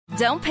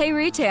Don't pay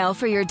retail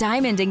for your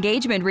diamond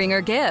engagement ring or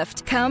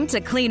gift. Come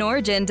to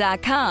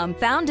CleanOrigin.com.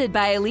 Founded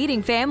by a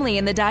leading family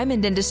in the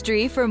diamond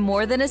industry for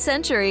more than a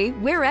century,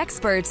 we're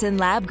experts in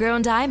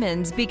lab-grown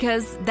diamonds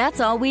because that's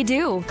all we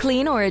do.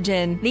 Clean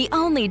Origin, the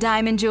only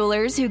diamond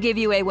jewelers who give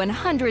you a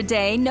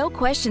 100-day, no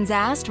questions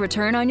asked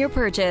return on your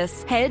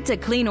purchase. Head to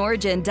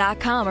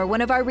CleanOrigin.com or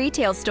one of our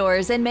retail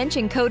stores and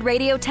mention code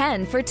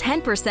Radio10 for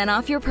 10%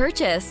 off your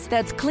purchase.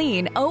 That's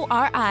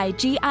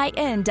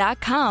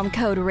CleanOrigin.com,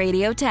 code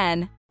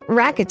Radio10.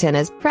 Rakuten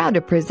is proud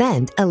to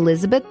present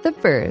Elizabeth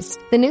I,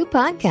 the new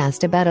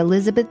podcast about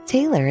Elizabeth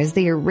Taylor as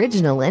the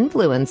original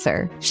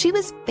influencer. She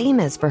was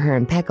famous for her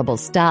impeccable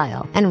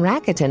style, and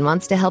Rakuten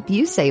wants to help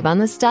you save on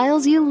the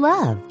styles you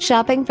love.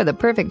 Shopping for the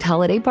perfect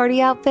holiday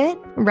party outfit?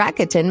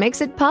 Rakuten makes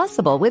it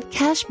possible with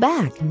cash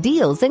back,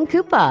 deals, and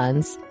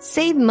coupons.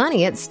 Save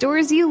money at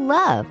stores you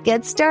love.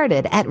 Get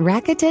started at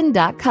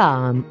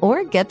Rakuten.com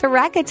or get the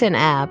Rakuten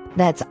app.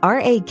 That's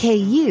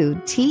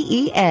RAKUTEN,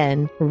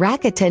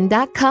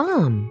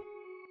 Rakuten.com.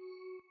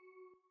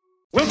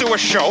 We'll do a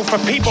show for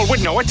people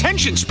with no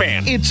attention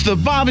span. It's the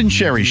Bob and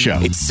Sherry Show.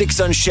 It's 6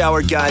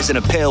 unshowered guys and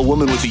a pale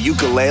woman with a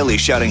ukulele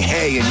shouting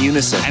hey in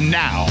unison. And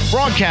now,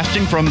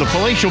 broadcasting from the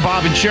palatial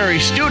Bob and Sherry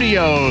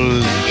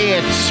studios,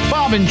 it's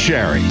Bob and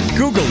Sherry.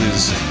 Google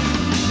is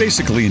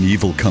basically an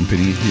evil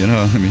company, you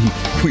know. I mean,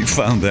 we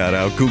found that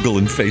out. Google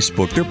and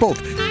Facebook, they're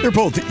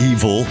both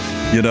evil,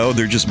 you know.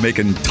 They're just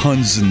making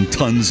tons and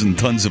tons and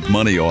tons of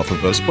money off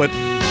of us. But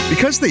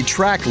because they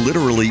track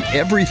literally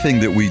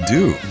everything that we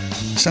do,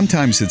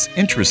 sometimes it's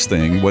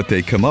interesting what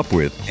they come up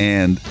with.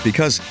 And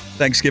because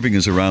Thanksgiving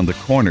is around the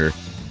corner,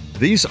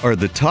 these are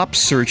the top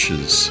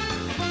searches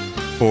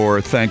for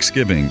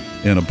Thanksgiving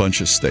in a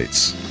bunch of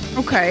states.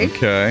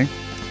 Okay.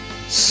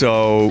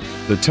 So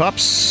the top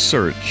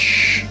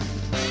search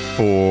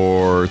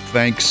for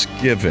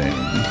Thanksgiving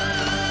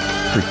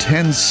for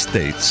 10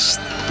 states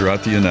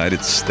throughout the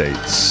United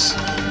States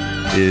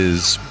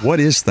is, what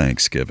is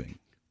Thanksgiving?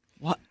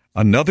 What?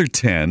 Another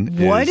 10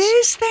 What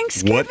is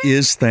Thanksgiving? What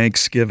is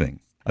Thanksgiving?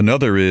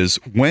 Another is,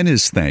 when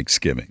is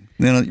Thanksgiving?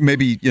 Now,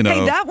 maybe, you know.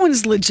 Hey, that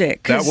one's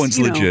legit. That one's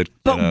legit.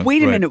 But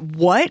wait a minute.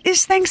 What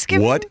is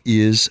Thanksgiving? What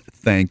is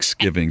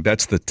Thanksgiving?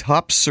 That's the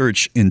top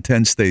search in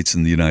 10 states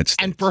in the United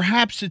States. And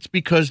perhaps it's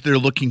because they're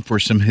looking for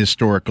some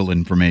historical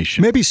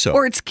information. Maybe so.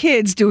 Or it's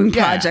kids doing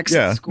projects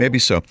at school. Maybe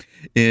so.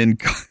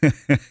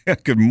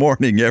 Good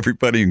morning,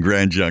 everybody in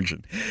Grand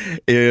Junction.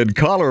 In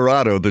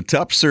Colorado, the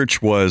top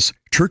search was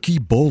turkey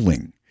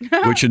bowling,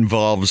 which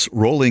involves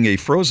rolling a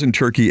frozen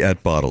turkey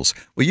at bottles.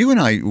 Well, you and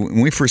I,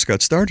 when we first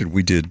got started,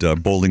 we did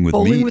bowling with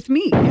meat. Bowling with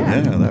meat,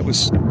 yeah. Yeah, that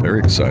was very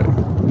exciting.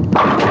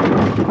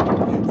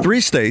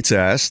 3 states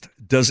asked,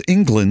 does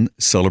England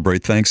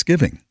celebrate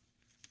Thanksgiving?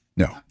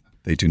 No,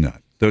 they do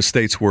not. Those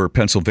states were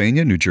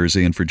Pennsylvania, New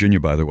Jersey, and Virginia,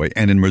 by the way.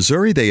 And in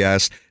Missouri, they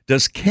asked,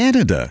 does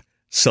Canada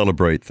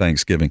celebrate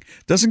Thanksgiving?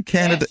 Doesn't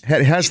Canada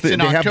they have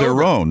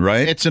their own,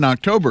 right? It's in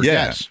October,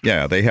 yes.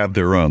 Yeah, they have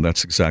their own.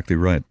 That's exactly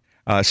right.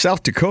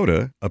 South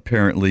Dakota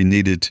apparently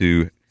needed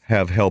to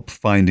have help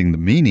finding the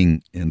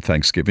meaning in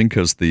Thanksgiving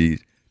because the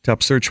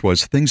top search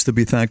was things to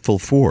be thankful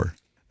for.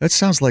 That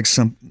sounds like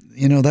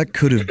that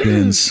could have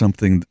been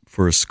something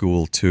for a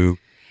school too.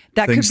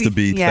 Things to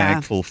be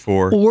thankful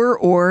for.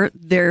 Or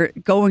they're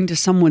going to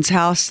someone's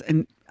house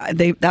and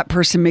that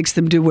person makes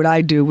them do what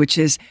I do, which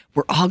is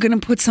we're all going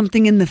to put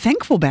something in the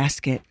thankful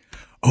basket.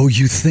 Oh,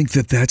 you think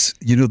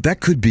that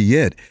could be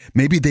it.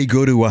 Maybe they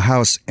go to a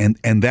house and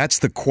that's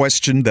the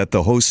question that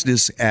the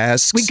hostess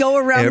asks. We go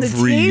around the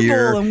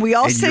table and we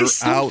all say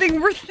something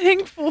we're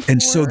thankful for.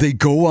 And so they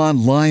go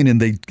online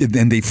and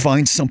they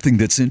find something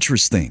that's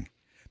interesting.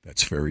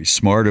 That's very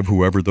smart of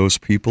whoever those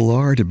people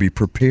are to be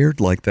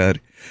prepared like that.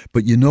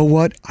 But you know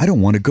what? I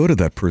don't want to go to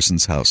that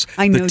person's house.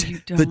 I know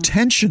you don't. The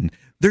tension.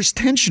 There's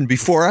tension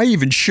before I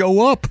even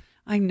show up.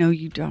 I know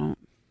you don't.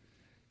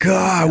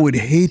 God, I would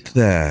hate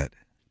that.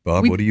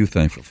 Bob, what are you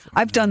thankful for?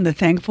 I've done the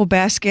thankful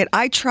basket.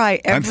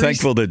 I'm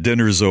thankful that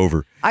dinner's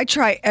over. I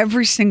try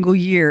every single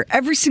year.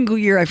 Every single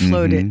year I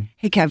float it.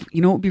 Hey, Kev,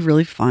 you know what would be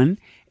really fun?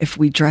 If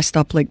we dressed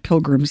up like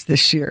pilgrims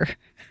this year.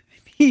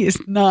 He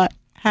is not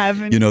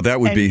having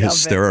that would be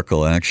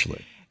hysterical,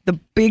 actually. The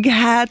big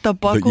hat, the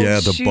buckle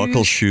shoes. The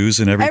buckle shoes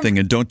and everything.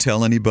 And don't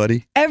tell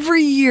anybody.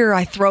 Every year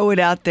I throw it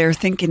out there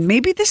thinking,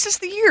 maybe this is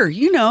the year,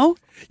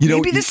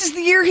 Maybe this is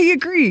the year he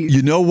agrees.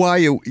 You know why?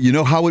 You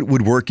know how it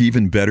would work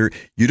even better?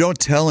 You don't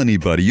tell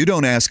anybody. You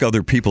don't ask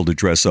other people to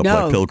dress up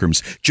like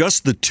pilgrims.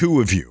 Just the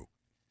two of you.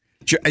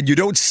 And you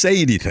don't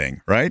say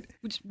anything, right?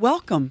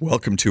 Welcome.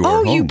 Welcome to our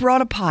home. Oh, you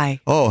brought a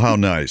pie. Oh, how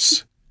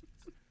nice.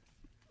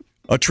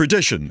 A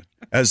tradition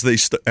as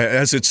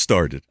it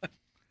started.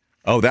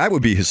 Oh, that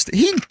would be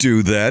he'd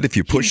do that if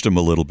you pushed him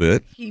a little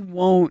bit. He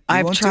won't.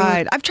 I've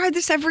tried. I've tried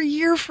this every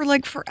year for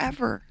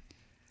forever.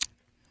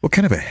 What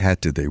kind of a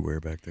hat did they wear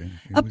back then?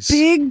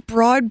 Big,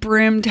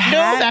 broad-brimmed hat.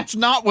 No, that's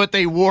not what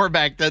they wore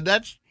back then.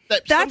 That's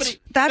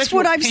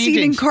what I've seen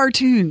in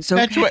cartoons.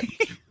 Okay?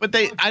 But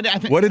I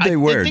think, What did they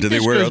wear? I think Did they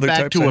this wear goes other back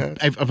types to of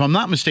a, if I'm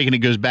not mistaken, it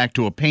goes back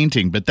to a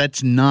painting, but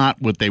that's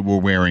not what they were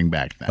wearing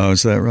back then. Oh,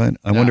 is that right?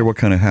 I wonder what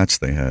kind of hats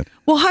they had.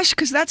 Well, hush,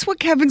 because that's what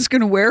Kevin's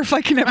going to wear if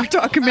I can ever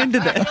talk him into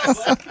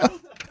this.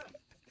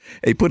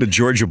 Hey, put a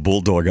Georgia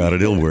Bulldog on it,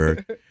 he'll wear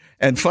it.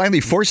 And finally,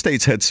 4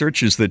 states had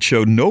searches that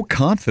showed no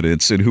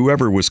confidence in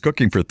whoever was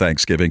cooking for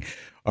Thanksgiving.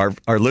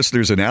 Our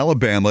listeners in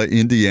Alabama,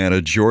 Indiana,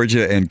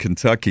 Georgia, and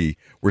Kentucky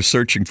were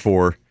searching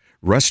for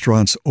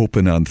restaurants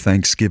open on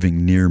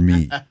Thanksgiving near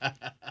me.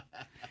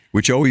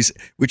 Which always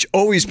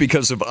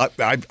because of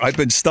I've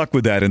been stuck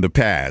with that in the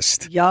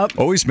past. Yup.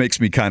 Always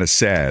makes me kind of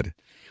sad.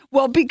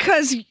 Well,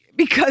 because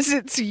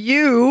it's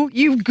you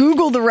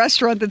Google the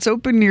restaurant that's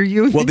open near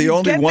you. And Well, then the you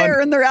only get one there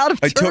and they're out of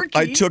turkey.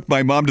 I took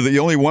my mom to the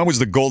only one was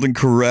the Golden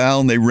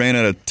Corral, and they ran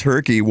out of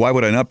turkey. Why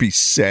would I not be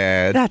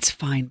sad? That's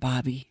fine,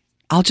 Bobby.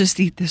 I'll just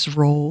eat this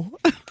roll.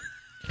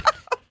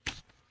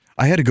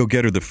 I had to go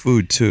get her the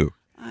food too.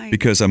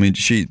 Because, I mean,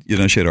 she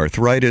had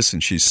arthritis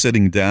and she's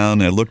sitting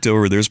down. And I looked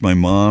over, there's my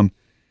mom.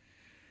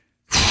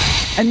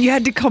 And you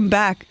had to come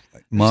back.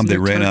 Mom, they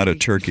There's no ran out of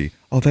turkey.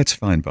 Oh, that's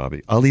fine,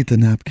 Bobby. I'll eat the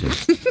napkin.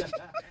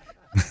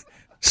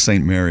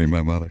 St. Mary,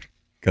 my mother.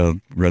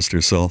 God rest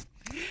her soul.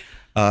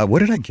 What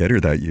did I get her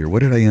that year? What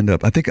did I end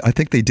up? I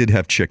think they did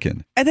have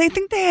chicken. And I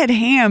think they had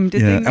ham,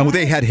 did they not? Oh,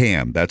 they had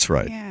ham. That's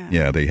right.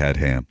 Yeah. They had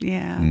ham.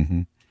 Yeah.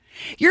 Mm-hmm.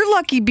 You're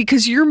lucky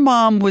because your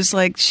mom was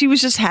like, she was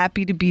just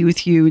happy to be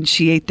with you and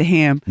she ate the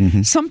ham.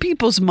 Mm-hmm. Some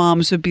people's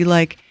moms would be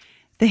like,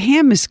 the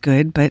ham is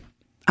good, but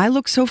I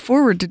look so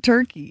forward to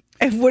turkey.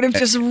 It would have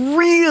just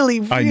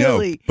really, I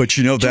know, but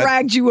you know that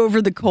dragged you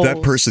over the coals.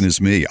 That person is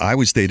me. I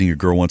was dating a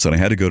girl once, and I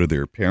had to go to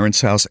their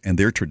parents' house, and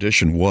their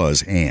tradition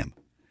was ham.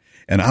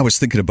 And I was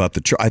thinking about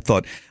I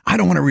thought, I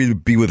don't want to really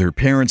be with her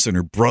parents and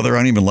her brother. I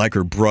don't even like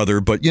her brother,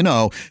 but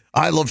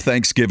I love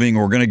Thanksgiving.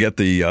 We're going to get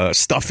the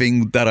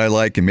stuffing that I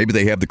like, and maybe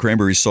they have the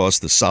cranberry sauce,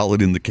 the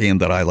solid in the can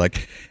that I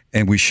like.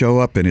 And we show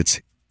up, and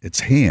it's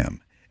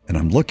ham. And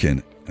I'm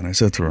looking, and I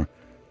said to her,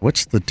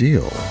 "What's the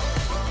deal?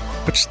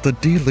 What's the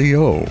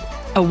dealio?"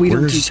 Oh, we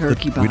don't do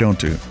turkey, Bob. We don't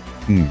do.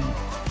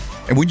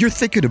 And when you're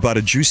thinking about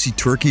a juicy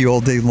turkey all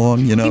day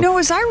long,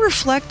 as I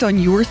reflect on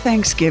your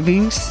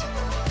Thanksgivings,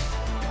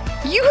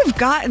 you have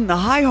gotten the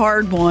high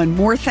hard one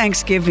more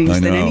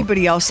Thanksgivings than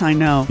anybody else I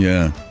know.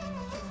 Yeah.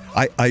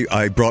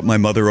 I brought my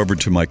mother over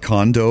to my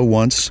condo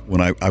once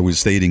when I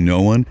was dating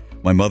no one.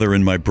 My mother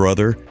and my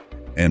brother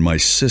and my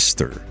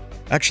sister.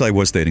 Actually, I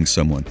was dating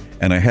someone.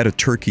 And I had a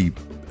turkey,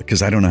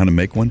 because I don't know how to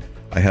make one.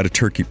 I had a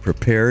turkey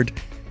prepared,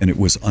 and it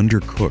was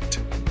undercooked.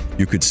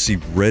 You could see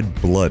red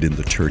blood in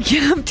the turkey.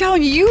 Yeah, I'm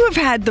telling you, you have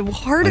had the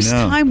hardest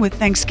time with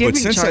Thanksgiving,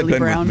 but since Charlie I've been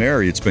Brown. with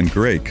Mary, it's been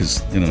great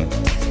because,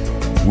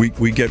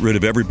 we get rid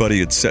of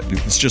everybody. It's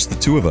just the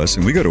two of us,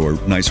 and we go to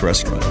a nice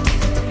restaurant.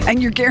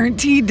 And you're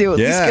guaranteed to at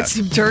least get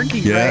some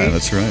turkey, right? Yeah,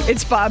 that's right.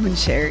 It's Bob and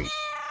Sherry.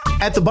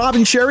 At the Bob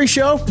and Sherry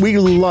Show, we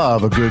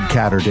love a good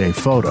Catter Day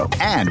photo.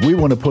 And we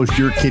want to post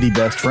your kitty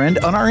best friend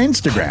on our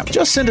Instagram.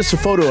 Just send us a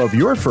photo of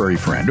your furry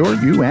friend or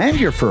you and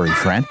your furry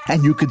friend,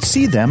 and you could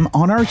see them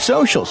on our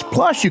socials.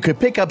 Plus, you could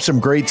pick up some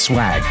great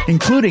swag,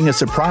 including a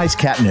surprise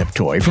catnip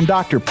toy from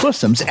Dr.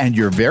 Pussums and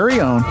your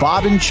very own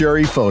Bob and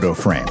Sherry photo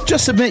frame.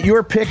 Just submit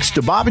your pics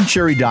to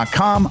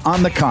bobandsherry.com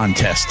on the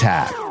contest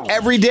tab.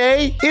 Every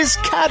day is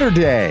Catter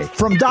Day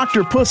from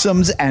Dr.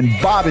 Pussums and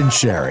Bob and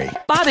Sherry.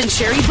 Bob and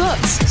Sherry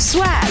books,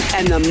 swag,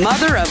 and the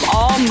mother of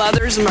all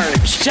mothers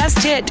merch. Just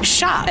hit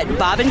shop at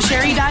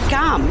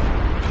bobandsherry.com.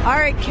 All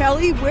right,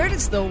 Kelly, where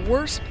is the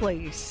worst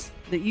place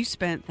that you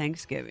spent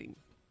Thanksgiving?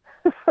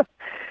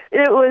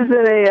 It was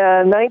in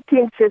a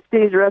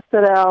 1950s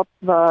rusted-out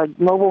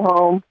mobile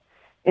home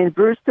in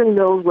Brewston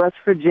Mills, West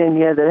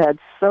Virginia, that had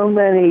so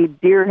many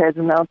deer heads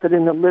mounted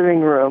in the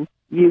living room.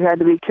 You had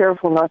to be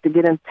careful not to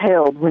get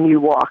impaled when you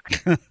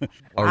walked.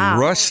 A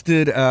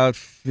rusted-out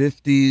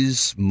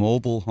 50s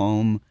mobile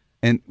home.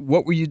 And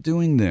what were you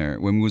doing there?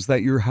 Was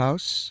that your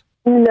house?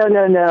 No.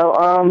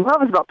 I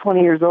was about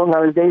 20 years old, and I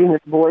was dating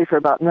this boy for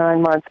about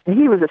 9 months. And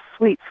he was a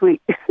sweet,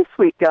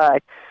 sweet guy.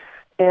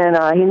 And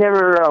he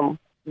never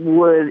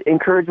would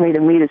encourage me to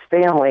meet his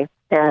family.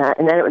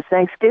 And then it was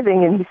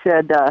Thanksgiving, and he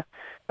said,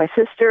 my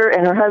sister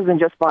and her husband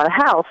just bought a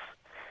house.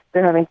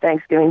 They're having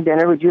Thanksgiving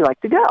dinner. Would you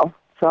like to go?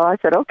 So I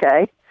said,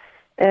 okay.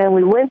 And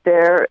we went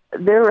there.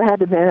 There had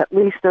to have been at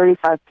least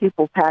 35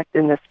 people packed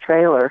in this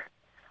trailer.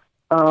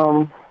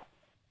 And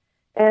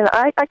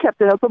I kept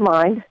an open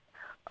mind.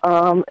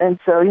 And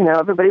so,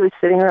 everybody was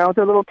sitting around with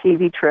their little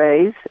TV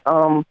trays,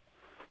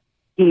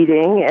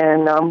 eating.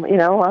 And,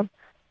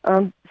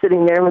 I'm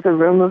sitting there with a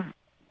room of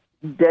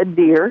dead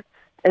deer.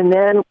 And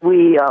then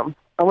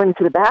I went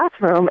into the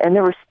bathroom, and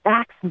there were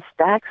stacks and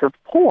stacks of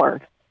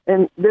porn.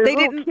 And they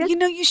didn't. Kids.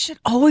 You should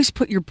always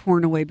put your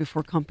porn away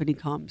before company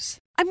comes.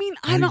 I mean,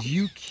 I don't. Are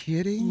you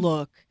kidding?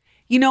 Look,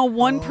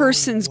 one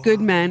person's good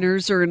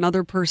manners or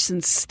another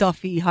person's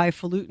stuffy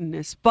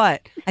highfalutenness,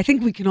 but I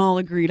think we can all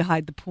agree to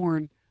hide the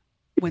porn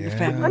when the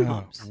family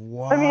comes.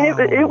 Wow. I mean,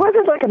 it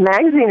wasn't like a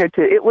magazine or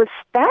two. It was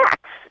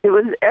stacks. It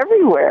was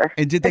everywhere.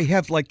 And did they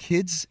have like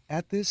kids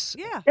at this?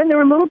 Yeah. And there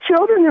were little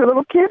children, there were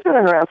little kids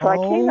running around. So I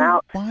came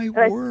out. My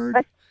and word.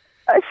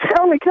 I sat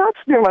on the couch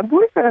near my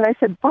boyfriend, and I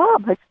said,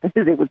 Bob, his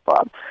name was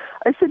Bob.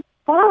 I said,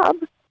 Bob,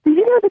 do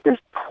you know that there's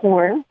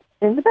porn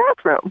in the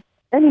bathroom?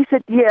 And he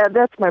said, yeah,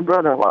 that's my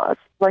brother-in-law's.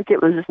 Like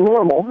it was just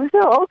normal. I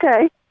said, oh,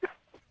 okay.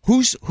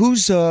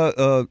 Whose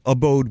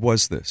abode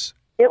was this?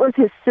 It was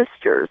his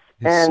sister's.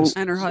 And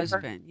her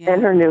husband. Yeah.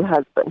 And her new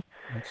husband.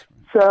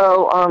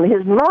 So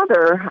his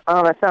mother,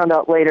 I found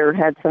out later,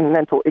 had some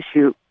mental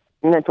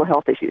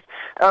health issues.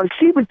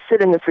 She would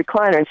sit in this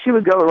recliner, and she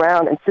would go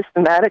around and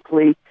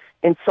systematically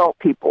insult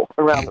people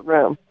around the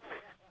room.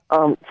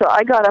 So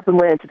I got up and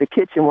went into the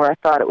kitchen where I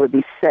thought it would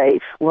be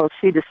safe. Well,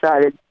 she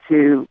decided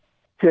to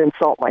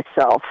insult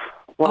myself.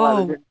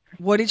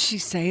 What did she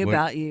say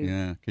about you?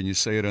 Yeah, can you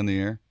say it on the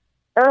air?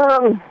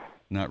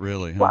 Not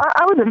really, huh? Well,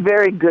 I was a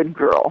very good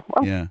girl.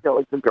 I'm still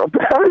a good girl,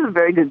 but I was a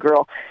very good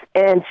girl.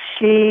 And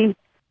she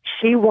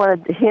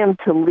wanted him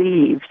to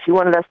leave. She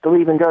wanted us to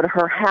leave and go to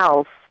her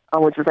house,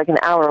 which was like an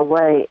hour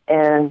away,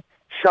 and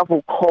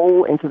shovel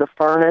coal into the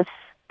furnace,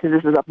 because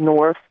this is up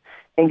north,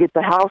 and get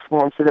the house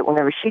warm so that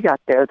whenever she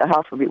got there, the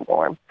house would be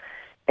warm.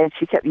 And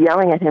she kept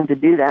yelling at him to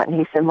do that. And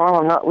he said, Mom,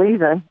 I'm not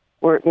leaving.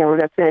 We're going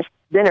to finish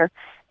dinner.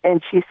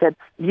 And she said,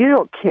 you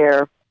don't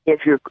care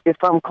if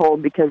I'm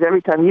cold, because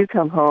every time you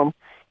come home,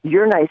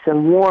 you're nice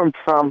and warm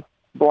from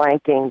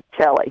blanking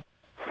Kelly.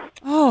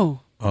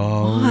 Oh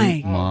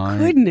my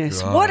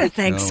goodness. God, what a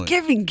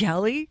Thanksgiving,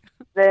 Kelly.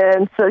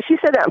 And so she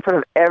said that in front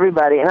of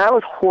everybody, and I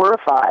was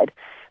horrified.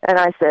 And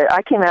I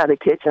came out of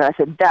the kitchen, I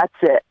said, that's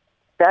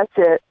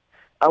it.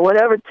 I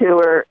went over to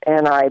her,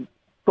 and I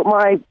put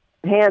my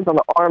hands on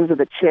the arms of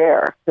the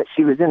chair that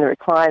she was in the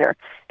recliner,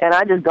 and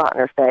I just got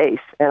in her face,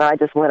 and I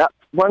just went up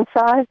one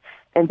side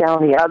and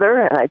down the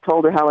other, and I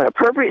told her how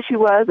inappropriate she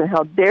was, and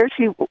how dare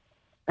she,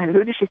 and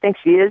who does she think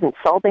she is,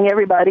 insulting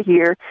everybody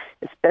here,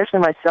 especially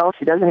myself.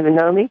 She doesn't even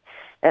know me.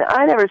 And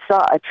I never saw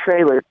a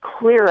trailer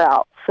clear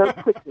out so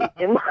quickly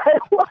in my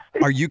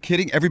life. Are you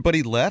kidding?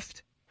 Everybody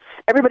left?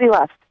 Everybody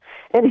left.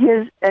 And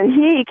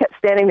he kept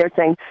standing there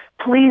saying,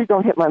 please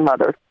don't hit my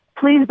mother.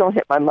 Please don't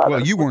hit my mother.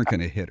 Well, you weren't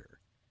going to hit her.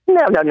 No.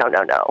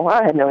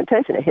 I had no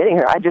intention of hitting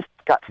her. I just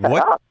got fed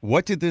up.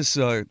 What did this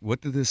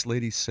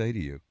lady say to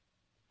you?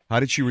 How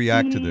did she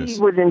react to this?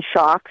 She was in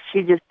shock.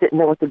 She just didn't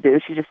know what to do.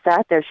 She just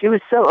sat there. She was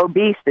so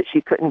obese that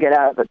she couldn't get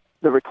out of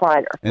the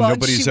recliner. And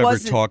nobody's ever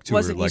talked to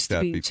her like used that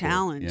to being before.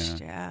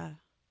 Challenged, yeah.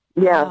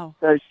 Wow.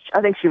 So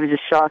I think she was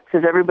just shocked,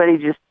 because everybody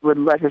just would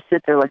let her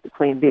sit there like the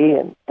queen bee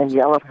and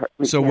yell at her.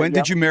 So when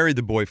did you marry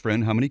the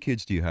boyfriend? How many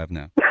kids do you have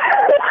now?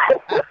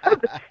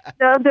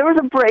 No, there was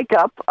a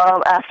breakup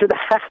after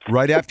that.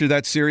 Right after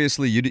that,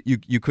 seriously,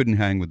 you couldn't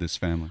hang with this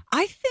family?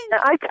 I think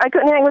I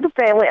couldn't hang with the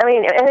family. I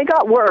mean, and it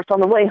got worse. On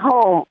the way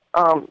home,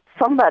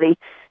 somebody,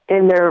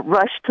 in their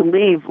rush to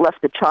leave, left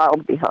a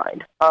child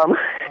behind.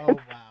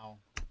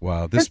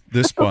 Wow, this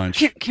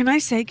bunch. Can I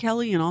say,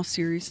 Kelly, in all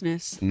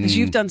seriousness, because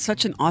you've done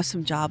such an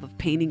awesome job of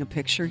painting a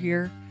picture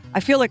here. I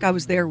feel like I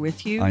was there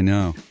with you. I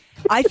know.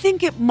 I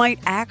think it might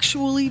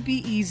actually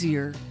be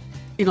easier,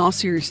 in all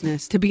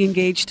seriousness, to be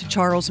engaged to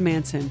Charles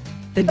Manson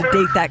than to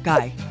date that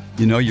guy.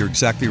 You know, you're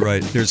exactly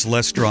right. There's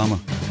less drama.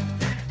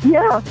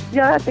 Yeah,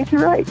 I think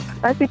you're right.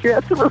 I think you're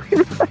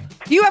absolutely right.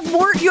 You have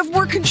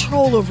more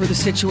control over the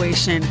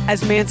situation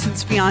as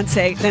Manson's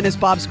fiance than as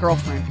Bob's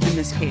girlfriend in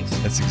this case.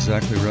 That's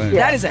exactly right.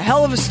 That is a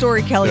hell of a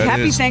story, Kelly. That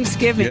Happy is.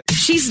 Thanksgiving. Yeah.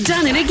 She's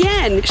done it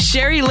again.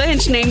 Sherry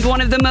Lynch named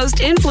one of the most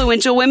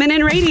influential women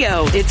in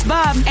radio. It's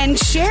Bob and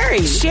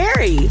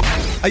Sherry.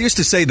 I used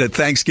to say that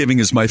Thanksgiving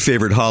is my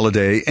favorite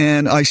holiday,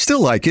 and I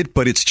still like it,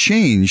 but it's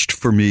changed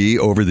for me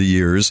over the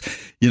years.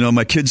 You know,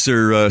 my kids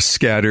are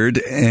scattered,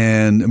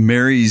 and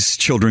Mary's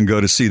children go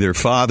to see their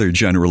father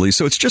generally,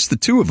 so it's just the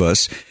two of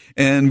us.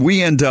 And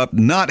we end up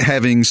not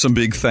having some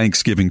big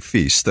Thanksgiving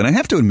feast. And I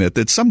have to admit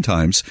that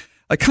sometimes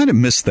I kind of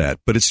miss that,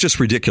 but it's just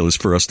ridiculous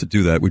for us to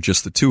do that with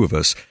just the two of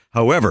us.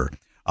 However,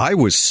 I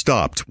was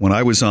stopped when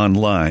I was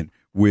online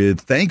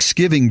with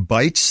Thanksgiving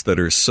bites that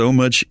are so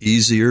much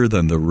easier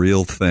than the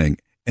real thing.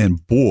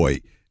 And boy,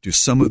 do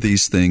some of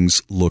these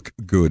things look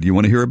good. You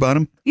want to hear about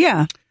them?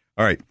 Yeah.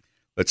 All right.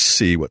 Let's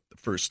see what the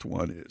first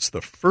one is.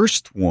 The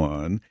first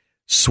one,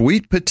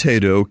 sweet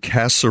potato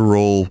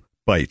casserole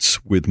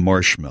bites with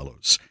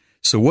marshmallows.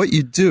 So what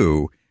you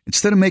do,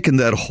 instead of making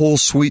that whole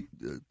sweet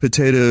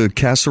potato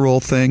casserole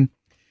thing,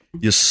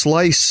 you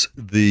slice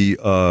the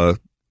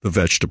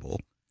vegetable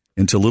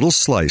into little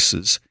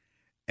slices,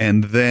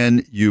 and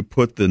then you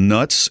put the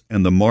nuts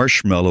and the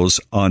marshmallows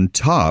on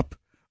top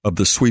of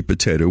the sweet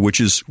potato, which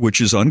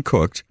is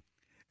uncooked,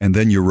 and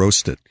then you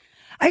roast it.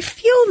 I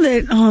feel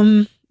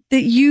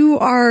that you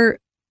are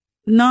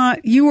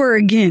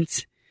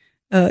against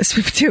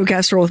sweet potato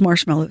casserole with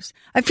marshmallows.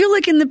 I feel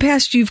like in the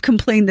past you've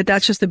complained that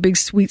that's just a big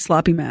sweet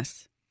sloppy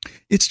mess.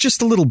 It's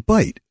just a little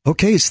bite.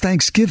 Okay, it's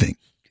Thanksgiving.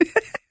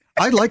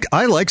 I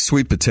like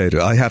sweet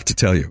potato. I have to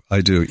tell you,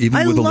 I do.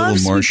 Even with a little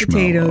marshmallow. Sweet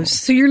potatoes.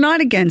 So you're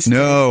not against it.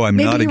 No, I'm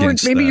not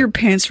against maybe that. your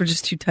pants were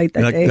just too tight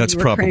that day. That's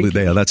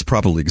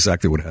probably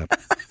exactly what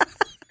happened.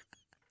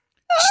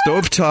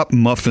 Stovetop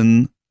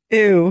muffin.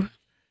 Ew.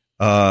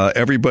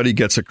 Everybody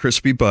gets a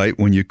crispy bite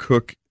when you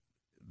cook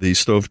the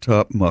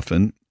stovetop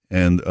muffin,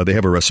 and they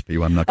have a recipe.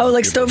 I'm not.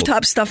 Like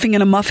stovetop stuffing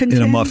in a muffin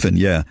tin? In a muffin,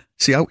 yeah.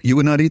 See, you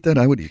would not eat that?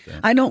 I would eat that.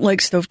 I don't like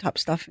stovetop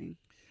stuffing.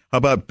 How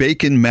about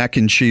bacon mac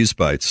and cheese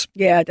bites?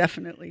 Yeah,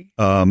 definitely.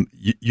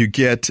 You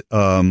get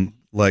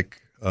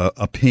like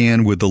a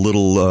pan with the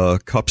little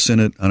cups in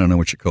it. I don't know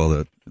what you call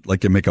that.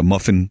 Like you make a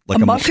muffin,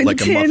 like a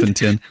muffin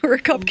tin or a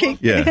cupcake.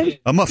 Yeah, pan.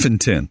 a muffin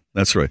tin.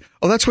 That's right.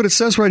 Oh, that's what it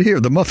says right here.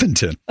 The muffin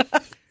tin.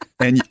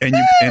 And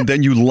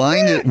then you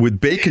line it with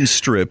bacon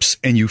strips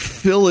and you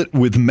fill it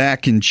with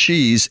mac and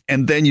cheese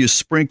and then you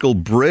sprinkle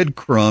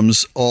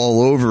breadcrumbs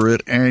all over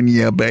it and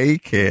you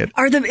bake it.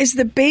 Is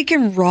the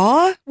bacon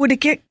raw? Would it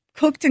get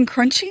cooked and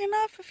crunchy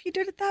enough if you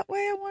did it that way,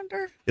 I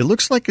wonder? It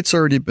looks like it's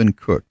already been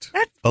cooked.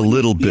 A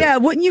little bit. Yeah,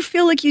 wouldn't you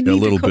feel like you'd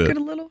need to cook it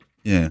a little?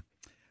 Yeah.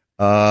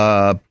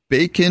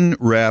 Bacon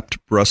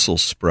wrapped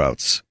Brussels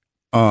sprouts.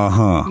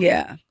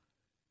 Yeah.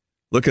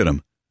 Look at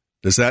them.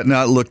 Does that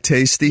not look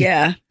tasty?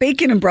 Yeah.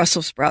 Bacon and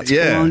Brussels sprouts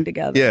belong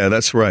together. Yeah,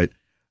 that's right.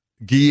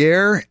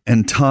 Gruyere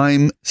and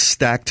thyme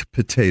stacked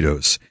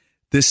potatoes.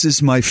 This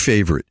is my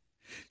favorite.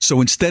 So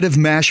instead of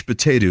mashed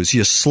potatoes,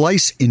 you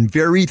slice in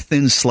very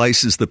thin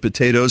slices the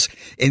potatoes,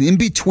 and in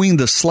between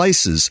the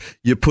slices,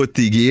 you put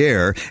the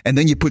Gruyere, and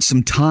then you put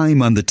some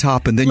thyme on the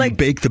top, and then you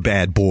bake the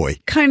bad boy.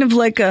 Kind of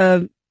like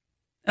a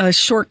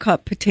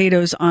shortcut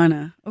potatoes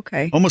on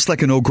almost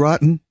like an au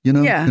gratin,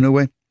 in a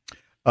way.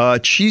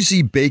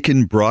 Cheesy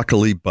bacon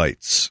broccoli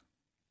bites.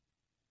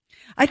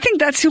 I think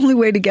that's the only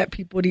way to get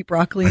people to eat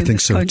broccoli in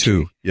this country.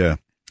 Too. Yeah.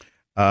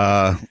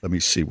 Let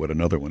me see what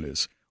another one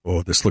is.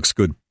 Oh, this looks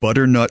good.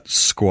 Butternut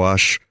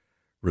squash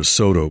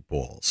risotto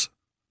balls.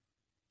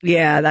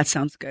 Yeah, that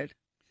sounds good.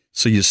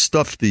 So you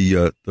stuff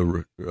the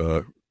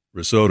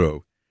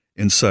risotto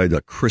inside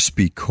a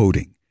crispy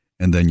coating,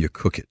 and then you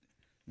cook it.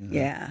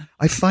 Yeah.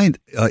 I find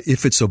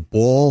if it's a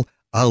ball,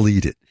 I'll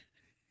eat it.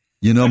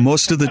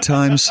 Most of the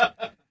times...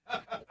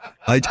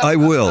 I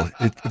will.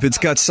 If it's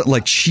got something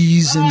like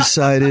cheese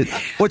inside it.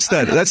 What's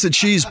that? That's a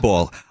cheese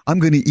ball. I'm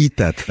going to eat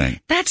that thing.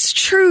 That's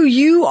true.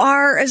 You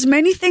are as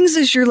many things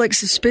as you're like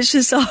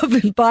suspicious of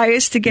and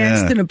biased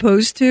against and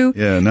opposed to.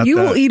 Yeah, not you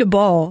that. will eat a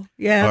ball.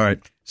 Yeah. All right.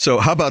 So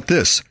how about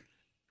this?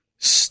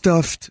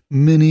 Stuffed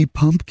mini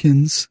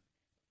pumpkins.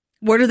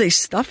 What are they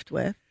stuffed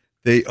with?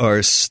 They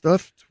are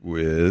stuffed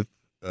with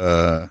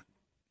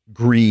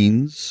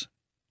greens.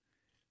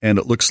 And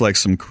it looks like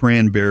some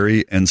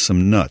cranberry and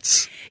some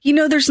nuts.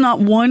 There's not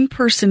one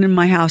person in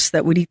my house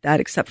that would eat that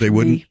except for me. They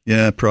wouldn't?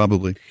 Yeah,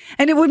 probably.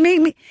 And it would make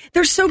me,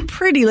 they're so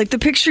pretty. Like the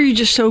picture you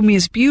just showed me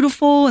is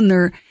beautiful and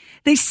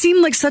they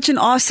seem like such an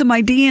awesome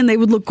idea and they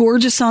would look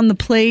gorgeous on the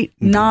plate.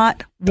 Mm-hmm.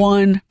 Not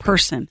one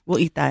person will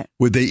eat that.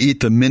 Would they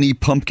eat the mini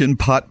pumpkin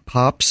pot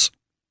pops?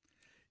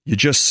 You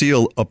just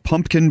seal a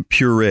pumpkin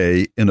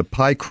puree in a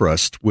pie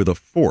crust with a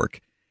fork.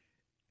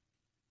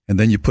 And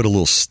then you put a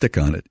little stick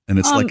on it, and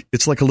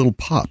it's like a little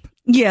pop.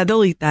 Yeah,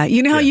 they'll eat that.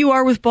 You know how you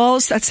are with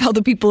balls? That's how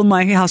the people in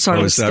my house are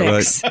with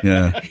sticks. Is that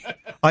right? Yeah,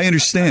 I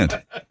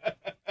understand.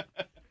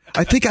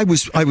 I think I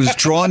was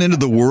drawn into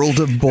the world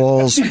of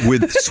balls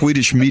with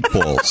Swedish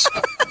meatballs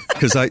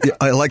because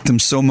I liked them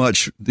so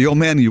much. The old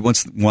man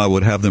once in a while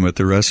would have them at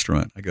the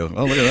restaurant. I go,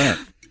 oh, look at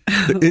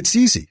that. It's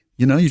easy.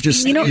 You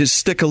just you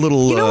stick a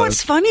little. You know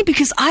what's funny?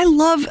 Because I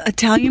love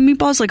Italian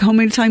meatballs, like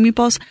homemade Italian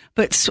meatballs,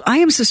 but I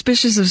am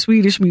suspicious of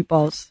Swedish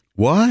meatballs.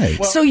 Why?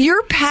 So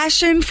your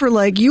passion for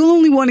you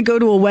only want to go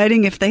to a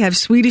wedding if they have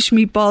Swedish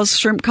meatballs,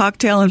 shrimp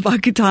cocktail, and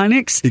vodka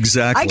tonics.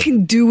 Exactly. I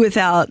can do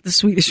without the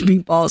Swedish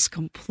meatballs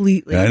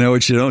completely. I know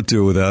what you don't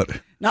do without.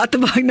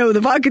 The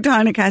vodka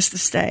tonic has to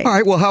stay. All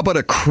right. Well, how about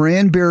a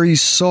cranberry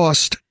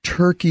sauced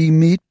turkey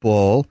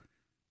meatball?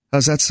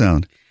 How's that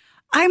sound?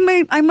 I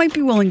might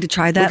be willing to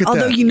try that.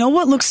 Although, you know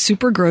what looks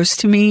super gross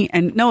to me?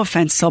 And no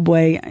offense,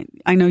 Subway.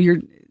 I know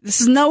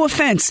this is no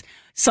offense,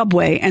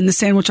 Subway and the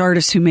sandwich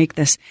artists who make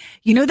this.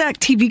 You know that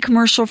TV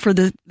commercial for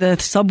the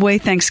Subway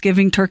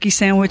Thanksgiving turkey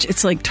sandwich?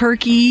 It's like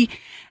turkey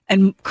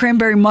and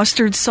cranberry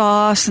mustard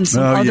sauce and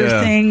some other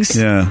things.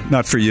 Yeah,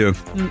 not for you.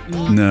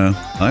 Mm-mm. No,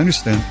 I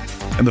understand.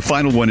 And the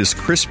final one is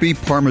crispy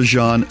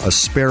Parmesan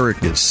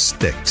asparagus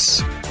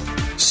sticks.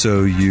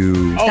 So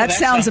that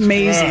sounds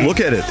amazing.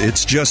 Look at it.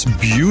 It's just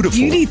beautiful.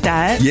 You'd eat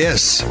that.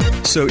 Yes.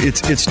 So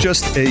it's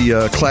just a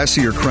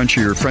classier,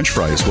 crunchier French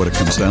fry is what it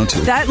comes down to.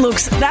 That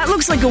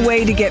looks like a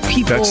way to get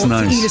people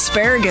to eat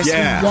asparagus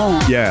who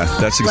won't. Yeah,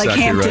 that's exactly right. Like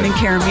Hampton and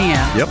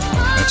Caramia. Yep,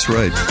 that's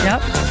right.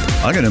 Yep.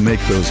 I'm going to make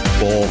those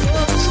ball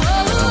things.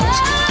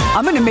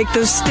 I'm going to make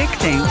those stick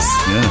things.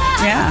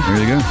 Yeah. Yeah.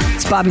 There you go.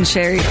 It's Bob and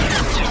Sherry.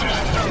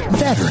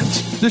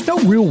 Veterans. There's no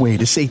real way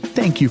to say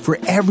thank you for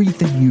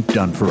everything you've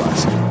done for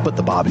us. But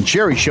the Bob and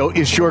Sherry Show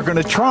is sure going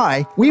to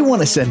try. We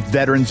want to send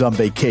veterans on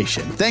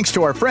vacation thanks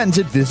to our friends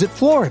at Visit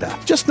Florida.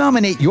 Just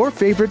nominate your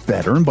favorite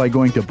veteran by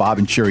going to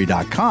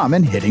bobandsherry.com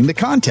and hitting the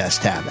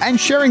contest tab and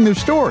sharing their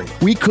story.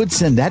 We could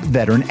send that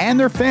veteran and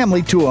their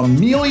family to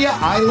Amelia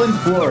Island,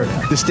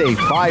 Florida to stay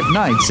 5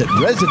 nights at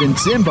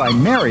Residence Inn by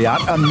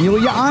Marriott,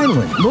 Amelia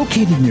Island.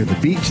 Located near the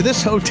beach,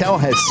 this hotel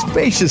has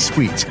spacious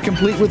suites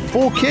complete with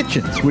full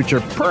kitchens, which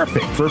are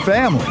perfect for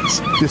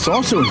families. This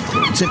also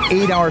includes an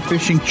 8-hour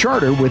fishing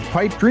charter with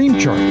Pipe Dream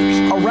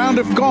Charters, a round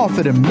of golf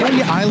at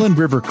Amelia Island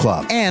River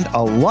Club, and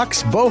a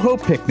Lux Boho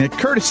picnic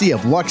courtesy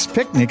of Lux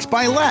Picnics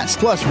by Les,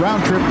 plus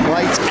round-trip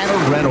flights and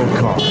a rental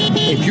car.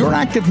 If you're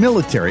active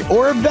military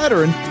or a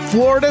veteran,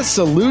 Florida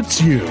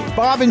salutes you.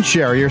 Bob and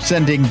Sherry are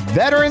sending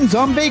veterans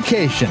on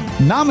vacation.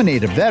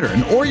 Nominate a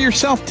veteran or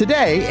yourself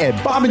today at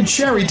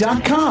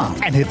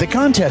bobandsherry.com and hit the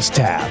contest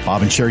tab.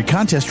 Bob and Sherry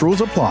contest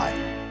rules apply.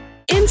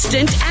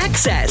 Instant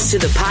access to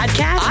the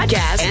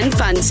podcast, and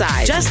fun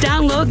side. Just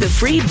download the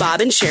free Bob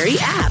and Sherry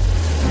app.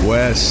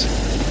 Wes.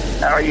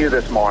 How are you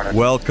this morning?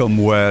 Welcome,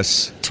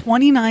 Wes.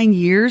 29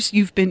 years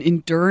you've been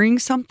enduring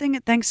something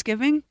at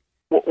Thanksgiving?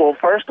 Well,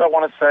 first I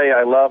want to say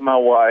I love my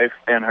wife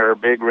and her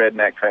big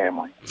redneck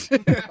family.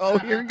 Oh,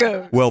 here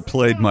goes. Well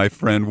played, my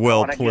friend.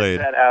 Well played.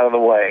 Get that out of the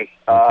way.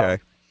 Okay.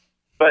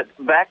 But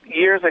back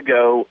years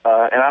ago,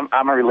 and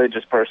I'm a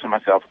religious person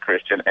myself, a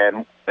Christian,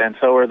 and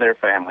so are their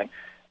family.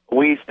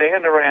 We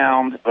stand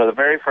around for the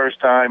very first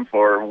time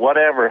for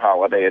whatever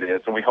holiday it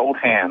is, and we hold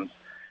hands.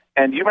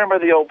 And you remember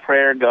the old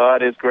prayer,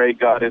 God is great,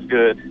 God is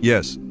good?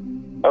 Yes.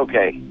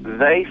 Okay.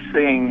 They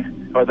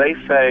sing, or they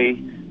say,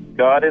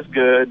 God is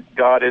good,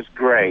 God is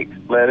great.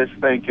 Let us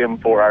thank him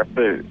for our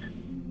food.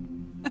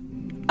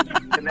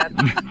 And that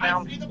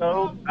sounds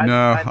so... I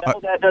know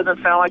that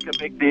doesn't sound like a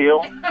big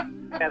deal,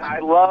 and I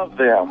love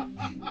them.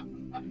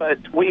 But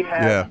we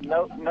have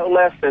no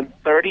less than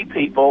 30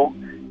 people,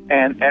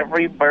 and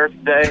every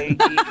birthday,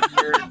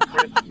 Easter,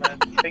 Christmas,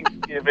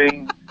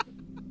 Thanksgiving...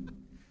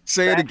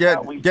 Say it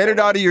again. Get it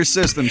out of your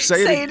system.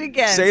 Say it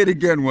again. Say it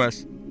again,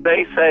 Wes.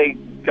 They say,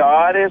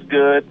 God is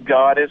good,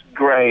 God is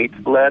great.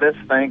 Let us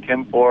thank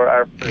him for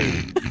our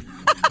food.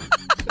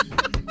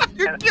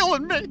 You're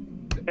killing me.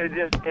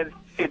 It's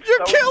You're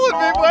so killing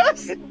small. me,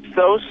 Wes. It's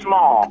so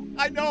small.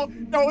 I know.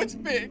 No, it's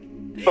big.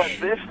 But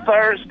this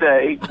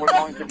Thursday, we're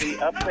going to be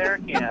up there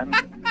again.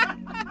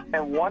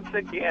 And once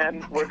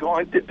again, we're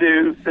going to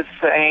do the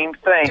same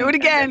thing. Do it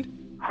again.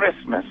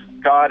 Christmas.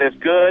 God is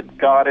good.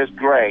 God is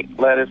great.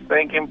 Let us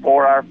thank him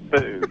for our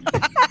food.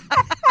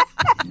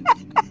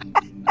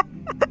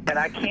 And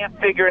I can't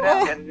figure it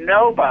out. And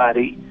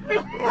nobody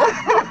has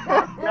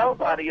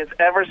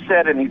ever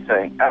said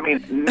anything. I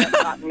mean,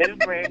 not new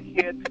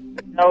grandkids,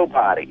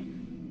 nobody.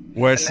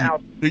 Wes,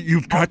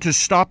 you've got to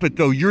stop it,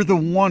 though. You're the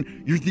one.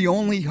 You're the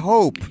only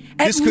hope.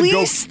 This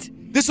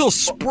will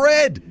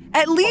spread.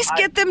 At least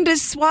get them to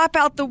swap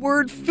out the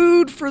word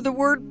food for the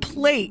word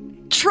plate.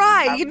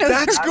 Try,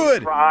 That's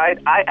good. I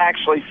tried. I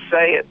actually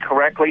say it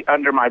correctly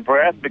under my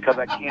breath because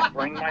I can't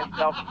bring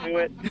myself to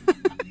it.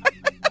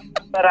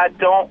 But I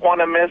don't want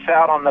to miss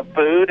out on the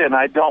food, and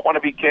I don't want to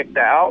be kicked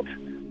out.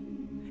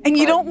 And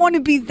you don't want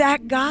to be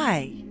that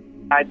guy.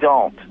 I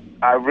don't.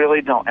 I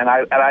really don't. And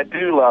I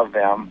do love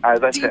them.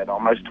 As I said,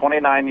 almost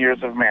 29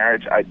 years of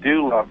marriage, I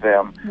do love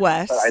them.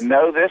 Wes. But I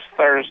know this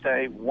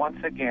Thursday,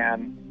 once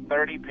again,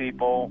 30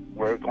 people,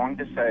 we're going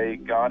to say,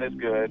 God is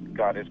good,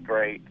 God is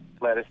great.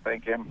 Let us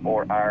thank him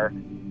for our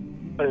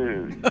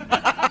food.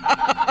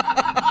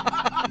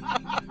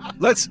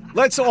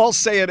 Let's all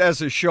say it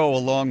as a show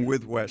along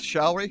with Wes,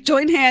 shall we?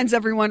 Join hands,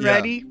 everyone. Yeah.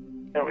 Ready?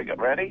 There we go.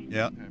 Ready?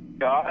 Yeah.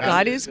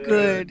 God is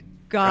good.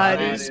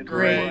 God is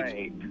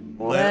great.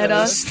 Let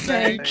us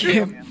thank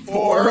him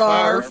for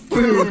our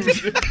food.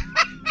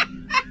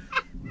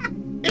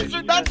 Is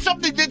there not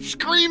something that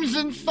screams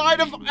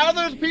inside of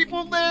other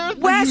people there?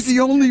 Wes,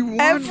 You're the only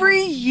one.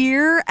 Every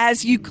year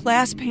as you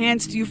clasp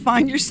hands, do you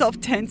find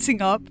yourself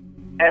tensing up?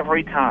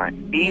 Every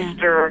time.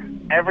 Easter,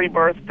 every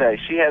birthday.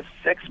 She has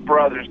 6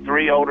 brothers,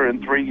 3 older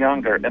and 3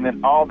 younger, and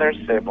then all their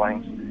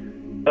siblings.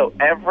 So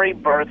every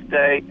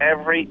birthday,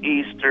 every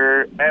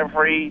Easter,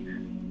 every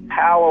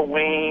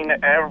Halloween,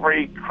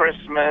 every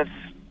Christmas,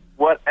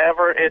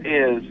 whatever it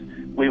is,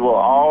 we will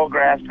all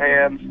grasp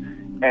hands,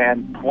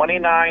 and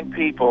 29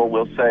 people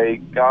will say,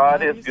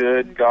 God is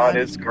good, God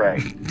is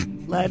great.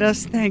 Let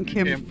us thank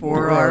him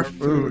for our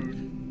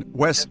food.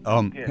 Wes,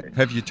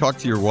 have you talked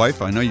to your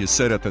wife? I know you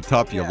said at the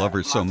top you love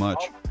her so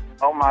much.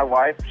 Oh, my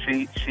wife,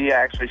 she's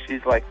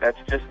like, that's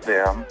just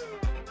them.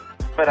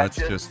 But that's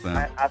just them.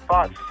 I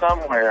thought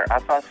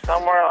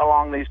somewhere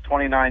along these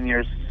 29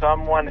 years,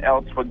 someone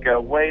else would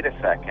go, wait a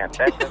second,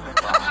 that doesn't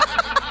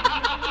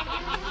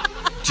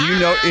Do you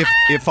know,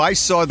 if I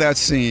saw that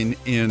scene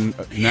in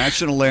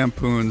National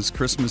Lampoon's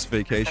Christmas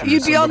Vacation,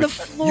 you'd be on the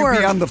floor.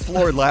 You'd be on the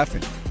floor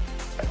laughing.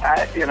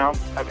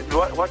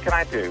 what can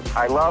I do?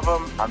 I love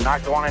them. I'm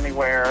not going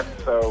anywhere,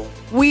 so...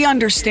 We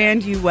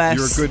understand you, Wes.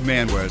 You're a good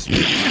man, Wes.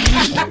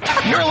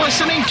 You're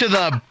listening to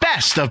the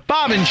best of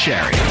Bob and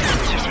Sherry.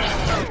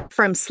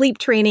 From sleep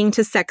training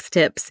to sex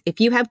tips, if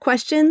you have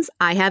questions,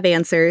 I have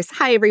answers.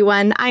 Hi,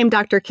 everyone. I'm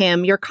Dr.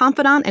 Kim, your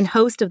confidant and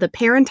host of the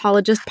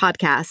Parentologist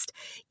podcast.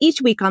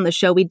 Each week on the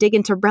show, we dig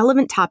into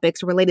relevant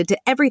topics related to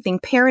everything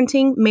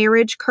parenting,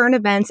 marriage, current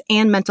events,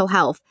 and mental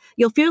health.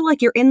 You'll feel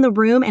like you're in the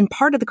room and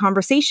part of the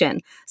conversation.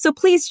 So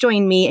please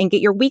join me and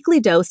get your weekly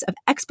dose of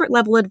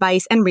expert-level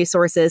advice and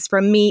resources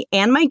from me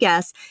and my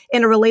guests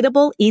in a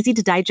relatable,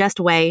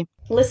 easy-to-digest way.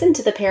 Listen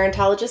to the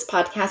Parentologist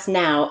podcast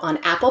now on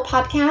Apple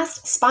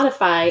Podcasts,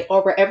 Spotify,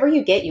 or wherever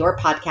you get your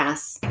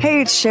podcasts.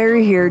 Hey, it's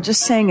Sherry here,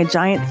 just saying a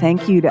giant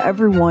thank you to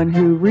everyone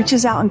who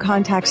reaches out and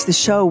contacts the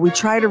show. We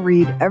try to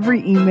read every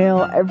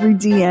email, every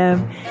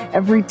DM,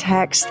 every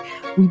text.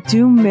 We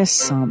do miss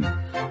some,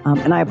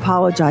 and I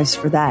apologize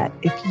for that.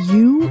 If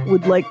you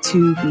would like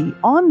to be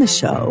on the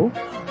show,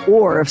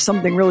 or if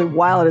something really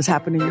wild has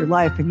happened in your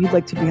life and you'd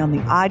like to be on the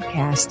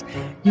Oddcast,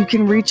 you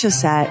can reach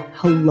us at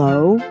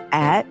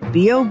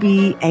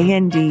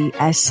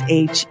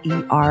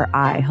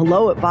hello@BOBANDSHERI,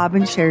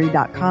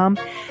 hello@BobandSherry.com.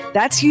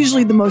 That's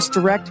usually the most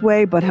direct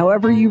way, but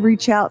however you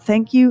reach out,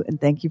 thank you, and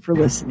thank you for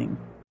listening.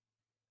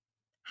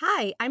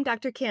 Hi, I'm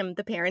Dr. Kim,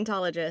 the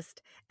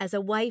Parentologist. As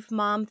a wife,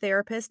 mom,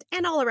 therapist,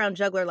 and all-around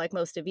juggler like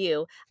most of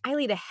you, I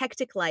lead a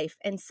hectic life,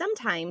 and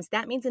sometimes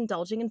that means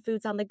indulging in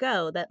foods on the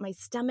go that my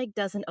stomach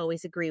doesn't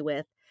always agree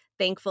with.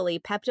 Thankfully,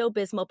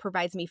 Pepto-Bismol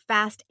provides me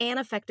fast and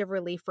effective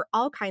relief for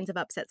all kinds of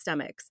upset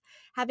stomachs.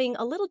 Having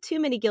a little too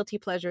many guilty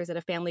pleasures at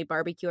a family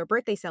barbecue or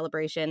birthday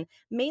celebration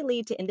may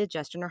lead to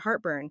indigestion or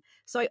heartburn,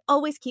 so I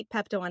always keep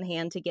Pepto on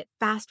hand to get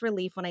fast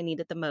relief when I need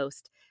it the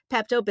most.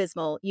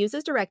 Pepto-Bismol, use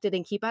as directed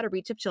and keep out of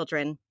reach of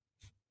children.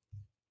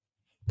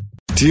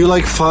 Do you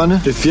like fun?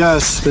 If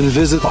yes, then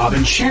visit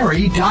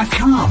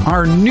BobandSherry.com,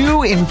 our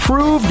new,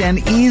 improved, and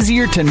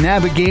easier to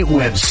navigate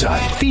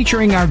website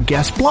featuring our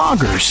guest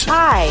bloggers.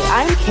 Hi,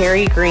 I'm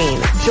Carrie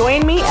Green.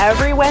 Join me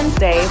every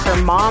Wednesday for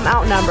Mom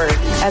Outnumbered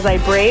as I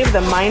brave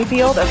the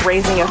minefield of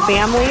raising a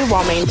family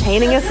while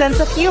maintaining a sense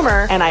of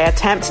humor, and I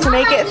attempt to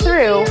make it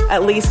through,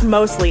 at least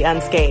mostly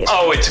unscathed.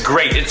 Oh, it's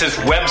great. It's this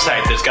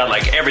website that's got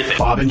like everything.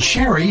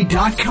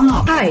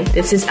 BobandSherry.com. Hi,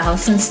 this is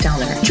Allison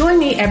Stelner. Join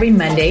me every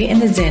Monday in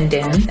the Zen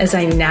Den as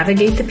I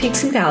navigate the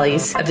peaks and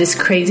valleys of this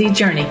crazy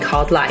journey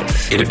called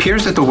life. It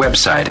appears that the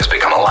website has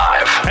become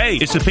alive. Hey,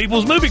 it's the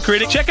People's Movie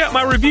Critic. Check out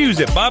my reviews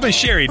at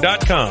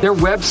BobandSherry.com. Their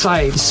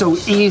website is so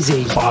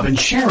easy.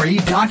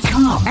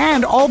 BobandSherry.com.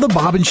 And all the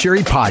Bob and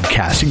Sherry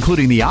podcasts,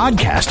 including the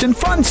Oddcast and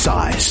Fun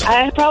Size.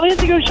 I probably have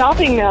to go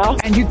shopping now.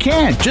 And you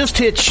can. Just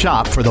hit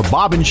shop for the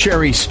Bob and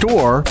Sherry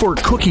store for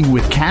Cooking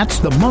with Cats,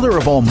 the Mother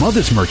of All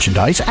Mothers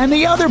merchandise, and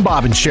the other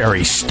Bob and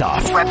Sherry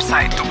stuff. The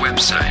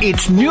website.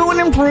 It's new and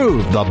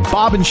improved. The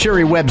Bob and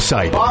Sherry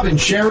website,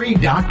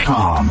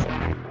 BobandSherry.com.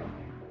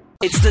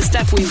 It's the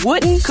stuff we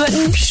wouldn't,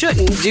 couldn't,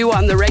 shouldn't do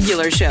on the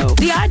regular show.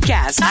 The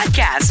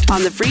Oddcast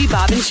on the free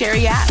Bob and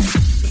Sherry app.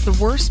 The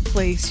worst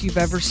place you've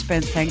ever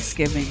spent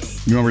Thanksgiving.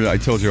 Remember I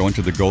told you I went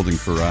to the Golden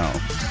Corral.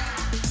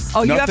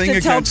 Oh, you Nothing have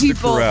to tell against the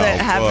people corral,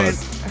 that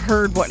haven't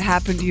heard what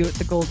happened to you at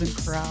the Golden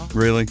Corral.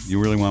 Really? You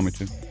really want me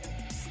to?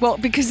 Well,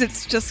 because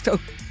it's just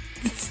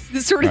it's the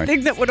sort of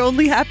thing that would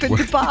only happen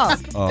to Bob.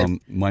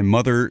 My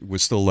mother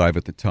was still alive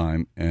at the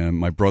time, and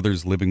my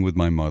brother's living with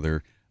my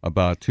mother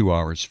about 2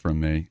 hours from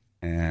me,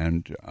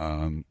 and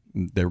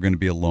they were going to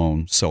be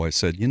alone. So I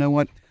said, you know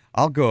what?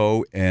 I'll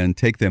go and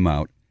take them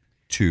out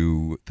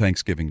to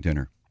Thanksgiving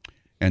dinner.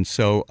 And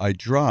so I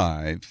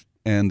drive,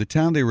 and the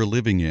town they were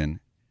living in,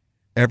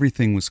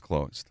 everything was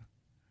closed.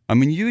 I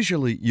mean,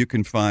 usually you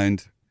can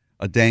find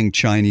a dang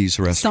Chinese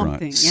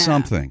restaurant.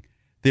 Something.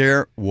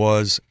 There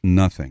was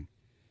nothing.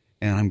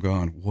 And I'm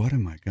going, what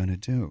am I going to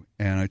do?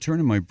 And I turned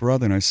to my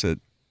brother and I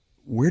said,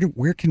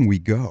 where can we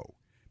go?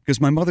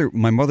 Because my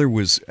mother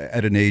was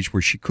at an age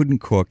where she couldn't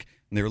cook,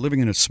 and they were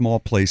living in a small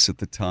place at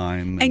the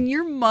time. And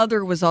your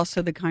mother was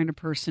also the kind of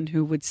person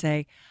who would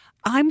say,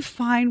 I'm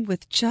fine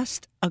with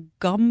just a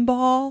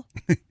gumball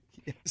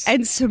yes.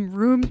 and some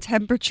room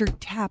temperature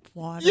tap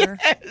water.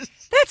 Yes.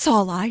 That's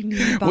all I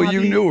need, Bobby. Well,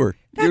 you knew her.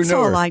 That's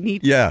all I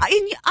need. Yeah.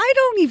 I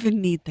don't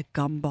even need the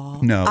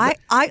gumball. No. I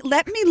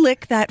let me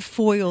lick that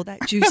foil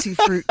that juicy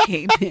fruit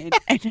came in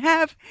and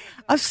have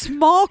a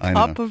small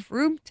cup of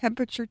room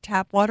temperature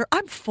tap water.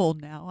 I'm full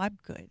now. I'm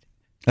good.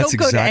 Don't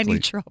go to any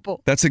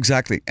trouble. That's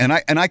exactly. And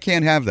I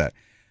can't have that.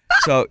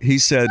 So he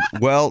said,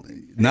 well,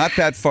 not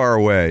that far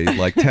away,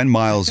 like 10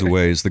 miles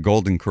away is the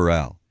Golden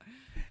Corral.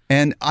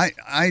 And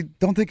I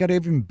don't think I'd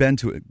even been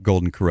to a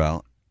Golden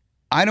Corral.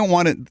 I don't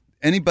want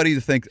anybody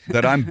to think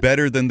that I'm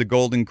better than the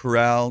Golden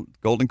Corral.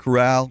 Golden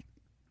Corral,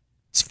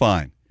 it's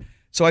fine.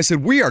 So I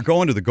said, we are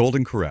going to the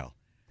Golden Corral.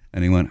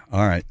 And he went,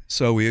 all right.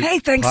 So we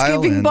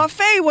Thanksgiving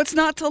buffet, what's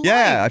not to like?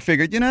 Yeah, I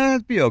figured,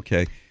 it'd be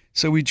okay.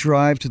 So we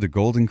drive to the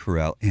Golden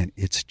Corral, and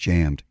it's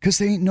jammed because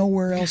there ain't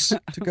nowhere else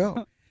to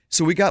go.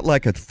 So we got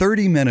like a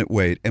 30-minute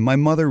wait, and my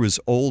mother was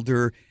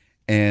older,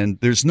 and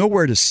there's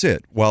nowhere to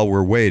sit while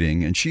we're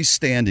waiting, and she's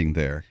standing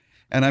there.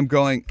 And I'm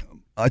going,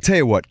 I tell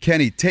you what,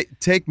 Kenny,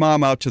 take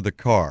Mom out to the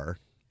car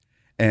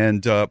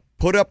and I'll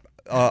put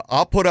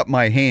up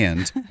my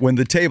hand when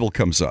the table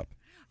comes up.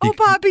 Oh,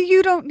 Bobby,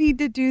 you don't need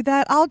to do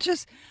that.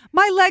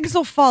 My legs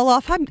will fall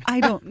off. I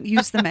don't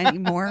use them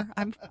anymore.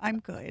 I'm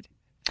good.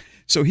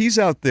 So he's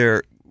out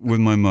there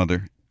with my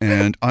mother,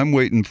 and I'm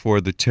waiting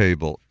for the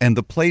table, and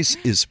the place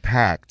is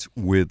packed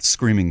with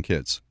screaming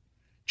kids.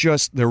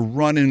 They're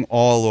running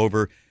all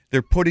over.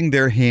 They're putting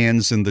their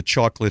hands in the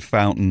chocolate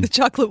fountain. The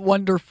chocolate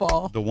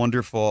Wonderfall. The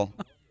Wonderfall.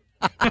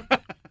 And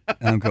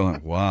I'm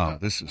going, wow,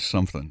 this is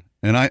something.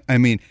 And I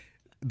mean,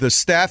 the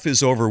staff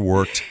is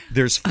overworked.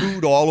 There's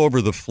food all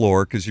over the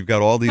floor because you've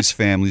got all these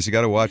families. You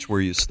got to watch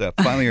where you step.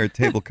 Finally, our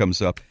table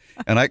comes up,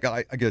 and I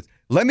get,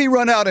 let me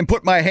run out and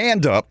put my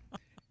hand up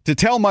to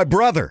tell my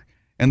brother.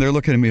 And they're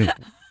looking at me like,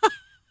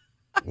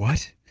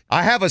 what?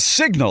 I have a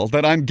signal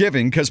that I'm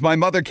giving because my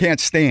mother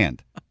can't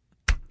stand.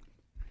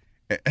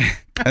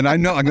 And I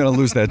know I'm going to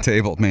lose that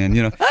table,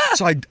 man.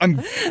 So I'm,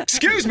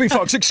 excuse me,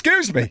 folks,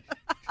 excuse me.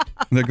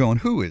 And they're going,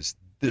 who is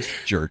this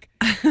jerk?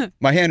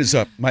 My hand is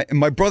up.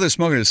 My brother's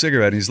smoking a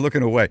cigarette, and he's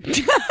looking away.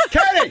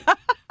 Kenny!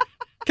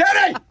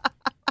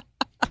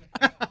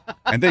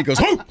 And then he goes,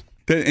 who?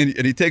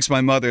 And he takes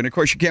my mother, and of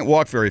course, she can't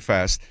walk very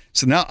fast.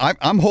 So now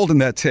I'm holding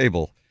that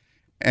table,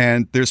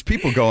 and there's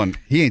people going,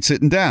 he ain't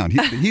sitting down.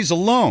 He's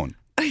alone.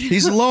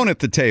 He's alone at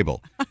the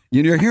table.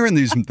 You're hearing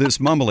this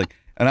mumbling.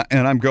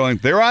 And I'm going,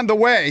 they're on the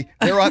way.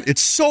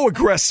 It's so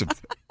aggressive.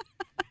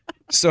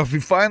 So if we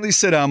finally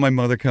sit down, my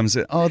mother comes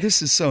in. Oh,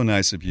 this is so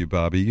nice of you,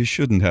 Bobby. You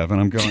shouldn't have.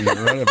 And I'm going,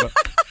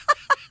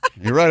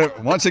 you're right.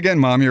 Once again,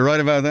 Mom, you're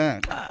right about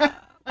that.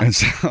 And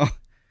so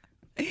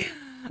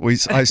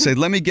I said,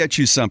 let me get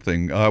you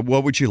something.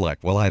 What would you like?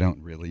 Well, I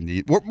don't really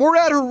need. We're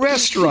at a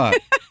restaurant.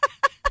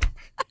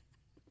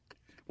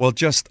 Well,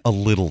 just a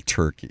little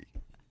turkey.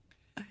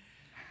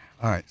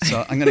 All right,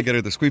 so I'm going to get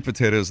her the sweet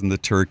potatoes and the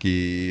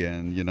turkey,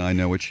 and, I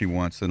know what she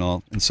wants and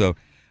all. And so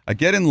I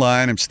get in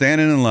line. I'm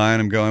standing in line.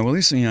 I'm going, well,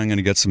 listen, I'm going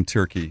to get some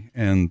turkey.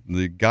 And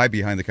the guy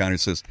behind the counter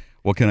says,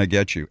 what can I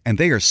get you? And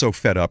they are so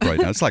fed up right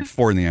now. It's like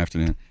 4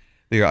 p.m.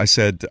 I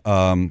said,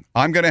 I'm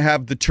going to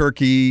have the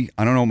turkey.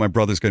 I don't know what my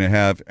brother's going to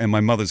have, and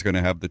my mother's going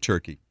to have the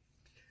turkey.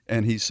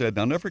 And he said,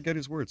 I'll never forget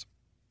his words.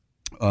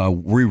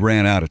 We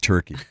ran out of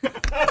turkey.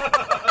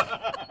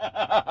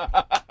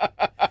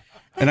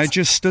 And I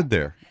just stood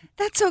there.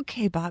 That's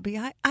okay, Bobby.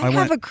 I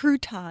have a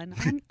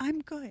crouton.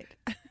 I'm good.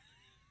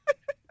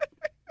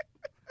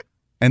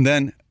 And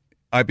then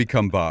I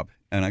become Bob,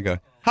 and I go,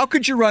 how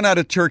could you run out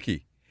of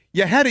turkey?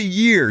 You had a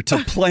year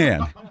to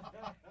plan.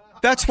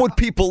 That's what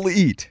people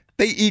eat.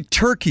 They eat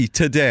turkey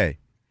today.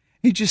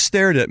 He just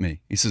stared at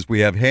me. He says, we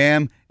have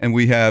ham, and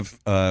we have,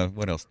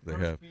 what else do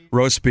they have?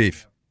 Roast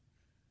beef.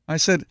 I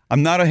said,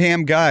 I'm not a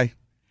ham guy.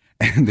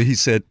 And he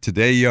said,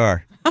 today you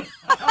are.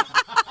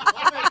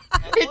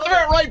 He threw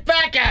it right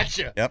back at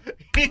you. Yep.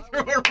 He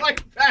threw it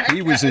right back.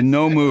 He was in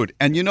no mood.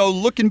 And,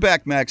 looking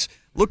back, Max,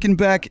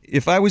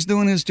 if I was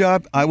doing his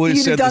job, I would have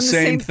said the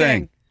same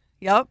thing.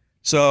 Yep.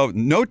 So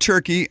no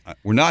turkey.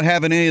 We're not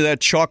having any of that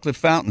chocolate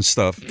fountain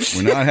stuff.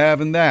 We're not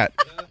having that.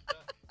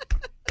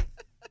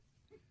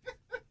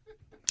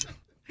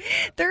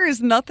 There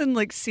is nothing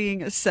like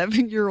seeing a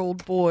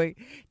 7-year-old boy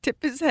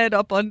tip his head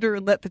up under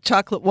and let the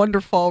chocolate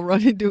Wonderfall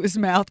run into his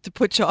mouth to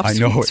put you off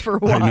sweets for a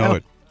while. I know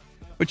it.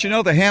 But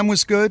the ham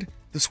was good.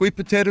 The sweet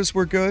potatoes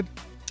were good.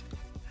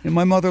 And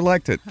my mother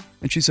liked it.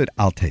 And she said,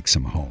 I'll take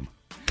some home.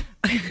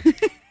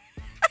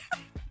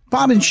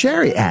 Bob and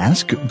Sherry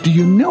ask, do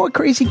you know a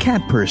crazy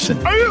cat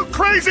person? Are you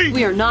crazy?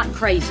 We are not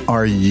crazy.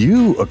 Are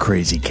you a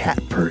crazy cat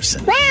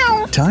person?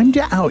 Meow. Time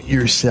to out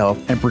yourself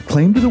and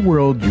proclaim to the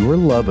world your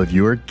love of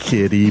your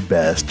kitty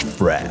best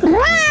friend.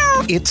 Meow.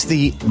 It's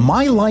the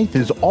My Life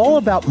is All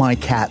About My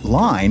Cat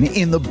line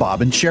in the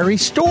Bob and Sherry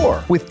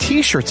store, with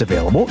t-shirts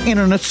available in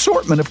an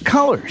assortment of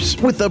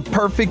colors, with the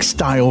perfect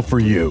style for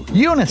you.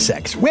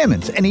 Unisex,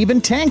 women's, and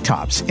even tank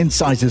tops in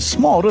sizes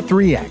small to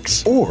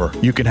 3X. Or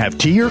you can have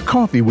tea or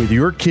coffee with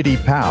your kitty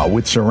pal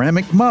with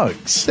ceramic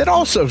mugs that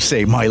also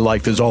say My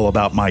Life is All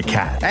About My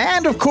Cat.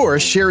 And of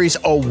course, Sherry's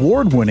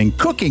award-winning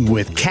Cooking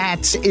with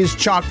Cats is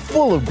chock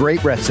full of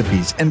great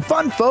recipes and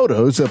fun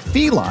photos of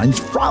felines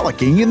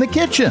frolicking in the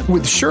kitchen.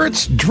 With shirts,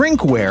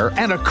 drinkware,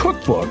 and a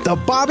cookbook, the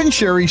Bob and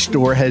Sherry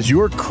store has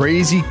your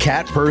crazy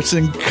cat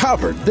person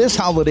covered this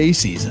holiday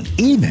season,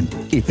 even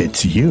if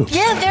it's you.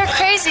 Yeah, they're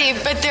crazy,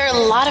 but they're a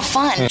lot of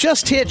fun.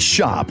 Just hit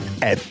shop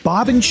at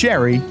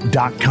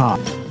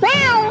bobandcherry.com.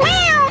 Meow,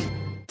 meow.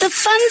 The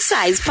Fun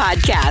Size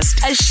Podcast,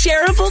 a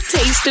shareable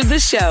taste of the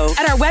show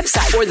at our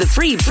website or the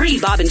free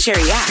Bob and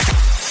Sherry app.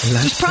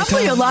 There's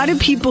probably a lot of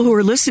people who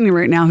are listening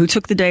right now who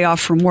took the day off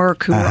from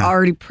work, who are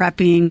already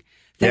prepping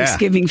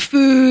Thanksgiving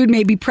food,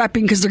 maybe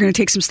prepping because they're going to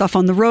take some stuff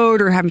on the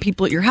road or having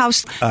people at your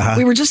house.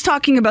 We were just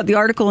talking about the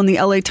article in the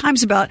LA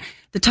Times about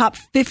the top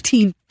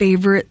 15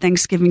 favorite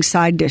Thanksgiving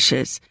side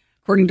dishes,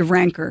 according to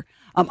Ranker.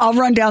 I'll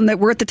run down that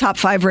we're at the top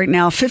 5 right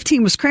now.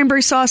 15 was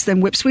cranberry sauce, then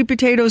whipped sweet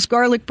potatoes,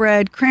 garlic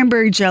bread,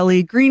 cranberry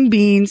jelly, green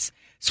beans,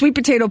 sweet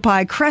potato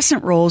pie,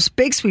 crescent rolls,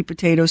 baked sweet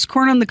potatoes,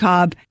 corn on the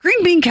cob,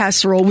 green bean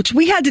casserole, which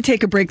we had to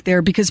take a break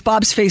there because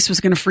Bob's face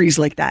was going to freeze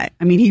like that.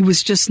 I mean, he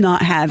was just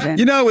not having.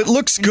 You know, it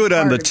looks good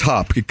on the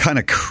top. It's kind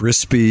of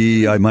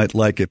crispy. I might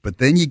like it. But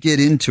then you get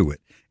into it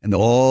and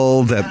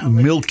all that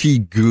milky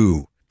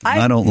goo.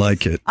 I don't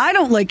like it. I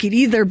don't like it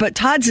either, but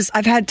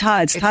I've had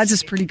Todd's. Todd's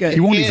is pretty good. He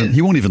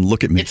won't even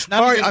look at me.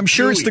 All right, I'm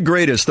sure it's the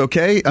greatest,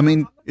 okay? I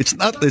mean, it's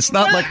not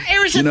like,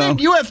 here's the thing.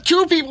 You have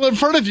two people in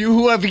front of you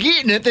who have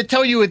eaten it that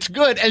tell you it's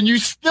good, and you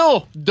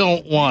still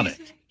don't want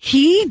it.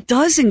 He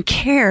doesn't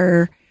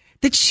care.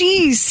 The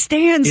cheese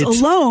stands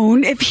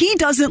alone. If he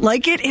doesn't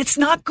like it, it's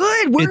not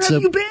good. Where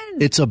have you been?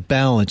 It's a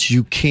balance.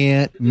 You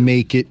can't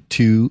make it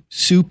too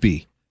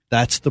soupy.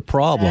 That's the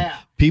problem.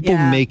 People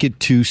make it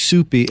too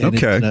soupy. And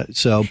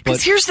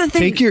but here's the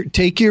thing.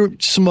 Take your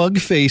smug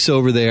face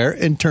over there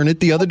and turn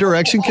it the other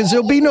direction because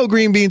there'll be no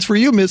green beans for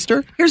you,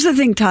 mister. Here's the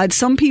thing, Todd.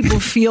 Some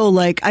people feel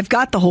like I've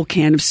got the whole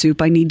can of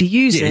soup. I need to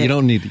use it. You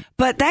don't need it.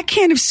 But that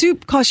can of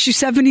soup costs you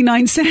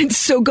 79 cents.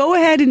 So go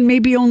ahead and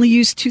maybe only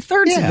use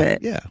 2/3 of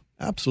it. Yeah,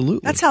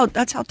 absolutely. That's how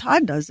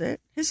Todd does it.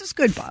 His is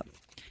good, Bob.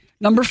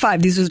 Number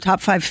 5. These are the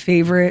top 5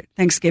 favorite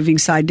Thanksgiving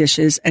side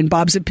dishes and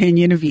Bob's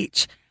opinion of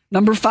each.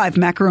 Number 5,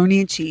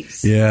 macaroni and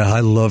cheese. Yeah, I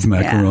love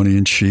macaroni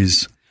and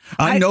cheese.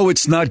 I know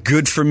it's not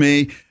good for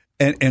me,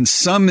 and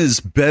some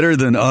is better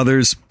than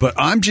others, but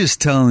I'm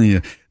just telling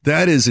you,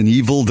 that is an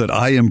evil that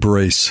I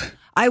embrace.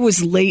 I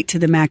was late to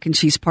the mac and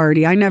cheese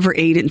party. I never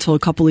ate it until a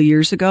couple of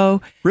years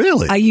ago.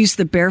 Really? I used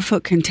the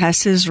Barefoot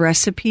Contessa's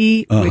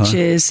recipe, which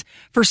is,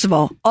 first of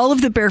all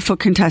of the Barefoot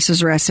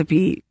Contessa's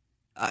recipe,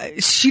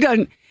 she's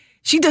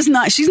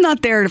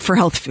not there for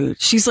health food.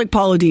 She's like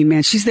Paula Deen,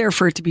 man. She's there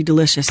for it to be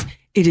delicious.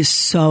 It is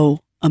so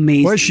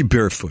amazing. Why is she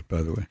barefoot,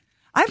 by the way?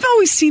 I've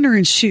always seen her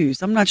in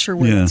shoes. I'm not sure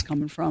where that's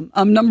coming from.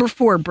 Number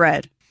 4,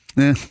 bread.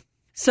 Yeah.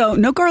 So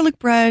no garlic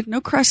bread,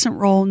 no crescent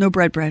roll, no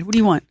bread. What do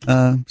you want?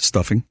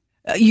 Stuffing.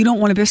 You don't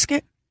want a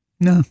biscuit?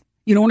 No.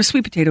 You don't want a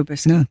sweet potato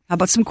biscuit? No. How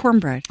about some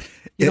cornbread?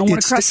 You don't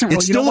want a crescent roll?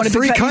 It's still a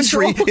free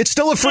country. It's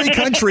still a free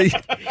country.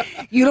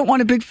 You don't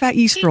want a big fat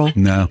yeast roll?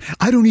 No.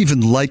 I don't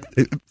even like...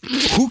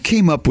 Who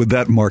came up with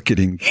that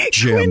marketing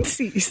gem?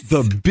 Quincy's.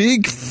 The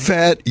big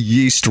fat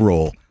yeast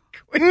roll.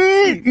 Wasn't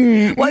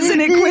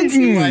it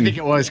Quincy's? I think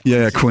it was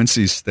Quincy's. Yeah,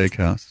 Quincy's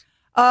Steakhouse.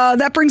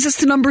 That brings us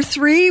to number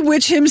 3,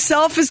 which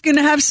himself is going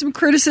to have some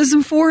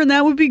criticism for, and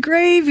that would be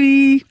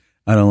gravy.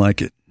 I don't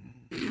like it.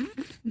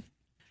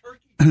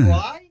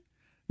 Why?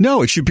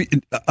 No, it should be.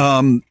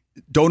 Don't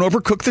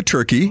overcook the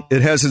turkey.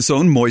 It has its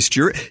own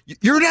moisture.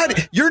 You're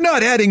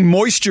not adding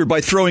moisture by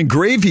throwing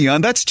gravy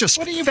on. That's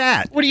just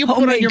fat. What do you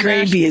put on your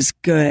gravy is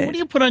good. What do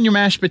you put on your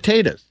mashed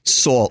potatoes?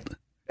 Salt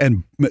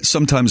and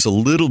sometimes a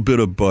little bit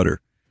of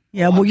butter.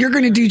 Yeah, well, you're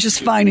going to do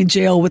just fine in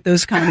jail with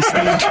those kind of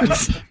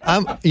standards.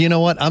 You know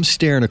what? I'm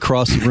staring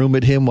across the room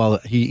at him while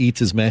he eats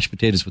his mashed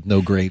potatoes with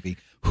no gravy.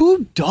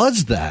 Who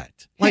does that?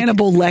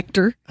 Hannibal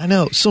Lecter. I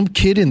know. Some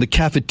kid in the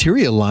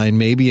cafeteria line,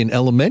 maybe in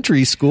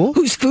elementary school.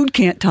 Whose food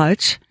can't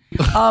touch.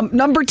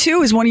 Number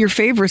 2 is one of your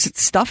favorites.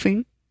 It's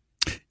stuffing.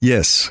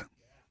 Yes.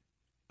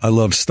 I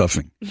love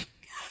stuffing.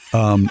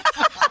 You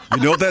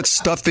know that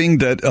stuffing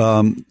that...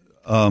 how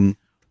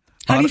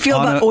do you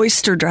feel about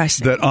oyster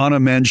dressing? That Anna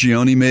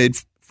Mangione made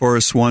for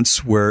us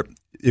once, where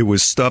it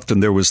was stuffed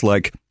and there was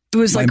like... It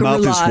was like my a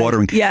mouth roulade. is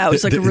watering. Yeah, it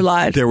was like a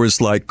roulade. There was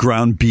like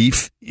ground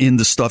beef in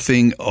the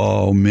stuffing.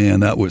 Oh, man,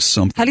 that was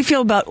something. How do you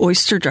feel about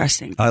oyster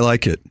dressing? I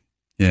like it.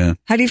 Yeah.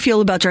 How do you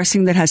feel about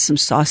dressing that has some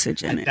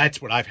sausage in it?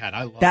 That's what I've had.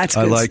 I love That's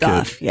it. good I like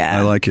stuff. It. Yeah.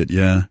 I like it,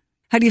 yeah.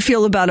 How do you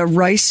feel about a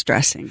rice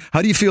dressing?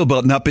 How do you feel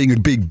about not being a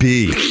big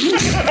bee?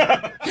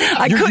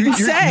 I couldn't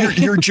say.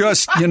 You're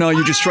just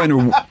trying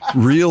to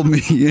reel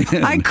me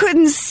in. I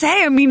couldn't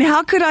say. I mean,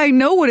 how could I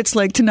know what it's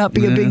like to not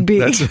be a big bee?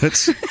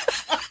 That's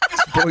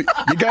boy,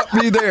 you got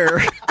me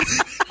there.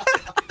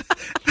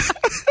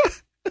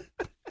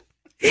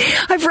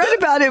 I've read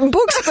about it in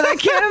books, but I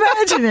can't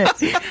imagine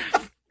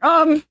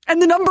it.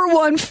 And the number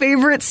 1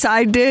 favorite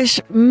side dish,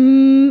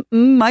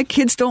 my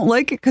kids don't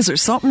like it because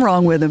there's something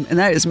wrong with them, and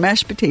that is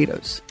mashed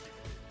potatoes.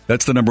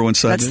 That's the number 1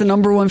 side dish? That's the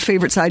number 1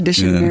 favorite side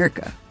dish in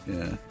America.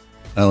 Yeah.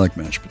 I like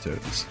mashed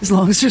potatoes. As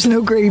long as there's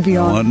no gravy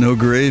on. I want no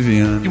gravy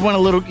on.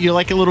 You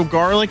like a little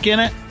garlic in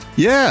it?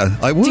 Yeah,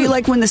 I would. Do you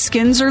like when the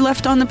skins are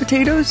left on the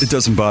potatoes? It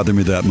doesn't bother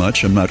me that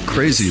much. I'm not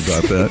crazy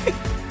about that.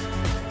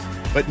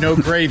 But no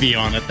gravy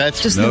on it.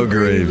 That's just no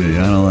gravy.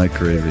 I don't like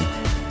gravy.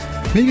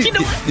 Maybe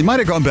it might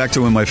have gone back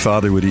to when my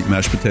father would eat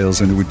mashed potatoes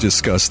and it would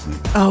disgust me.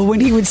 Oh, when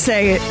he would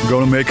say it. I'm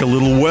going to make a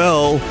little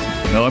well.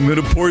 Now I'm going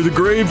to pour the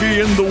gravy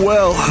in the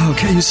well.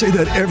 Okay, you say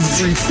that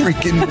every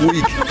freaking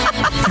week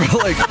for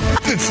like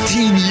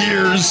 15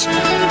 years.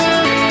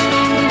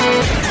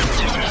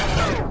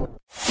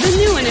 The the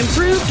new and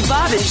improved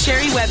Bob and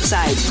Sherry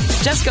website.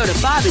 Just go to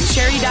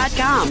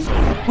bobandSherry.com.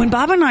 When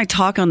Bob and I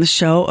talk on the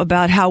show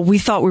about how we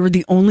thought we were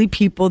the only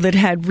people that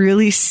had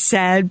really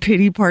sad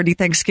pity party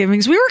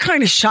Thanksgivings, we were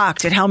kind of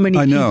shocked at how many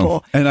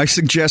people. And I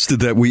suggested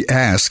that we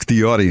ask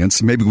the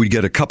audience, maybe we'd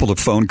get a couple of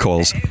phone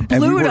calls,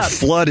 and we were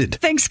flooded.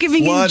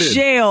 Thanksgiving in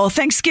jail,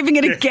 Thanksgiving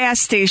at a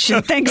gas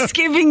station,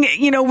 Thanksgiving,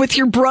 with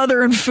your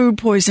brother and food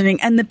poisoning.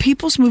 And the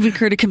People's Movie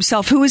Critic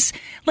himself, who is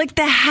like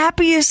the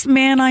happiest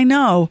man I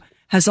know,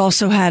 has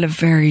also had a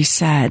very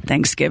sad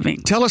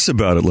Thanksgiving. Tell us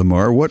about it,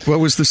 Lamar. What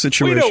was the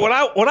situation?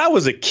 Well, when I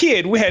was a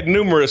kid, we had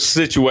numerous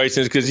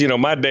situations because,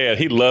 my dad,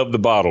 he loved the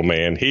bottle,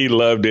 man. He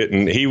loved it,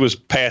 and he was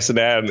passing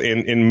out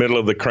in the middle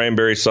of the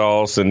cranberry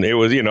sauce, and it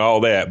was,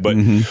 all that. But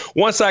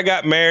once I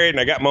got married and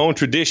I got my own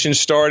tradition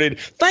started,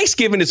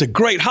 Thanksgiving is a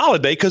great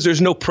holiday because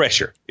there's no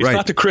pressure. It's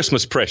not the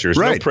Christmas pressure. There's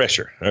no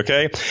pressure,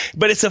 okay?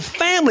 But it's a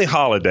family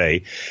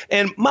holiday.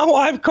 And my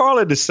wife,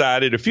 Carla,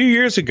 decided a few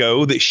years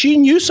ago that she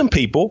knew some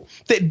people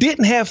that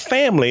didn't have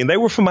family, and they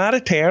were from out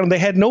of town, and they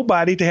had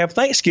nobody to have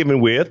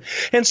Thanksgiving with,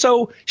 and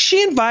so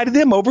she invited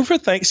them over for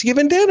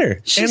Thanksgiving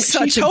dinner. She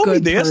told me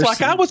this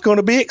like I was going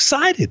to be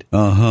excited,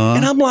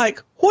 and I'm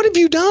like, what have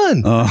you done?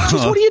 She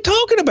says, what are you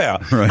talking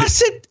about? I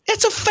said,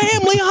 it's a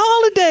family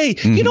holiday.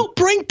 You don't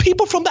bring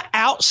people from the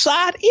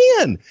outside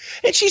in.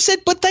 And she said,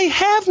 but they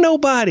have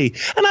nobody.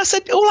 And I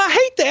said, well, I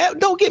hate that.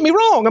 Don't get me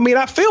wrong. I mean,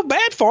 I feel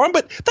bad for them,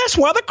 but that's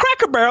why the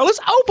Cracker Barrel is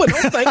open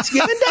on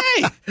Thanksgiving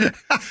Day.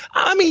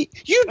 I mean,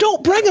 you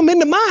don't bring them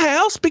into my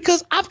house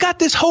because I've got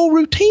this whole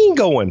routine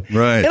going.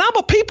 Right. And I'm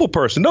a people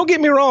person. Don't get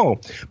me wrong.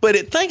 But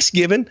at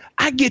Thanksgiving,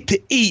 I get to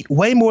eat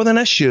way more than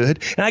I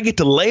should. And I get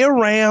to lay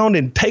around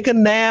and take a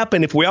nap.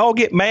 And if we all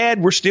get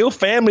mad, we're still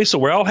family, so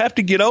we all have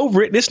to get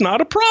over it, and it's not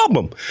a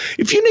problem.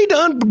 If you need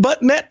to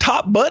unbutton that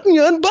top button,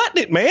 you unbutton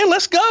it, man.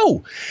 Let's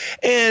go.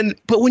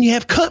 But when you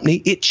have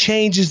company, it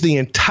changes the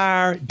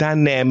entire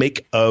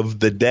dynamic of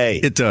the day.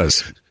 It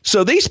does.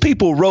 So these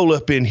people roll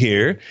up in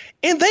here,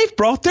 and they've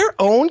brought their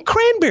own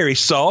cranberry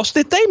sauce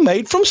that they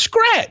made from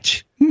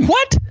scratch.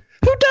 What?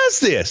 Who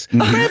does this?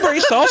 Cranberry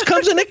sauce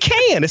comes in a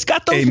can. It's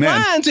got those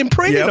lines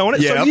imprinted on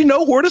it, so you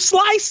know where to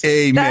slice.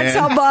 Amen. That's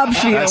how Bob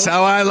feels. That's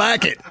how I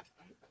like it.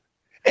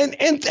 And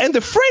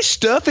the fresh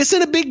stuff is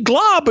in a big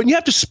glob, and you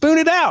have to spoon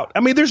it out.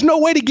 I mean, there's no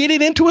way to get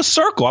it into a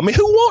circle. I mean,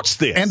 who wants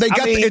this? And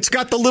it's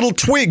got the little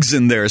twigs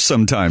in there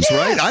sometimes,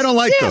 right? I don't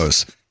like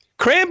those.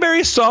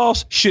 Cranberry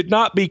sauce should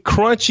not be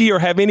crunchy or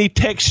have any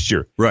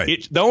texture.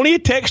 Right. The only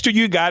texture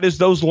you got is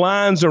those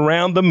lines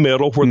around the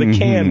middle where the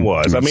can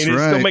was. That's it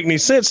doesn't make any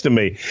sense to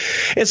me.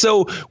 And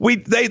so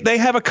they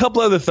have a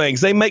couple other things.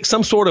 They make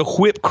some sort of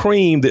whipped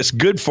cream that's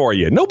good for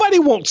you. Nobody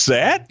wants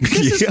that.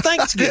 This is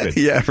Thanksgiving.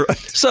 Yeah, right.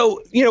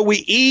 So, we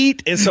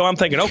eat. And so I'm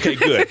thinking, okay,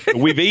 good.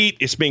 We've eat.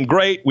 It's been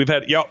great. We've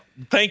had, y'all,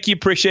 thank you.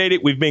 Appreciate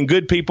it. We've been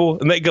good people.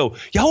 And they go,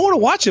 y'all want to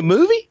watch a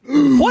movie?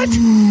 What?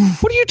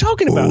 What are you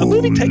talking about? A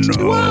movie takes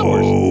 2 hours.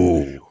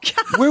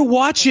 We're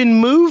watching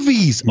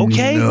movies,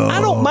 okay? No.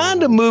 I don't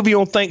mind a movie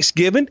on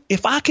Thanksgiving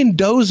if I can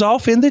doze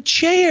off in the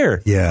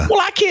chair. Yeah. Well,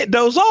 I can't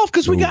doze off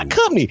because we got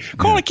company.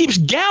 Carla keeps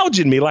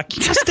gouging me like,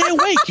 you stay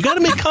awake. You got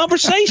to make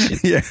conversation.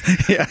 Yeah.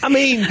 I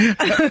mean,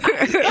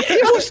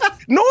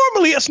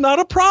 normally it's not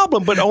a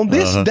problem, but on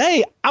this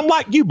day, I'm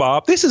like you,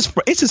 Bob. This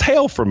is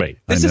hell for me.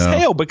 This is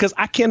hell because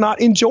I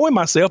cannot enjoy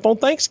myself on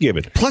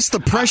Thanksgiving. Plus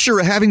the pressure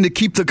of having to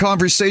keep the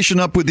conversation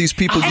up with these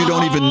people you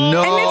don't even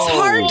know. And it's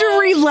hard to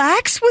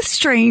relax with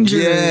strangers.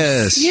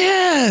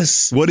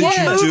 Yes. What did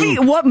you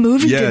do? What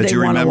movie did they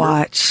want to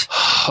watch?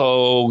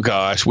 Oh,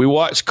 gosh. We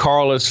watched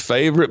Carla's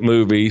favorite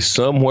movie,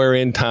 Somewhere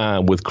in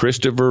Time, with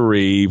Christopher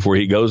Reeve, where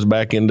he goes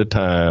back into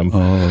time.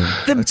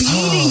 The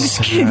beatings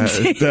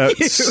continue.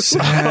 That's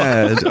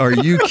sad. Are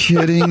you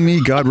kidding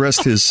me? God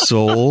rest his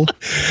soul.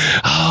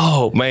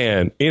 Oh,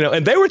 man.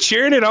 And they were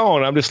cheering it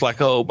on. I'm just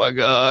like, oh, my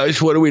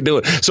gosh, what are we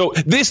doing? So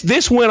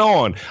this went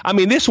on. I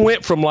mean, this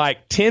went from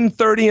like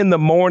 10:30 in the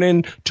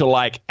morning to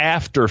like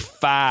after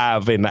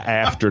 5 in the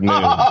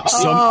afternoon.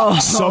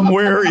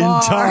 Somewhere in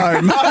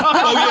time.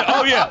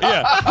 Oh,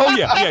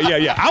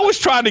 yeah. I was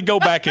trying to go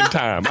back in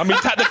time. I mean,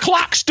 the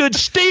clock stood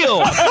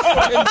still.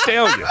 I didn't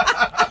tell you.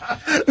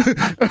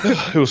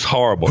 It was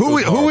horrible.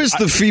 Who is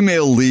the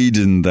female lead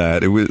in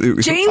that? It was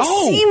Jane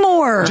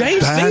Seymour.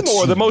 Jane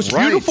Seymour, the most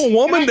beautiful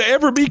woman to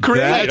ever be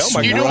created.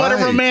 You know what a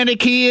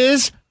romantic he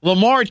is?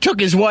 Lamar took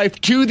his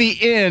wife to the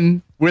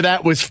inn where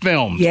that was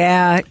filmed.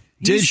 Yeah.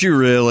 Did you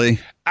really?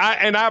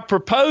 I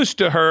proposed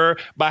to her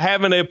by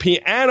having a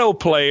piano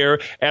player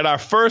at our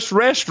first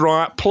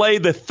restaurant play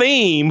the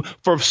theme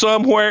for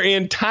Somewhere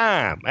in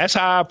Time. That's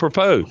how I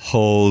proposed.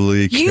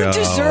 Holy cow. You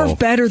deserve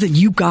better than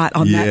you got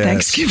on that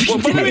Thanksgiving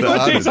day. Let me go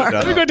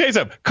tell you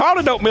something.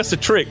 Carla don't miss a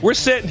trick. We're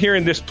sitting here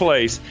in this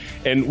place,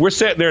 and we're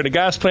sitting there, and the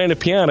guy's playing the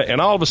piano, and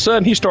all of a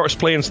sudden, he starts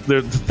playing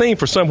the theme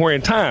for Somewhere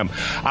in Time.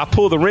 I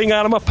pull the ring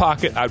out of my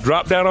pocket, I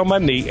drop down on my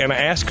knee, and I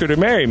ask her to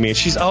marry me, and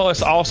she's, oh,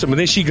 it's awesome. And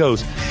then she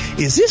goes,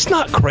 is this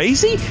not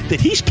crazy? that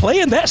he's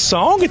playing that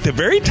song at the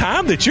very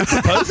time that you're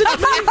proposing to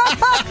me?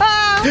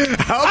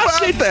 How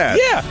about that?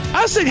 Yeah.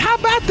 I said, how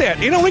about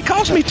that? It only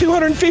cost me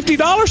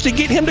 $250 to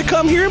get him to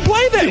come here and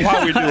play that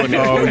while we're doing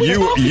that.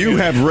 Oh, you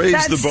have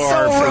raised the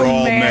bar so for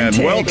all men.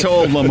 romantic. Well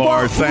told,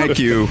 Lamar. Thank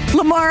you.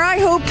 Lamar, I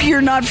hope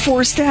you're not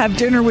forced to have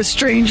dinner with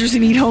strangers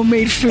and eat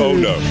homemade food. Oh,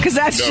 no. Because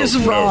that's No, just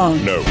no,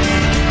 wrong. No.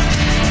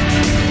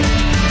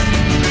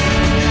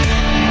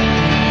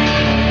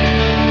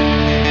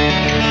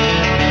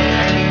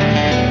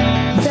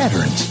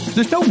 Veterans.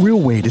 There's no real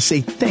way to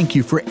say thank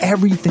you for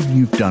everything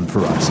you've done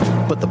for us.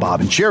 But the Bob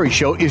and Sherry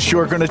Show is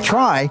sure going to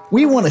try.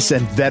 We want to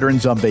send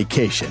veterans on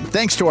vacation,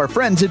 thanks to our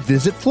friends at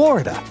Visit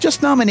Florida.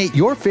 Just nominate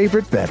your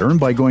favorite veteran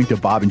by going to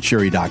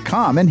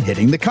bobandsherry.com and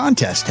hitting the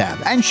contest tab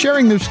and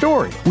sharing their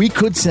story. We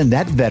could send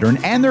that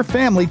veteran and their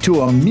family to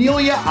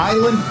Amelia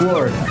Island,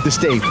 Florida, to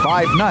stay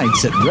 5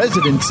 nights at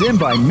Residence Inn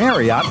by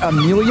Marriott,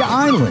 Amelia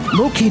Island.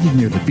 Located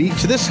near the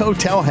beach, this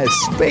hotel has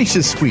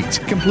spacious suites,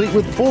 complete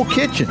with full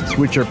kitchens,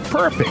 which are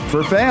perfect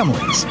for families.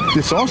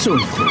 This also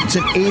includes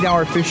an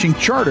 8-hour fishing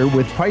charter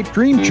with Pipe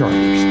Dream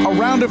Charters, a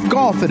round of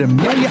golf at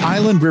Amelia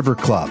Island River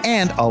Club,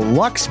 and a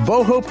Lux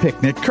Boho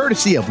picnic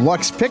courtesy of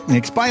Lux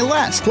Picnics by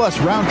Les, plus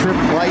round-trip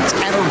flights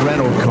and a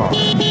rental car.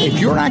 If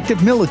you're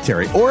active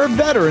military or a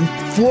veteran,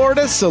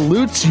 Florida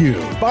salutes you.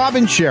 Bob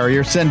and Sherry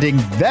are sending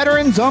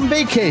veterans on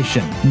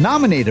vacation.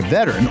 Nominate a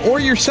veteran or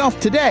yourself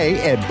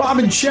today at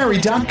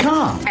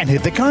bobandsherry.com and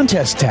hit the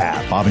contest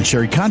tab. Bob and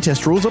Sherry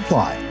contest rules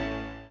apply.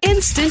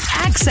 Instant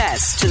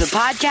access to the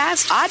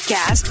podcast,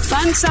 Oddcast,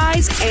 Fun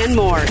Size, and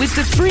more with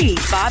the free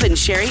Bob and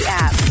Sherry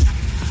app.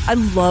 I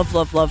love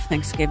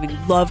Thanksgiving.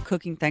 Love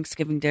cooking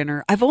Thanksgiving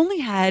dinner. I've only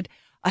had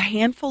a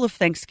handful of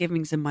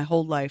Thanksgivings in my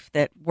whole life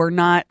that were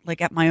not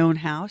like at my own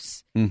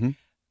house. Mm-hmm.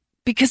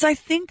 Because I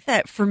think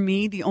that for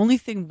me, the only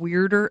thing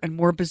weirder and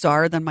more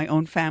bizarre than my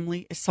own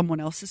family is someone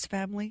else's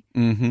family.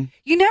 Mm-hmm.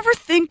 You never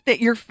think that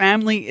your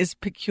family is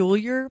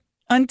peculiar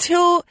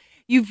until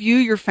you view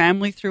your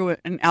family through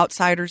an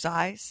outsider's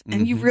eyes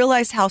and you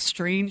realize how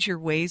strange your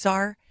ways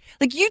are.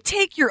 Like, you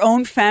take your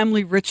own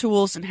family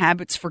rituals and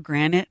habits for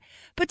granted,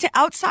 but to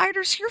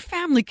outsiders, your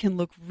family can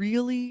look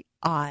really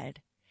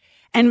odd.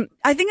 And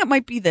I think it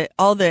might be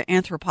all the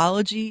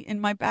anthropology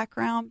in my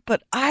background,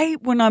 but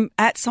when I'm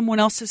at someone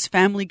else's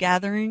family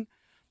gathering,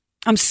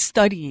 I'm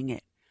studying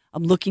it.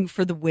 I'm looking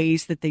for the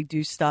ways that they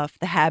do stuff,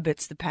 the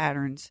habits, the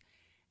patterns.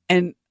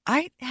 And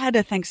I had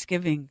a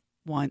Thanksgiving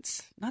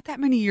once, not that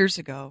many years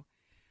ago,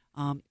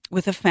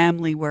 with a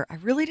family where I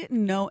really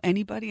didn't know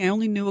anybody. I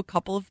only knew a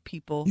couple of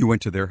people. You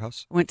went to their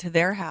house? I went to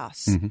their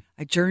house. Mm-hmm.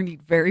 I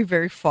journeyed very,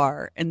 very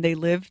far, and they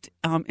lived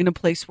in a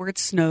place where it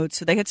snowed,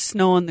 so they had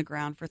snow on the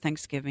ground for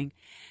Thanksgiving.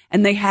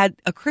 And they had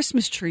a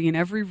Christmas tree in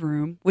every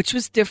room, which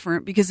was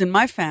different because in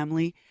my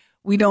family,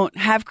 we don't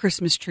have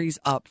Christmas trees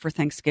up for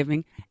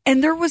Thanksgiving.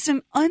 And there was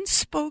an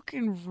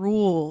unspoken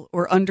rule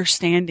or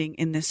understanding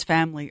in this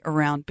family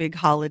around big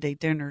holiday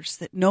dinners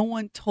that no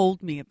one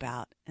told me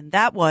about. And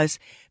that was,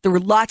 there were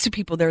lots of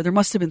people there. There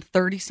must have been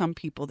 30-some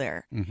people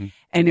there. Mm-hmm.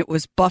 And it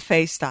was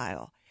buffet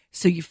style.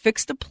 So you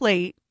fixed a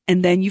plate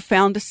and then you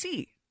found a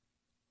seat.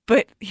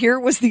 But here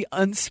was the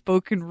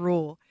unspoken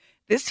rule.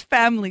 This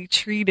family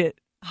treated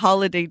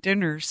holiday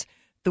dinners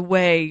the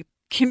way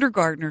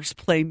kindergartners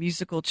play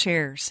musical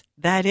chairs.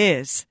 That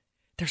is,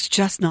 there's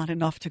just not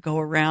enough to go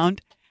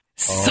around.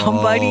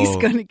 Somebody's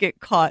going to get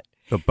caught.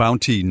 The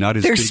bounty not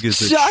as big as it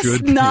should be. There's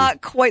just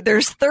not quite.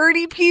 There's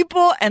 30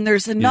 people, and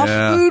there's enough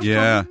food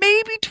for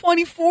maybe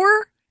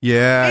 24.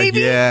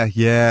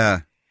 Yeah.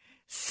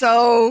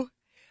 So,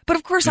 but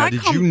of course, now,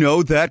 did you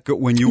know that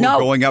when you were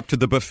going up to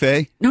the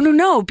buffet?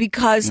 No,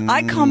 because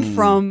I come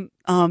from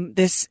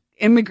this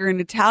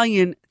immigrant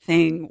Italian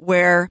thing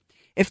where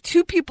if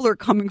 2 people are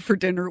coming for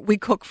dinner, we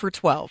cook for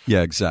 12.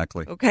 Yeah,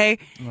 exactly. Okay?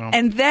 Well,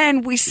 and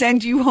then we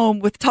send you home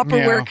with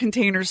Tupperware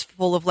containers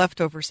full of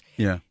leftovers.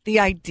 Yeah. The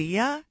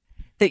idea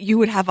that you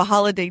would have a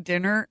holiday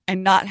dinner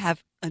and not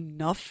have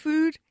enough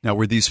food. Now,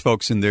 were these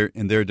folks in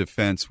their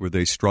defense, were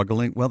they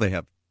struggling? Well, they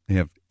have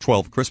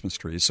 12 Christmas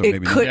trees, so it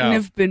maybe couldn't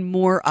have been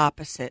more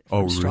opposite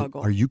from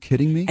struggle. Are you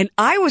kidding me? And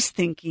I was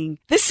thinking,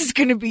 this is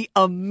going to be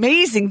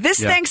amazing. This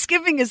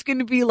Thanksgiving is going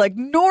to be like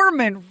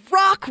Norman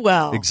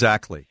Rockwell.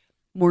 Exactly.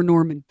 More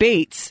Norman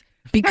Bates,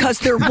 because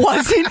there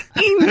wasn't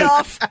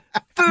enough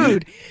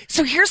food.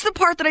 So here's the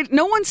part that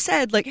no one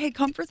said, like, hey,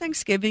 come for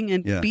Thanksgiving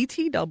and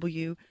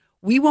BTW.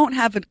 We won't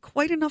have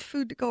quite enough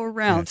food to go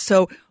around. Yeah.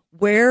 So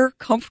wear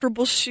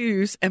comfortable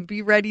shoes and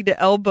be ready to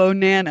elbow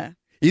Nana.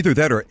 Either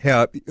that or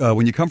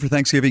when you come for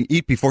Thanksgiving,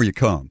 eat before you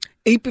come.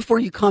 Eat before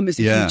you come is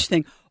a huge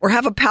thing. Or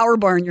have a power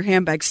bar in your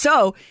handbag.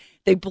 So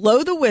they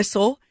blow the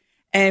whistle.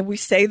 And we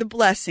say the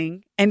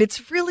blessing, and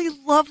it's really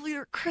lovely.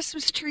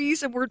 Christmas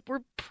trees, and we're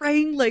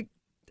praying like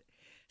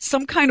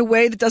some kind of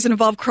way that doesn't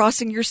involve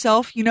crossing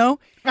yourself, you know?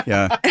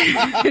 Yeah.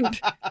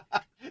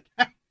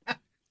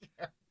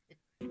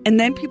 And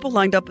then people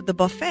lined up at the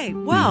buffet.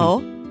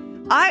 Well,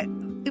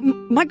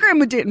 my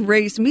grandma didn't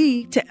raise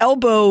me to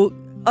elbow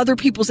other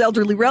people's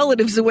elderly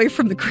relatives away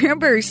from the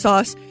cranberry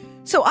sauce.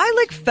 So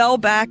I fell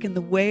back in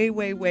the way,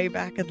 way, way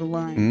back of the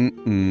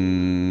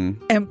line.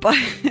 And by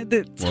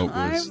the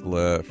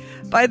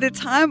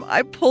time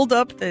I pulled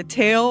up the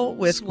tail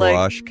with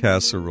squash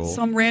casserole,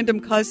 some random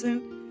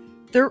cousin,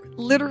 there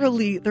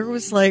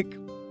was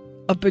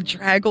a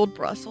bedraggled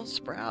Brussels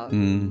sprout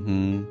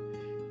and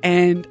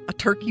a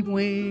turkey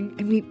wing.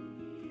 I mean,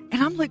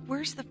 and I'm like,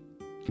 where's the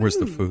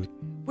food?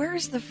 Where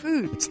is the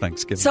food? It's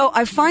Thanksgiving. So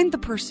I find the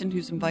person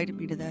who's invited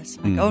me to this.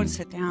 And I go and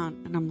sit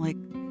down, and I'm like,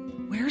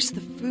 where's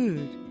the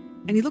food?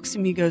 And he looks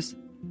at me and goes,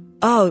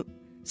 oh,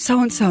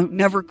 so-and-so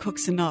never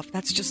cooks enough.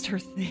 That's just her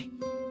thing.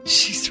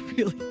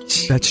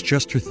 That's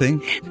just her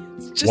thing?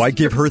 Why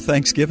give her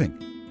Thanksgiving?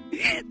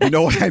 You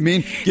know what I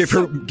mean? Give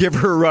her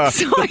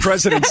the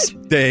President's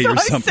Day or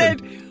something. I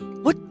said,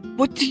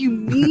 what do you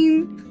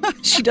mean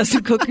she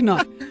doesn't cook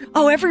enough?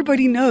 Oh,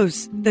 everybody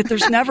knows that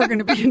there's never going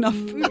to be enough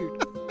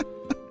food.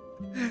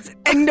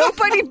 And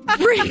nobody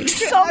brings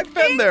something. I've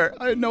been there.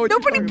 I know what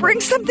nobody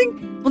brings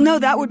something. Well, no,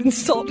 that would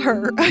insult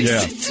her. Yeah.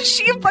 So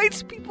she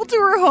invites people to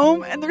her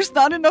home, and there's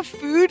not enough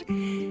food.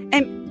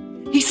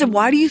 And he said,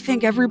 why do you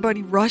think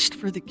everybody rushed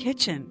for the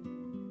kitchen?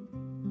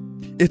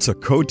 It's a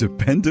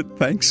codependent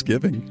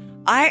Thanksgiving.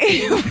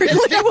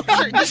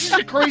 This is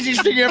the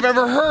craziest thing I've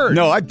ever heard.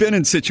 No, I've been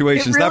in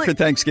situations, not for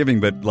Thanksgiving,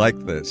 but like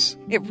this.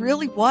 It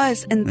really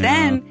was. And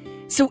then,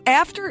 so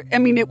after,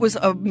 it was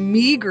a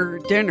meager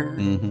dinner.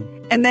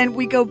 And then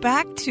we go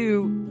back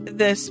to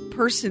this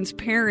person's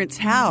parents'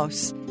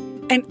 house.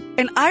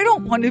 And I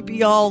don't want to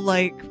be all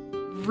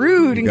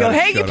rude and go,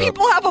 hey, you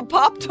people have a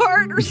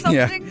Pop-Tart or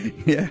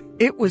something. Yeah.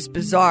 It was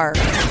bizarre.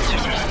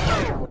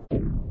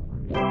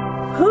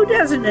 Who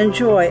doesn't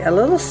enjoy a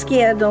little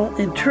scandal,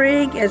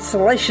 intrigue, and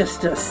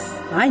salaciousness?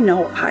 I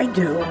know I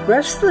do.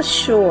 Restless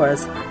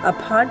Shores, a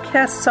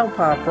podcast soap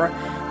opera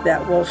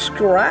that will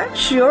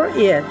scratch your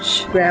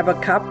itch. Grab a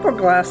cup or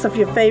glass of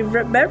your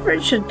favorite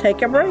beverage and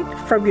take a break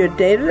from your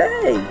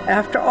day-to-day.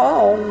 After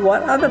all,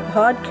 what other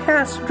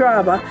podcast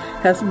drama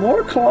has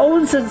more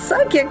clones and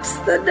psychics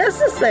than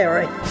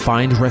necessary?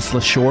 Find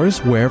Restless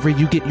Shores wherever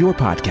you get your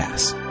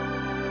podcasts.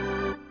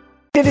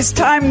 It is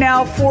time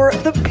now for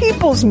the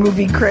People's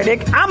Movie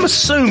Critic. I'm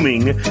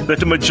assuming that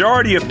the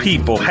majority of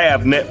people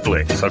have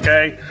Netflix,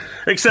 okay?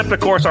 Except, of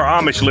course, our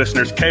Amish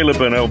listeners,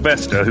 Caleb and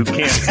Elvesta, who can't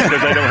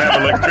because they don't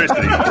have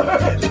electricity.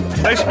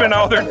 They spend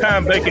all their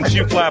time baking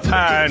shoe fly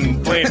pie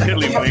and playing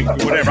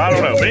tiddlywinks or whatever. I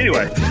don't know. But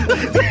anyway.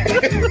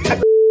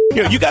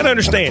 You got to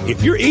understand,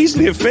 if you're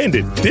easily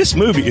offended, this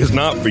movie is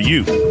not for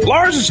you.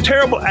 Lars's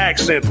terrible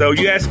accent, though,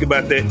 you ask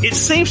about that, it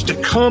seems to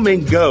come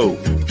and go.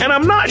 And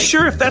I'm not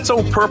sure if that's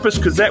on purpose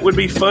because that would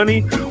be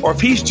funny, or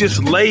if he's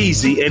just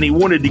lazy and he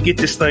wanted to get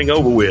this thing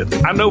over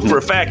with. I know for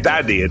a fact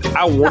I did.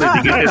 I wanted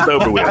to get this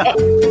over with.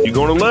 You're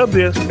going to love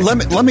this.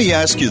 Let me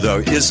ask you, though,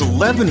 is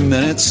 11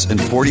 minutes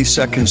and 40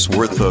 seconds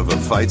worth of a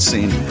fight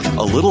scene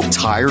a little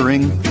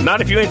tiring?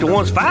 Not if you ain't the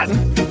ones fighting.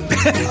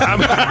 I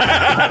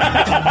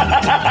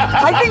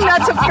think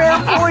that's a fair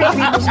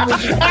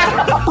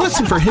point.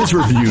 Listen for his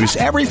reviews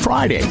every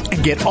Friday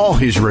and get all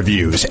his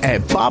reviews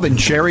at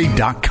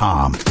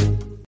bobandcherry.com.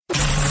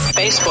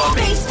 Facebook.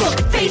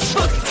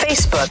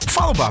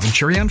 Follow Bob and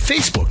Cherry on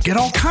Facebook. Get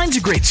all kinds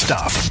of great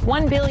stuff.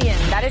 1 billion.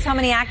 That is how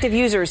many active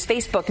users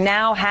Facebook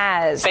now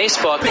has.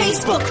 Facebook.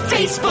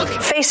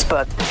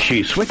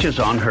 She switches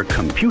on her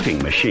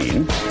computing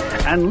machine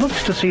and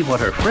looks to see what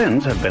her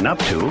friends have been up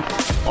to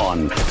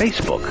on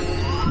Facebook,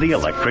 the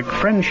electric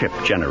friendship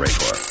generator.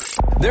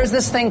 There's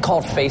this thing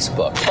called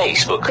Facebook.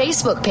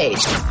 Facebook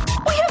page.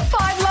 We have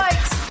 5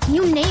 likes.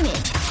 You name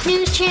it.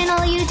 News channel,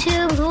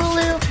 YouTube,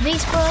 Hulu,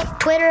 Facebook,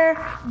 Twitter,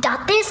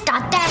 this,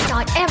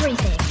 that,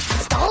 everything.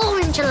 It's the whole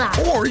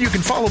enchilada. Or you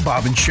can follow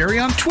Bob and Cherry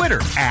on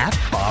Twitter at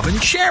Bob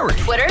and Cherry.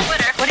 Twitter?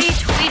 What are you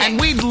tweeting? And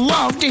we'd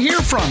love to hear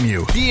from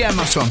you. DM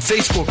us on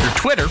Facebook or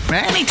Twitter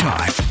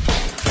anytime.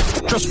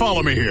 Just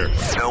follow me here.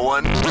 No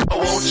one.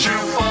 Won't you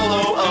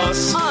follow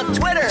us on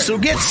Twitter? So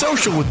get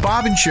social with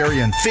Bob and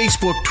Cherry on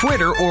Facebook,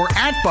 Twitter, or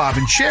at Bob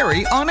and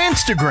Cherry on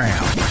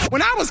Instagram.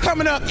 When I was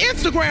coming up,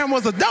 Instagram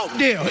was a dope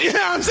deal. You know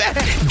what I'm saying?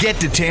 Get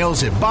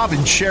details at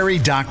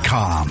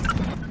bobandcherry.com.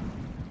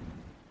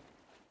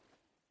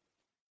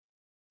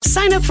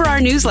 Sign up for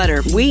our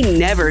newsletter. We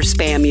never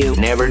spam you.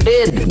 Never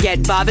did.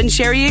 Get Bob and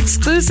Cherry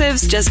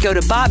exclusives. Just go to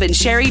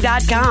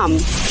bobandcherry.com.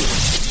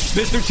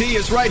 Mr. T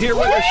is right here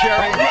with us,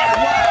 Sherry.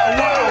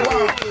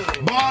 Wow.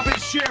 Bob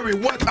and Sherry,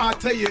 what I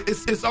tell you,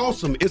 it's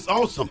awesome. It's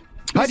awesome.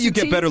 How do you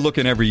get better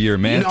looking every year,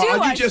 man?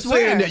 You just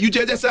saying that.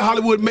 That's that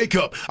Hollywood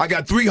makeup. I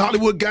got 3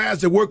 Hollywood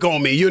guys that work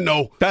on me,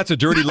 That's a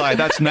dirty lie.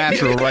 That's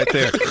natural right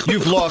there.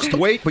 You've lost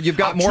weight, but you've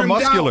got more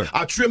muscular.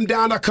 I trimmed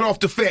down. I cut off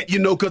the fat,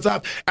 because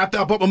after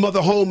I brought my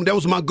mother home, that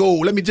was my goal.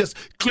 Let me just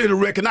clear the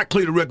record. Not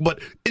clear the record, but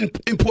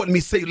important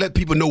me say, let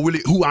people know really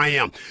who I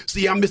am.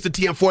 See, I'm Mr.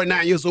 T. I'm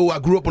 49 years old. I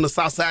grew up on the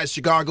south side of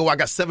Chicago. I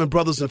got 7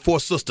 brothers and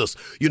 4 sisters.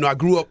 I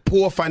grew up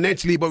poor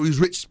financially, but was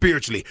rich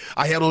spiritually.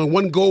 I had only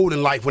one goal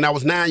in life. When I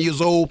was 9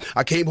 years old,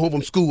 I came home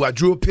from school. I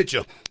drew a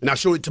picture, and I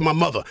showed it to my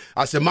mother.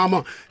 I said,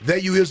 Mama, there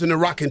you is in the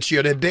rocking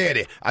chair, that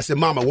daddy. I said,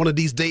 Mama, one of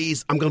these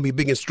days, I'm going to be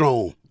big and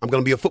strong. I'm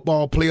going to be a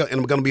football player, and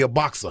I'm going to be a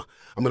boxer.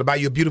 I'm going to buy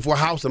you a beautiful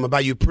house. I'm going to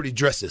buy you pretty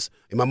dresses.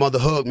 And my mother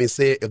hugged me and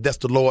said, if that's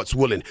the Lord's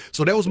willing.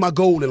 So that was my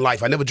goal in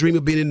life. I never dreamed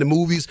of being in the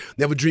movies,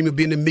 never dreamed of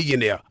being a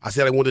millionaire. I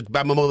said I wanted to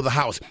buy my mother the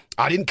house.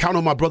 I didn't count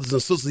on my brothers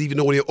and sisters, even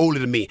though they're older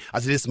than me. I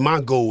said, it's my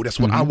goal. That's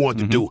what I wanted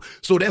to do.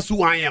 So that's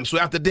who I am. So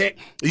after that,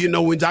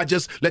 when I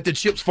just let the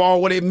chips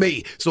fall where they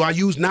may. So I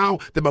use now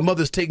that my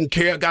mother's taking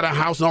care, got a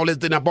house and all this,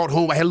 then I bought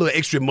home. I had a little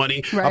extra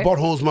money. Right. I bought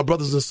homes for my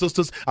brothers and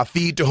sisters. I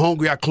feed the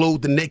hungry. I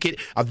clothe the naked.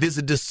 I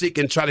visit the sick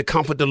and try to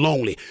comfort the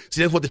lonely.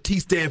 See, that's what the T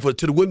stand for.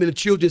 To the women and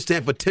children,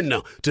 stand for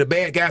tender. To the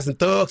bad guys and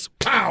thugs,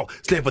 pow,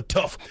 stand for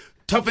tough.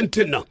 Tough and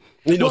tender.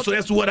 So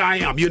that's what I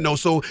am,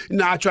 So,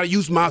 I try to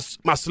use my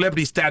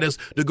celebrity status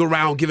to go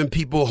around giving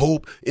people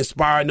hope,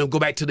 inspiring them, go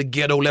back to the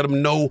ghetto, let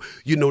them know,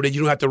 that you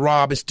don't have to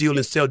rob and steal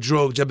and sell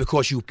drugs just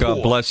because you poor.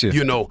 God bless you.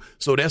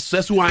 So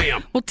that's who I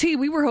am. Well, T,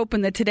 we were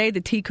hoping that today the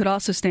T could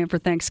also stand for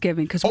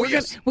Thanksgiving because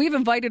we've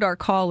invited our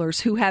callers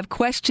who have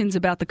questions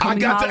about the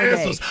coming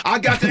holiday. I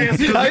got the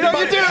answers. I know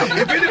you do.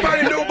 If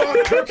anybody know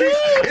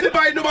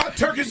about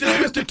turkeys,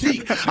 it's Mr.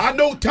 T. I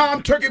know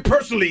Tom Turkey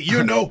personally,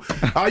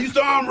 I used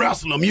to arm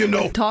wrestle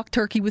him, Talk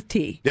Turkey with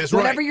T. That's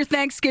right. Whatever your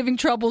Thanksgiving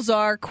troubles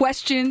are,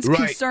 questions,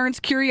 concerns,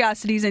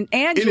 curiosities, and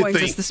Ann joins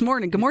us this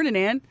morning. Good morning,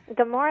 Ann.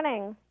 Good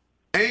morning.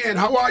 Ann,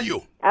 how are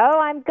you? Oh,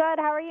 I'm good.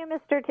 How are you,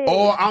 Mr. T?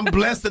 Oh, I'm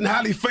blessed and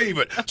highly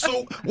favored.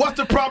 So what's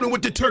the problem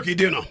with the turkey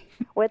dinner?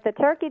 With the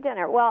turkey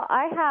dinner? Well,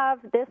 I have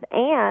this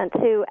aunt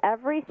who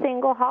every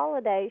single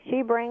holiday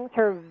she brings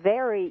her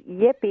very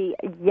yippy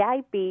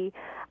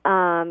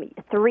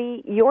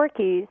 3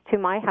 Yorkies to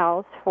my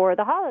house for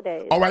the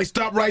holidays. All right,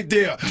 stop right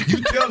there.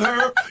 You tell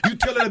her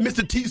that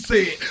Mr. T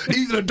said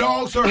either the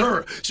dogs or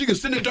her. She can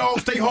send the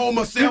dogs, stay home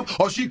herself,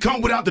 or she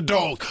come without the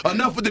dogs.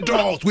 Enough with the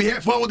dogs. We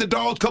had fun with the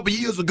dogs a couple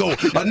years ago.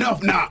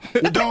 Enough now.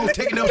 The dogs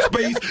taking up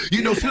space.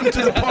 Send them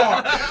to the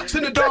park.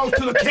 Send the dogs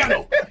to the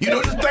kennel.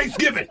 It's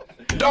Thanksgiving.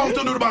 Dogs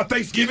don't know about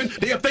Thanksgiving.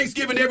 They have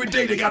Thanksgiving every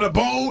day. They got a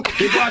bone.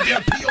 They go out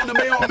there pee on the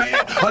mailman.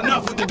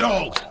 Enough with the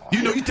dogs.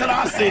 You tell her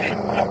I said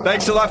it.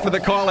 Thanks a lot for the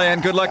call,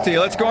 Ann. Good luck to you.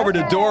 Let's go over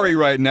to Dory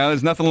right now.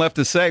 There's nothing left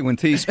to say when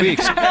T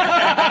speaks.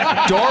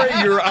 Dory,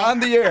 you're on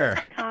the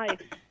air. Hi.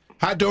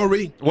 Hi,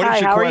 Dory. What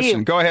is your question?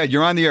 You? Go ahead.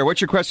 You're on the air. What's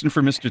your question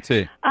for Mr.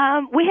 T?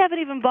 We haven't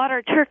even bought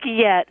our turkey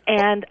yet,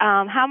 and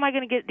how am I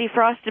going to get it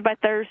defrosted by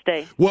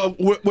Thursday? Well,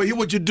 here's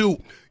what you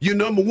do.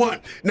 Number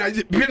one. Now, it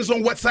depends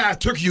on what size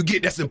turkey you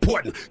get. That's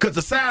important because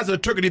the size of the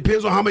turkey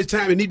depends on how much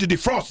time you need to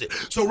defrost it.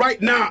 So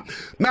right now,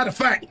 matter of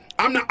fact,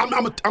 I'm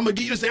gonna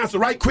give you this answer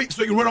right quick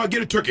so you can run out and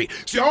get a turkey.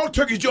 See, all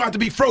turkeys don't have to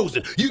be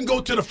frozen. You can go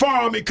to the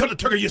farm and cut the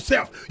turkey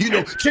yourself.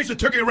 Chase the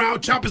turkey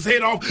around, chop his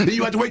head off, and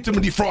you have to wait till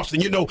the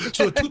defrosting.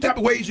 So 2 type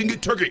of ways you can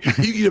get turkey. You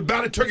can either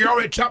buy the turkey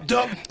already chopped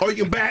up, or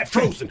you can buy it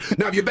frozen.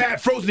 Now, if you buy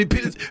it frozen, it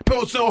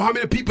depends on how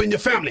many people in your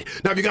family.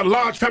 Now, if you got a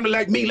large family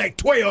like me, like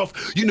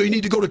 12, you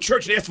need to go to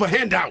church and ask for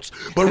handouts.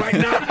 But right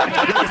now, like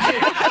I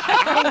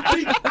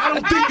said, I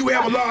don't think you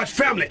have a large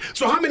family.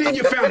 So how many in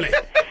your family?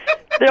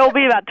 There'll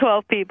be about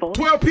 12 people.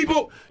 12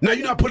 people? Now,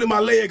 you're not pulling my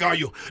leg, are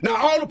you? Now,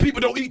 all the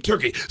people don't eat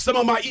turkey. Some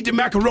of them might eat the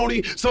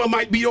macaroni. Some of them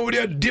might be over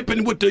there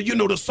dipping with the,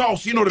 the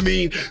sauce. You know what I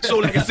mean? So,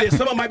 like I said,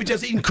 some of them might be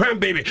just eating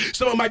cranberry.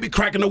 Some of them might be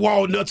cracking the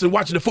walnuts and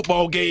watching the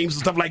football games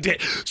and stuff like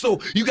that. So,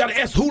 you got to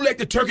ask who like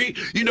the turkey,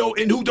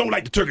 and who don't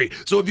like the turkey.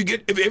 So, if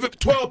it's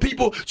 12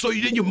 people,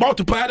 then you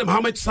multiply them, how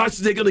much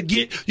sausages they're going to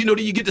get, then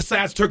you get the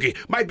size turkey.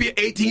 Might be an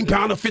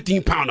 18-pounder,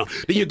 15-pounder.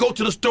 Then you go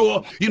to the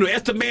store,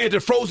 ask the man the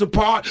frozen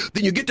part.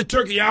 Then you get the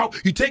turkey out.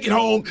 You take it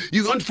home.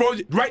 You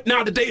unfroze it. Right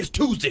now, today is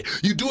Tuesday.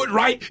 You do it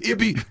right, it'll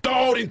be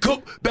thawed and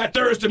cooked by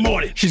Thursday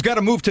morning. She's got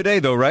to move today,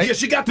 though, right? Yeah,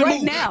 she got to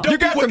move. Now. You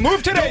got to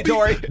move today,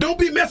 Dory. Don't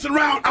be messing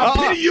around. I'll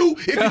pity you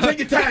if you take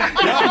your time.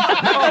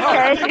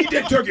 Get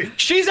that turkey.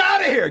 She's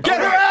out of here. Get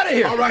her out of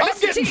here. All right. I'm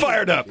getting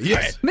fired up.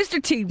 Yes.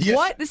 Mr. T,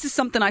 this is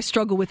something I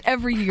struggle with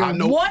every year. I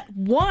know. What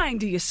wine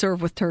do you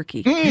serve with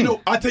turkey?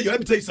 I tell you, let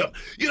me tell you something.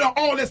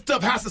 All that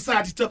stuff, high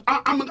society stuff,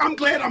 I'm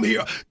glad I'm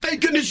here.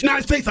 Thank goodness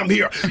United States I'm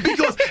here.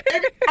 Because,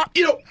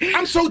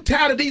 I'm so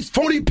tired of these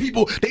phony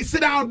people. They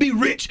sit down and be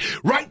rich,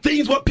 write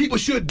things what people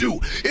should do.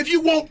 If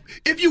you want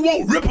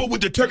Ripple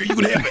with the turkey, you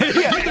can have it.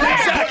 You can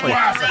have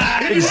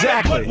Budweiser.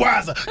 Exactly.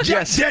 Budweiser.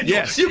 Jack Daniels.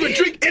 Yes. You can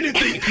drink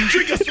anything.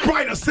 Drink a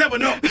Sprite or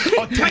 7-Up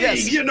or Tang.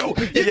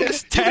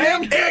 Yes.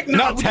 Tang.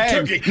 Eggnog with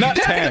Tang. the turkey. Not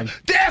Tang.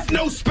 There's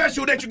no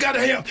special that you got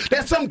to have.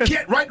 There's some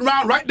cat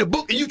writing the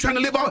book and you trying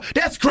to live off.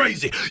 That's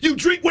crazy. You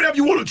drink whatever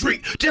you want to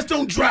drink. Just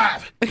don't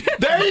drive.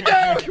 There you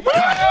go.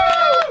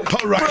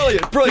 All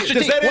right. Brilliant.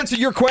 Does that answer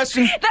your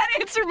question? That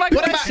answered my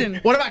question.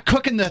 What about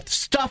cooking the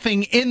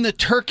stuffing in the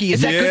turkey?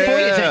 Is that good for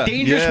you? Is that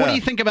dangerous? Yeah. What do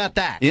you think about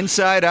that?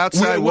 Inside,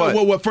 outside, what?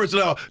 Well, first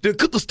of all, they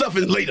cook the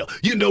stuffing later.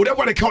 That's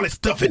why they call it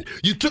stuffing.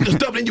 You took the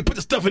stuffing and you put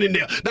the stuffing in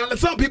there. Now,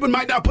 some people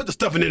might not put the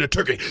stuffing in the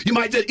turkey. You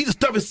might just eat the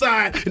stuffing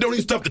side and don't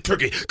even stuff the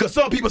turkey. Because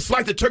some people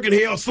slice the turkey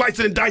in half, slice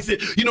it and dice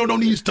it. Don't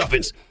need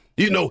stuffings.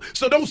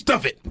 So don't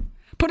stuff it.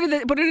 Put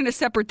it in a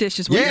separate dish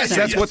is what you're saying.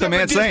 That's what the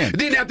man's saying.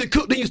 Then after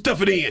cook, then you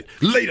stuff it in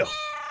later.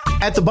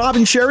 At the Bob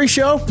and Sherry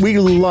Show, we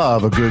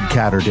love a good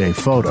Catterday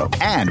photo.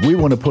 And we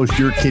want to post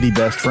your kitty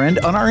best friend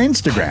on our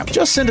Instagram.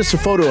 Just send us a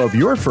photo of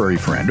your furry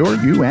friend or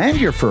you and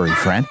your furry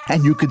friend,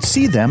 and you could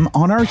see them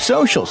on our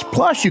socials.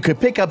 Plus, you could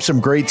pick up some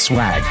great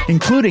swag,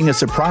 including a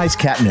surprise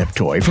catnip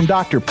toy from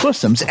Dr.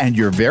 Pussums and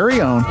your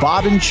very own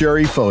Bob and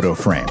Sherry photo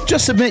frame.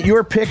 Just submit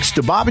your pics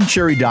to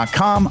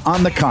bobandsherry.com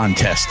on the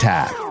contest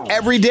tab.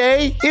 Every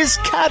day is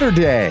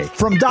Catterday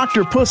from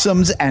Dr.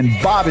 Pussums and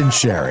Bob and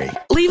Sherry.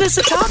 Leave us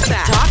a talk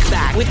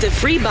back with the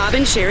free Bob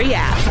and Sherry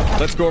app.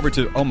 Let's go over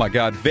to, oh my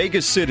God,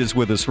 Vegas Sid is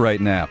with us right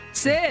now.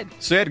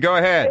 Sid, go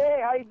ahead.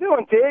 Hey, how you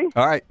doing, T?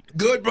 All right.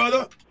 Good,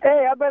 brother.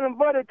 Hey, I've been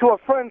invited to a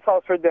friend's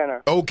house for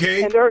dinner.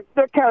 Okay. And they're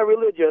kind of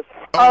religious.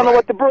 I don't know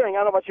what to bring.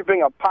 I don't know if I should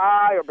bring a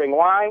pie or bring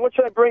wine. What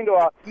should I bring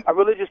to a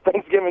religious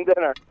Thanksgiving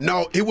dinner?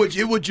 No, it what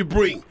you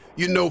bring.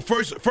 You know,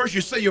 first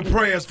you say your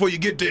prayers before you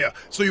get there,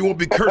 so you won't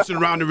be cursing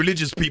around the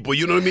religious people.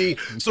 You know what I mean?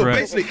 So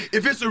basically,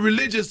 if it's a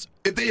religious,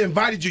 if they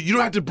invited you, you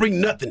don't have to bring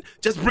nothing.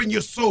 Just bring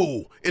your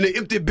soul and an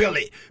empty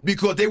belly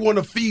because they want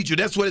to feed you.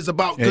 That's what it's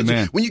about.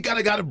 Because when you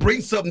gotta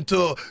bring something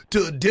to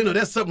a dinner,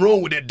 there's something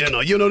wrong with that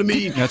dinner. You know what I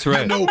mean? That's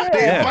right. You know,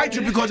 they invite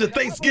you because of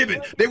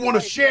Thanksgiving. They want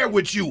to share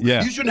with you.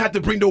 Yeah. You shouldn't have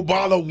to bring no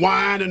bottle of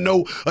wine and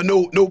no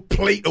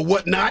plate or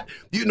whatnot.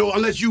 You know,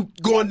 unless you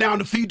going down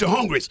to feed the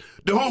hungry.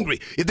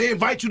 If they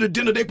invite you to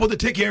dinner, they supposed to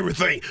take care of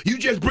everything. You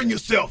just bring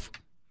yourself.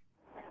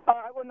 All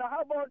right. Well, now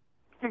how about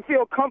to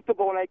feel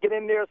comfortable when I get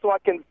in there, so I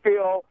can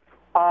feel,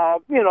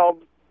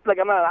 like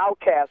I'm not an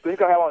outcast. He's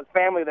gonna have all his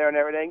family there and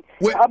everything.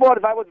 How about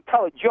if I was to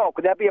tell a joke?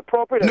 Would that be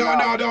appropriate?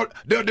 No,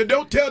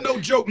 don't tell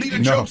no joke. Leave the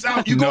jokes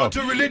out. You go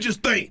to a religious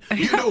thing.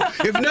 You know,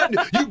 if nothing,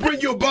 you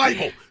bring your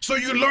Bible so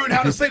you learn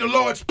how to say the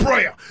Lord's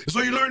Prayer.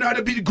 So you learn how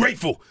to be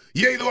grateful.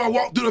 Yea, though I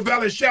walk through the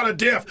valley of shadow of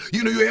death,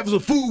 you know you have some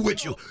food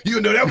with you.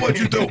 You know that's what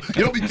you do.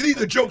 You don't be leave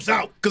the jokes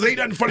out because ain't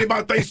nothing funny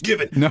about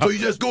Thanksgiving. So you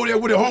just go there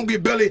with a hungry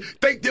belly.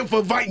 Thank them for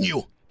inviting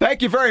you.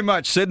 Thank you very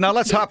much, Sid. Now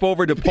let's hop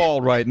over to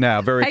Paul right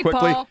now very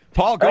quickly.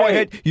 Paul, go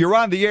ahead. You're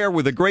on the air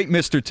with the great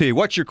Mr. T.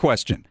 What's your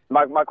question?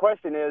 My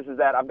question is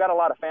that I've got a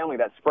lot of family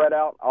that's spread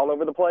out all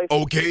over the place.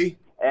 Okay.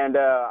 And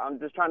I'm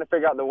just trying to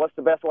figure out what's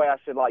the best way I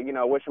should,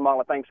 wish them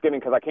all a Thanksgiving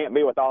because I can't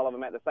be with all of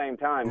them at the same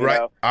time. You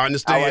know? I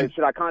understand.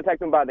 Should I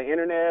contact them by the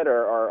internet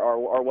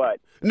or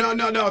what? No.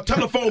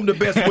 Telephone the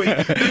best way.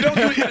 Don't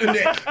do the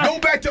internet. Go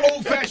back to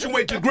old-fashioned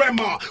way to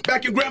grandma.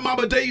 Back in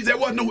grandmama days, there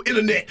wasn't no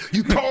internet.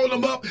 You call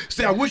them up,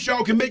 say, I wish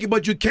y'all can make it,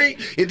 but you can't.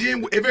 And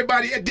then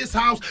everybody at this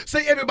house,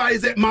 say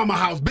everybody's at mama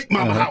house, big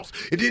mama house.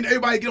 And then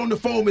everybody get on the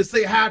phone and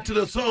say hi to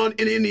the son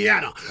in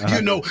Indiana.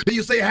 You know, then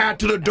you say hi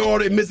to the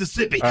daughter in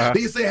Mississippi. Then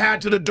you say hi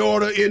to the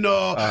daughter in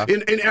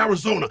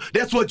Arizona.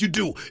 That's what you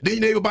do.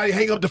 Then everybody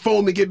hang up the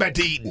phone and get back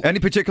to eating. Any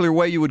particular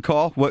way you would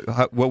call?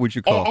 What would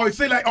you call?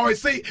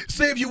 Say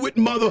if you with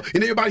mother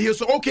and everybody here.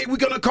 So okay, we're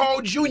gonna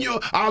call Junior,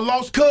 our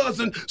lost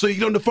cousin. So you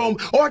get on the phone.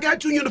 Oh, I got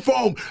Junior on the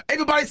phone.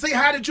 Everybody say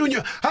hi to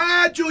Junior.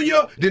 Hi,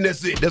 Junior. Then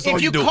that's it. That's all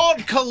you do. If you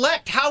called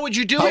collect, how would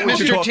you do it,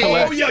 Mr. T?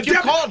 Oh yeah, if you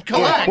called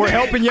collect. We're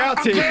helping you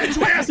out, T. I'm glad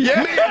you asked.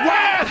 Man,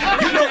 why?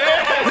 You know,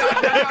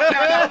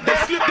 they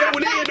slipped that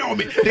one in on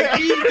me. They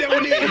eased that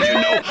one in. You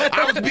know,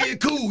 I was being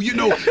cool. You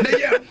know, now,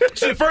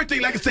 so the first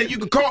thing, like I said, you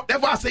can call.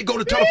 That's why I say go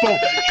to telephone.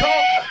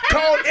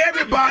 Call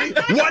everybody.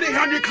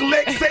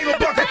 1-800-COLLECT. Save a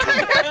buck or two.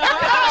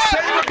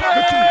 Save a buck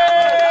or two.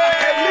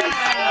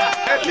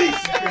 At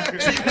least.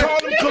 So you call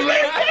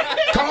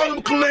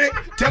them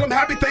collect. Tell them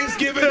happy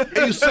Thanksgiving,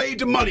 and you save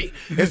the money,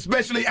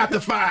 especially after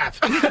 5.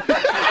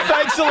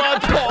 Thanks a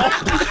lot, Paul.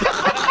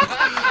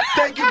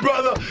 Thank you,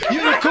 brother.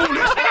 You're the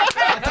coolest.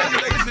 I tell you,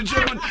 ladies and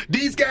gentlemen,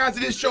 these guys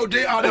in this show,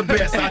 they are the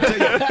best. I tell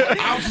you,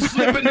 I was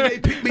slipping and they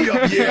picked me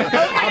up. Yeah,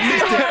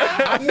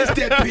 I missed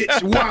that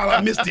pitch. Wow,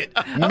 I missed it.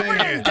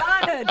 Man,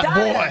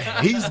 boy,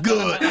 he's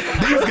good.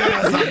 These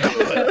guys are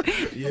good.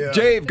 Yeah.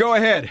 Jave, go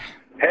ahead.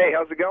 Hey,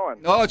 how's it going?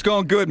 Oh, it's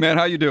going good, man.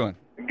 How you doing?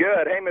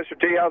 Good. Hey, Mr.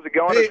 T, how's it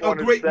going? Hey,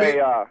 great,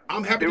 man.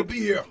 I'm happy to be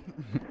here.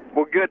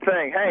 Well, good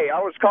thing. Hey, I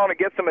was calling to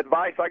get some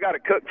advice. I got to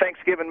cook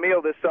Thanksgiving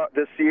meal this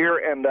year,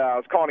 and I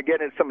was calling to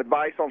get in some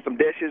advice on some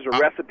dishes or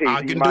recipes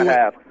you might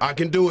have. I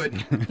can do it.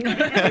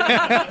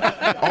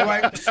 All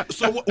right.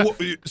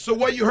 So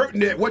what you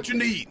hurting at? What you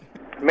need?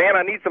 Man,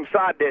 I need some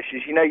side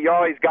dishes. You know, you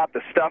always got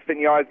the stuffing,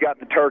 you always got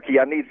the turkey.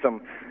 I need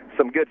some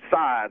good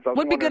sides.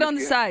 What'd be good on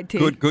the side, T?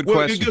 Good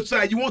question. Good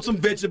side. You want some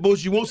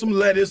vegetables. You want some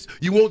lettuce.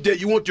 You want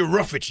that. You want your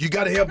roughage. You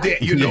got to have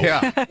that. You know.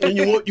 Yeah. And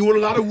you want a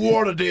lot of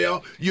water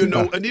there. You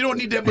know. And you don't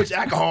need that much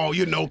alcohol.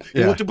 You know.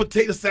 You want your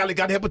potato salad.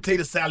 Got to have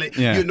potato salad.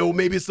 Yeah. You know.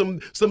 Maybe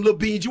some little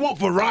beans. You want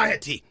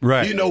variety.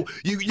 Right. You know.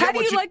 How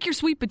do you like your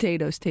sweet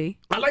potatoes, T?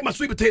 I like my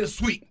sweet potatoes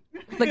sweet.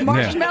 Like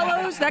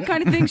marshmallows, that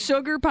kind of thing,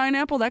 sugar,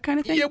 pineapple, that kind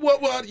of thing? Yeah, well,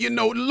 a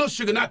little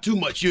sugar, not too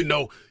much,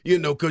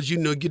 because,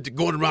 get to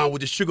going around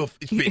with the sugar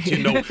fit,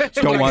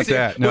 So Don't like want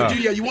said, that, no.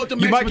 You want the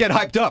You might get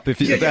hyped up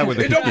if you that with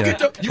it. Don't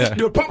forget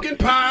the pumpkin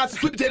pies,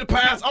 sweet potato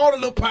pies, all the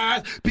little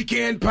pies,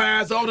 pecan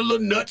pies, all the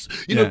little nuts,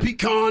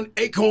 pecan,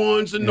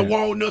 acorns, and the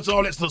walnuts,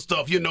 all that sort of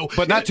stuff,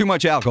 But not too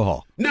much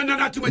alcohol. No,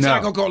 not too much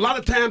alcohol. A lot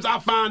of times I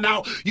find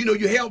out,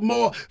 you have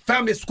more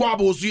family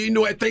squabbles,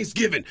 at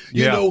Thanksgiving,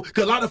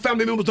 because a lot of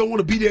family members don't want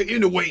to be there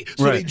anyway.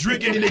 So they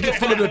drink it and they get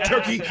full of the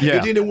turkey,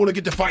 and then they want to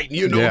get to fighting,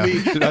 what I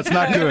mean? That's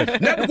not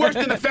good. Nothing worse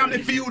than a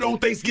family feud on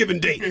Thanksgiving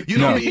Day. You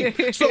know what I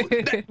mean? So,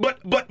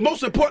 but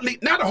most importantly,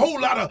 not a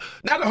whole lot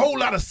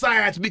of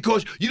sides,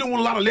 because you don't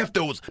want a lot of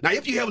leftovers. Now,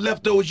 if you have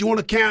leftovers, you want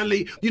to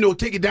kindly,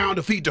 take it down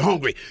to feed the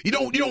hungry.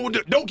 Don't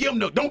give them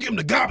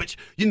the garbage.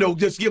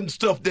 Just give them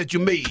stuff that you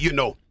made.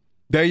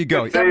 There you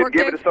go.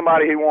 Give it to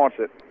somebody who wants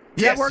it.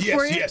 Yes, work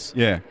for you? yes.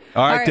 Yeah.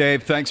 All right,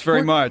 Dave. Thanks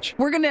very much.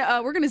 We're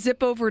gonna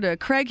zip over to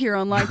Craig here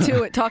on line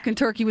 2 at Talking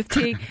Turkey with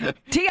T.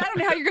 T, I don't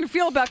know how you're gonna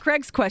feel about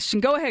Craig's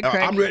question. Go ahead,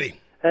 Craig. I'm ready.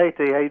 Hey,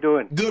 T, how you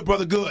doing? Good,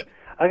 brother. Good.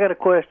 I got a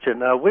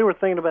question. We were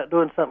thinking about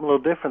doing something a little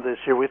different this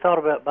year. We thought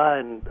about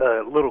buying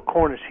little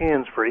Cornish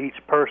hens for each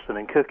person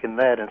and cooking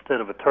that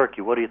instead of a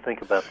turkey. What do you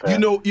think about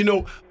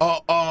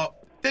that?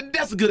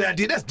 That's a good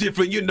idea. That's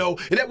different, and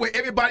that way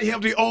everybody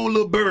have their own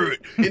little bird,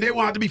 and they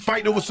won't have to be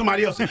fighting over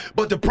somebody else.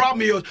 But the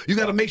problem is, you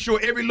got to make sure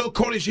every little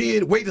Cornish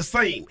hen weigh the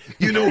same,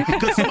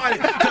 because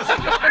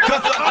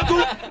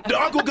the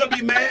uncle gonna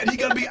be mad. He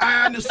gonna be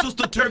eyeing the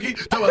sister turkey,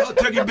 talking about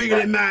her turkey bigger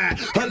than mine,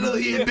 her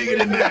little hen bigger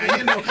than mine.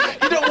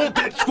 You don't want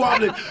that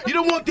squabbling. You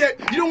don't want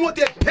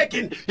that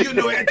pecking.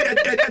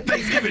 At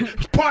Thanksgiving,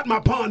 pardon my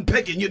pun,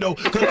 pecking.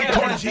 Because the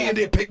Cornish hen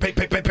they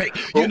peck.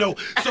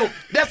 So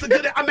that's a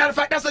good. As a matter of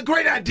fact, that's a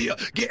great idea.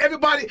 Get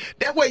everybody,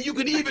 that way you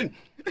can even,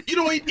 you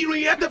don't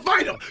even have to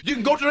fight them. You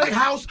can go to their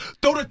house,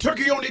 throw the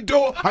turkey on their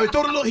door, throw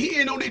the little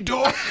hen on their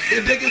door,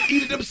 and they can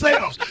eat it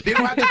themselves. They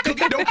don't have to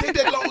cook it. Don't take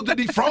that long to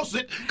defrost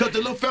it, because the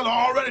little fella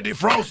already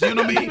defrosted, you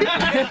know what I mean?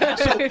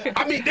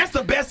 So, that's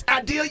the best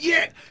idea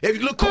yet. If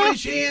you look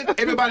Cornish hen,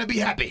 everybody be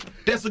happy.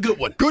 That's a good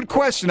one. Good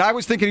question. I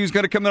was thinking he was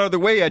going to come the other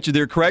way at you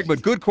there, Craig,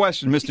 but good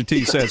question, Mr.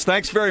 T says.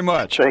 Thanks very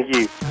much. Thank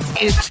you.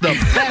 It's the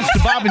best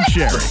Bob and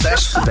Sherry.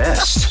 That's the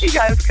best. You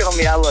guys kill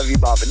me. I love you,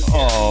 Bob and Sherry.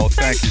 Oh,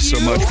 thank you so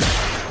much.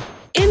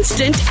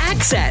 Instant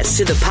access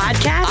to the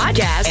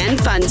podcast, and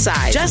fun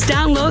side. Just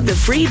download the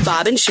free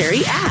Bob and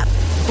Sherry app.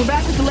 We're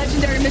back with the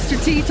legendary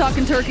Mr. T,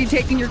 Talking Turkey,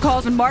 taking your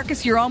calls. And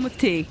Marcus, you're on with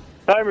T.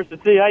 Hi,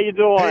 Mr. T. How you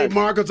doing? Hey,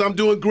 Marcus, I'm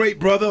doing great,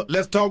 brother.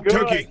 Let's talk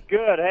turkey.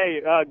 Good.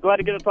 Hey, glad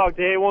to get to talk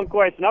to you. Hey, one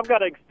question. I've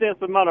got an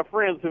extensive amount of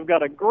friends who've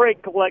got a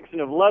great collection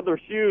of leather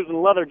shoes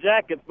and leather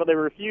jackets, but they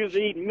refuse to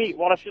eat meat.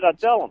 What should I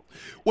tell them?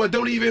 Well,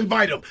 don't even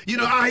invite them.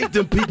 I hate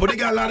them people. They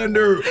got a lot of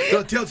nerve.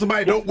 They'll tell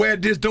somebody, don't wear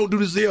this, don't do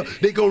this here.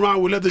 They go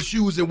around with leather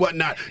shoes and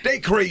whatnot. They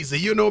crazy,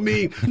 you know what I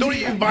mean? Don't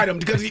even invite them,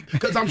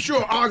 because I'm sure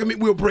an argument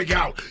will break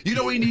out. You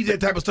don't even need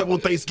that type of stuff on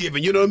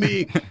Thanksgiving, you know what I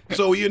mean?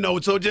 So,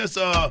 so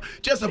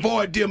just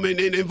avoid them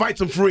and invite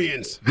some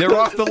friends. They're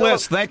off the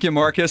list. Thank you,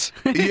 Marcus.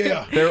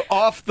 Yeah. They're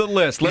off the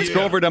list. Let's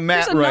go over to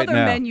Matt right now.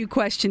 Another menu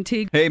question,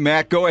 T. Hey,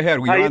 Matt, go ahead.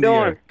 How you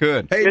doing?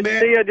 Good. Hey,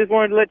 Matt. T, I just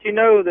wanted to let you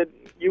know that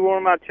you're one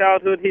of my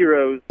childhood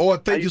heroes. Oh,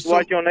 thank you I used to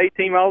watch you on the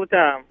A-Team all the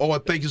time. Oh,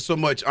 thank you so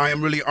much. I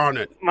am really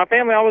honored. My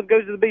family always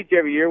goes to the beach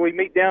every year. We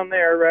meet down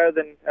there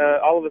rather than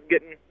all of us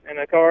getting in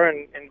a car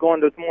and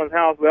going to someone's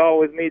house. We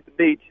always meet at the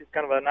beach. It's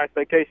kind of a nice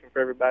vacation for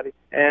everybody.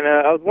 And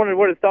I was wondering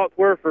what his thoughts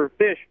were for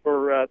fish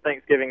for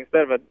Thanksgiving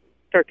instead of a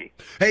turkey.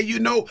 Hey,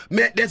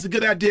 Matt, that's a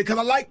good idea, because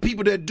I like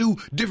people that do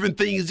different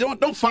things.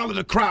 Don't follow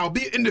the crowd.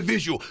 Be an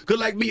individual, because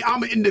like me,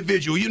 I'm an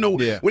individual.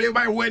 When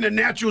everybody wearing the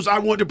naturals, I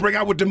wanted to break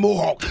out with the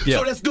mohawk. Yeah.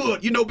 So that's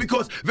good,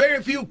 because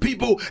very few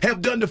people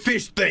have done the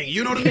fish thing.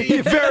 You know what I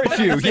mean? Very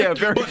few.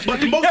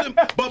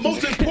 But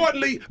most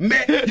importantly,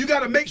 Matt, you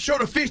got to make sure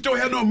the fish don't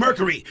have no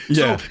mercury.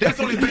 Yeah. So that's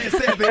the only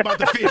sad thing about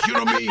the fish. You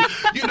know what I mean?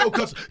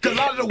 Because a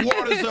lot of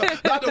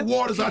the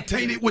waters are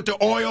tainted with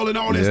the oil and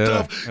all this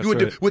stuff,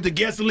 with the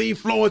gasoline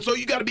flowing. So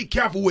you got to be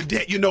careful with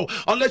that,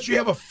 unless you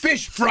have a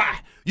fish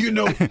fry, then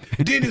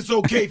it's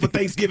okay for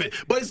Thanksgiving.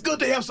 But it's good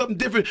to have something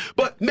different.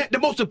 But Matt, the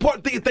most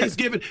important thing at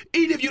Thanksgiving,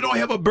 even if you don't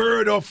have a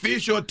bird or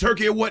fish or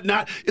turkey or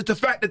whatnot, is the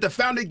fact that the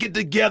family get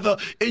together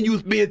and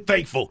you being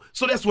thankful.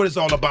 So that's what it's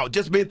all about,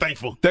 just being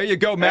thankful. There you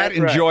go, Matt.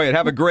 That's Enjoy it.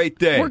 Have a great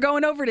day. We're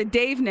going over to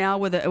Dave now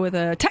with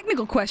a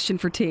technical question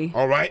for T.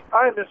 All right.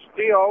 Hi, Mr.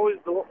 T. I always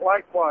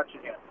like watching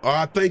you.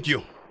 Thank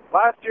you.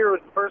 Last year was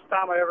the first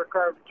time I ever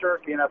carved a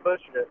turkey, and I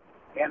butchered it.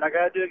 And I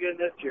got to do it again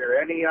this year.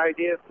 Any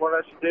ideas what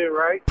I should do,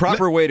 right?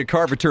 Proper way to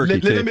carve a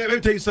turkey, let me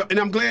tell you something, and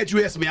I'm glad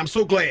you asked me. I'm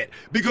so glad.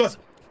 Because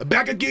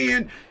back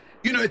again,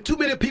 too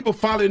many people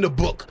following the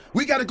book.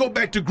 We got to go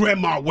back to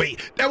Grandma way.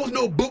 There was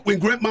no book when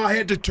Grandma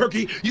had the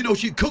turkey.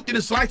 She cooked it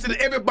and sliced it,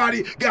 and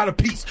everybody got a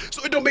piece.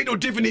 So it don't make no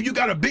difference if you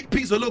got a big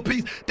piece or a little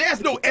piece.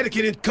 There's no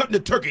etiquette in cutting the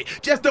turkey.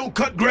 Just don't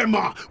cut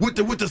Grandma with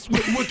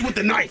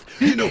the knife.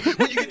 When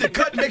you get the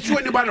cut, make sure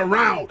ain't nobody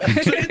around.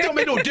 So it don't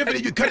make no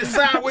difference if you cut it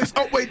sideways,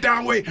 up, way down.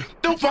 John Way.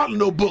 Don't follow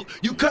no book.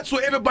 You cut so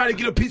everybody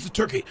get a piece of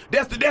turkey.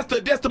 That's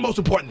the most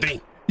important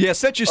thing. Yeah,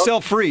 set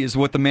yourself free is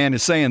what the man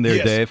is saying there,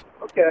 Yes. Dave.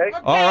 Okay.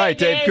 All right,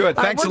 Dave. Good.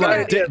 Thanks a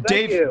lot,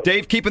 Dave,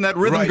 Dave. Keeping that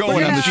rhythm Right.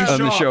 going on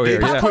the show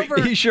here. Pop Yeah.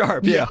 over. He's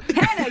sharp. Yeah.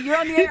 Hannah, you're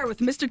on the air with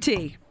Mr.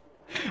 T.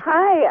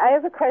 Hi, I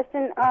have a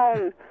question.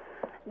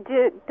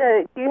 Do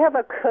you have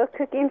a cook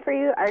cooking for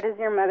you, or does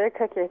your mother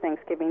cook your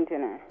Thanksgiving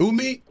dinner? Who,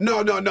 me?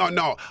 No.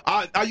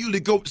 I usually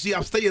go, see, I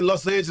stay in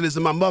Los Angeles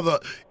and my mother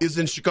is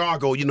in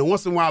Chicago. You know,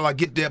 once in a while I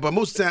get there, but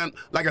most of the time,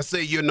 like I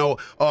say, you know,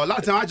 a lot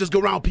of times I just go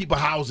around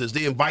people's houses.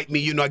 They invite me,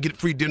 you know, I get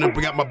free dinner,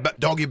 bring out my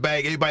doggy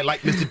bag. Everybody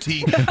like Mr.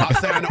 T. I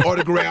sign an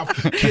autograph,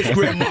 kiss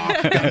grandma,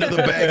 got another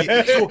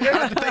bag. So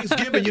after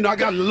Thanksgiving, you know, I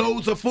got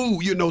loads of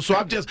food, you know,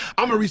 so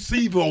I'm a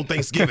receiver on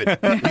Thanksgiving. You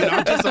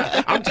know,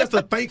 I'm just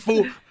a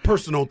thankful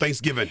person on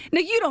Thanksgiving.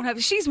 Now, you don't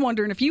have, she's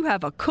wondering if you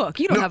have a cook.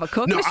 You don't have a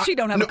cook. She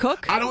don't have a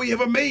cook. I don't even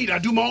have a maid. I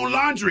do my own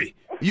laundry.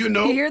 You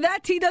know. You hear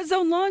that? T does his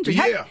own laundry.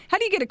 Yeah. How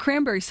do you get a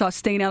cranberry sauce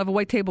stain out of a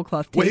white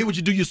tablecloth? T? Well, here what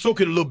you do, you soak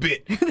it a little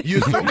bit.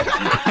 You soak it. Thanks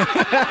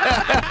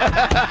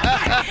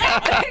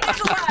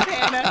a lot,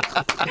 Hannah.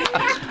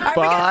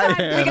 All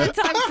right, we got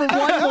time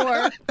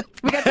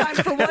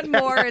for one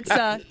more. It's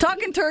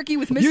Talking Turkey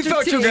with Mr. T. You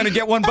thought you were going to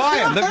get one by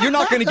him. You're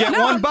not going to get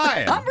one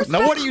by him.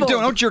 Now, what are you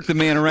doing? Don't jerk the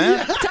man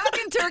around.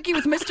 Talking Turkey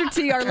with Mr.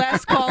 T. Our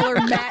last caller,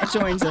 Matt,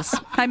 joins us.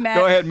 Hi, Matt.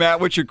 Go ahead,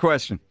 Matt. What's your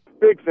question?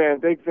 Big fan.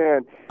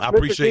 I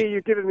appreciate Mr. T,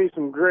 you've given me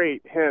some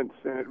great hints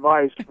and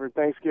advice for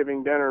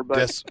Thanksgiving dinner,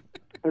 but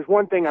there's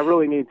one thing I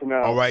really need to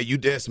know. All right, you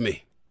ask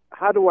me.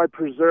 How do I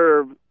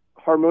preserve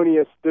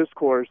harmonious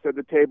discourse at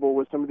the table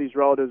with some of these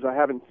relatives I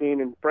haven't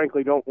seen and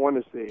frankly don't want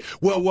to see?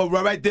 Well,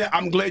 right there,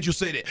 I'm glad you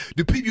said it.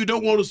 The people you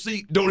don't want to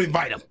see, don't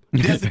invite them.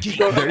 That's the key.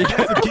 That's the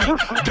key.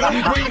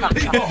 Don't bring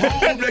people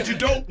home that you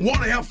don't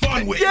want to have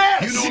fun with.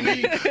 Yes! You know what I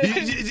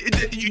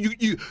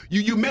mean?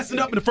 You messing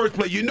up in the first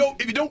place. You know,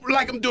 if you don't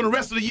like them during the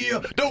rest of the year,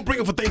 don't bring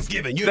them for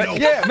Thanksgiving. You know?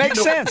 Yeah,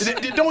 makes sense.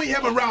 They don't even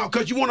have around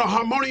because you want a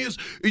harmonious,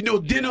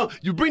 dinner.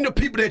 You bring the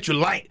people that you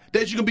like,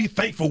 that you can be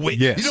thankful with.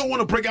 Yes. You don't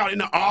want to break out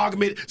in an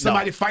argument,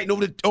 somebody fighting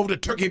over the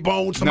turkey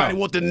bone, somebody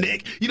want the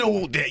neck. You don't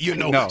want that, you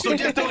know. No. So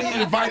just don't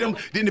even invite them,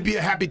 then to be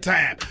a happy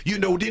time. You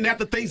know, then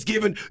after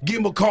Thanksgiving, give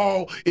them a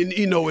call and,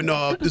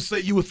 to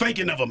say you were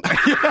thinking of them.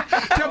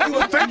 Tell me you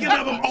were thinking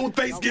of them on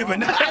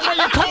Thanksgiving.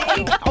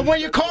 And when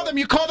you call them,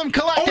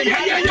 collect. Oh,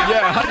 yeah.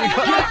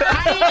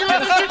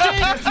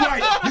 That's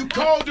right. You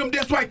called them,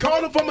 that's right.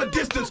 Call them from a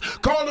distance.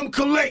 Call them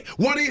collect.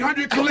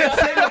 1-800-COLLECT.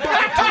 Save a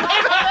bucket.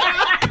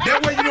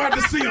 That way you don't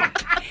have to see them.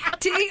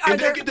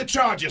 And they get the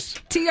charges.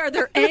 T, are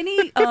there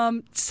any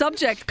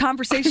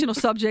conversational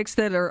subjects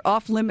that are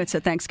off limits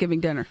at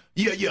Thanksgiving dinner?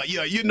 Yeah.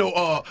 You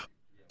know,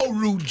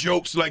 rude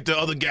jokes like the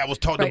other guy was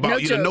talking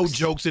about. No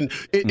jokes. And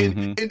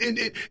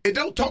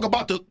don't talk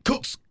about the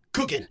cooks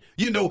cooking.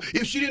 You know,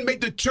 if she didn't make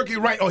the turkey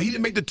right or he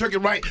didn't make the turkey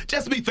right,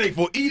 just be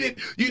thankful. Eat it.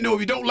 You know,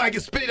 if you don't like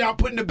it, spit it out,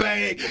 put it in the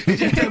bag. And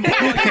just tell them,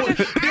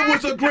 it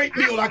was a great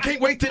meal. I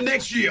can't wait till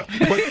next year.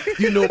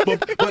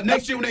 But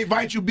next year when they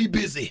invite you, be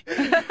busy.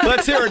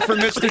 Let's hear it for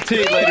Mr. T,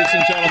 ladies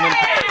and gentlemen.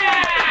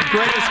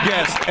 Greatest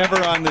guest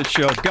ever on this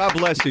show. God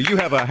bless you. You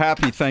have a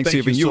happy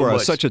Thanksgiving. You so are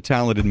much. Such a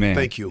talented man.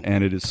 Thank you.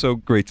 And it is so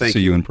great to see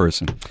you in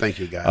person. Thank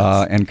you,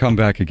 guys. And come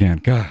back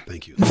again. God.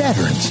 Thank you.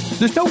 Veterans,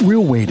 there's no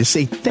real way to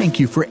say thank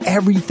you for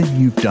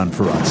everything you've done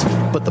for us.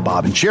 But the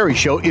Bob and Sherry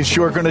Show is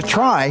sure going to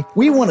try.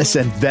 We want to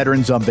send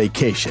veterans on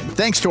vacation,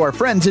 thanks to our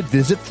friends at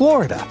Visit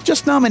Florida.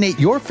 Just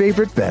nominate your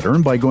favorite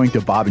veteran by going to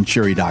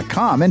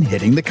bobandsherry.com and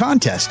hitting the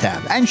contest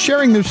tab and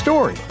sharing their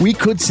story. We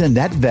could send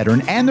that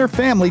veteran and their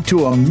family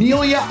to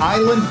Amelia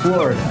Island,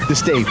 Florida, to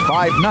stay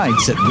 5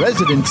 nights at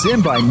Residence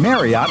Inn by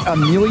Marriott,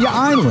 Amelia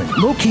Island.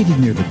 Located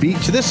near the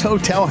beach, this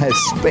hotel has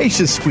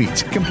spacious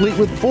suites, complete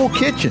with full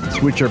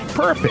kitchens, which are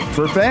perfect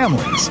for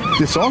families.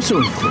 This also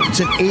includes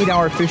an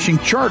 8-hour fishing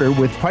charter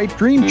with Pipe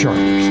Dream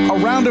Charters, a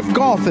round of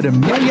golf at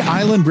Amelia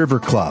Island River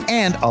Club,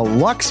 and a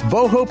Lux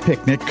Boho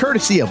picnic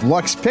courtesy of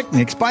Lux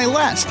Picnics by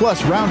Les,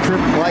 plus round-trip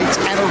flights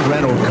and a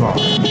rental car.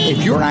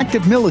 If you're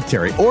active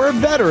military or a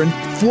veteran,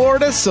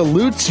 Florida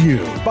salutes you.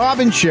 Bob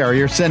and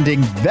Sherry are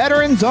sending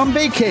veterans on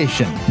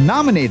vacation.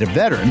 Nominate a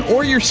veteran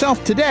or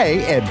yourself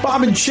today at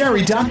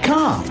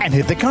bobandsherry.com and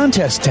hit the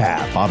contest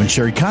tab. Bob and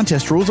Sherry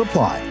contest rules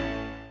apply.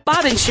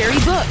 Bob and Sherry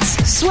books,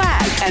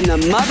 swag, and the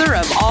mother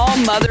of all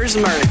mothers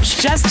merch.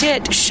 Just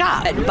hit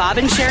shop at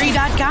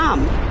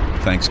bobandsherry.com.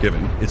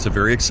 Thanksgiving. It's a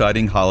very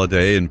exciting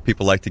holiday, and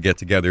people like to get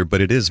together,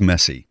 but it is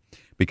messy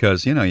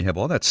because, you have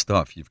all that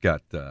stuff. You've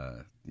got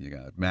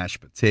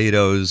mashed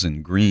potatoes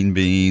and green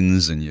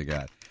beans, and you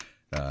got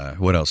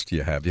what else do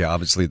you have? Yeah,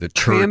 obviously the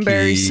turkey,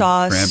 cranberry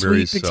sauce,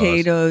 sweet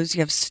potatoes.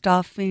 You have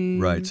stuffing.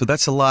 Right. So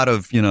that's a lot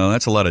of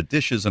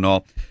dishes and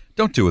all.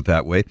 Don't do it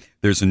that way.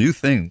 There's a new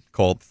thing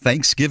called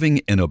Thanksgiving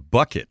in a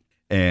bucket.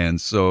 And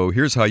so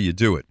here's how you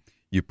do it.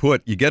 You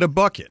get a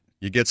bucket.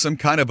 You get some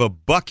kind of a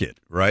bucket,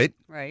 right?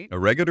 Right. A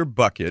regular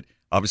bucket.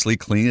 Obviously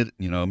clean it,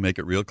 make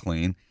it real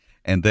clean.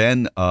 And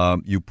then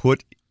you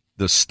put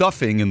the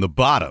stuffing in the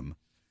bottom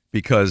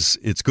because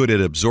it's good at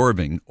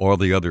absorbing all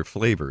the other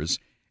flavors.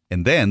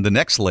 And then the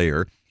next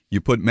layer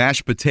you put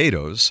mashed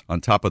potatoes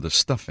on top of the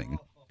stuffing,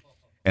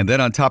 and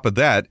then on top of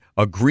that,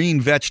 a green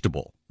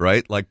vegetable,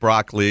 right? Like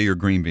broccoli or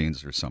green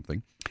beans or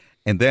something.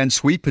 And then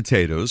sweet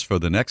potatoes for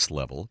the next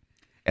level,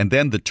 and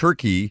then the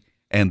turkey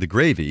and the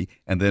gravy,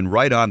 and then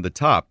right on the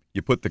top,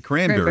 you put the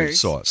cranberry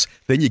sauce.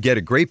 Then you get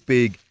a great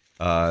big,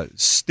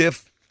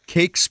 stiff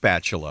cake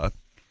spatula,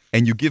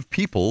 and you give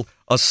people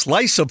a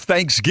slice of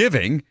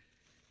Thanksgiving.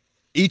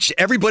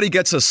 Everybody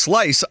gets a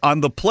slice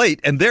on the plate,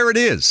 and there it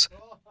is.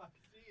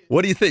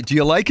 What do you think? Do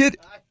you like it?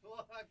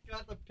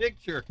 Got the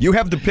picture. You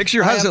have the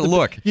picture? How does it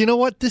look? You know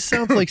what? This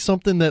sounds like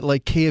something that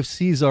like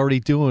KFC's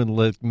already doing,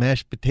 like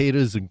mashed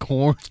potatoes and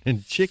corn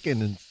and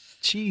chicken and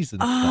cheese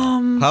and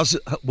stuff.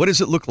 What does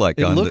it look like?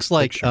 It looks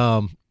like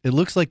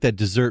that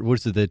dessert. What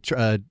is it?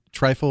 The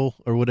trifle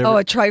or whatever. Oh,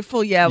 a trifle,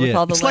 with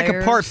all the layers. It's like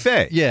a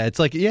parfait. Yeah, it's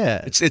like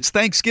It's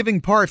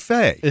Thanksgiving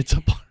parfait.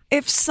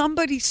 If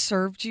somebody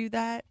served you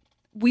that,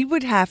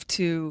 we'd have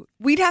to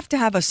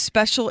have a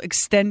special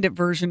extended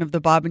version of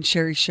the Bob and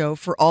Sherry show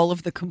for all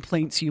of the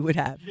complaints you would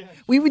have. Yes.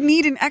 We would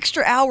need an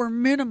extra hour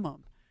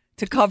minimum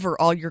to cover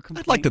all your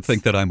complaints. I'd like to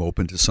think that I'm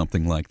open to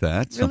something like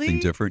that, really? Something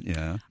different,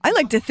 yeah. I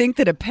like to think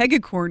that a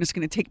pegacorn is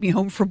going to take me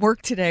home from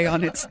work today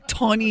on its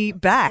tawny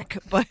back,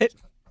 but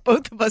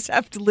both of us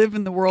have to live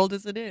in the world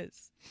as it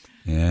is.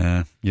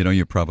 Yeah,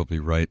 you're probably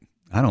right.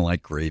 I don't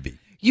like gravy.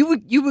 You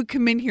would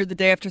come in here the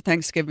day after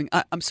Thanksgiving.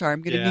 I'm sorry,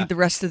 I'm going to need the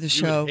rest of the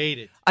show. You would hate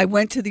it. I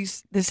went to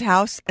this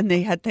house and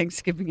they had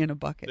Thanksgiving in a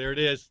bucket. There it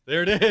is.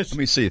 Let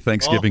me see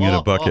Thanksgiving in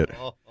a bucket.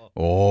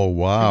 Oh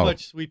wow! Too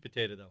much sweet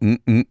potato though.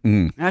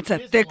 That's a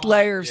thick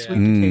layer of sweet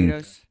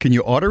potatoes. Can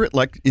you order it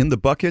like in the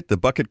bucket? The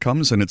bucket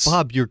comes and it's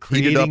Bob. You're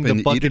creating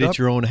the bucket at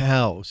your own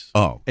house.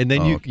 Oh, and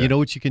then you know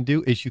what you can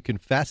do is you can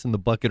fasten the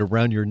bucket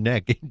around your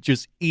neck and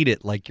just eat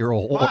it like you're a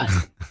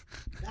horse.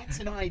 That's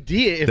an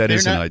idea. That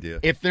is an idea.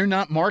 If they're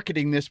not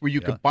marketing this where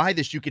you could buy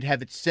this, you could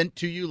have it sent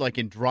to you like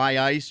in dry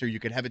ice, or you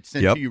could have it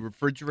sent to you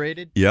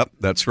refrigerated. Yep,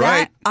 that's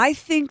right. I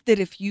think that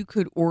if you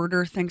could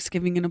order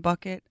Thanksgiving in a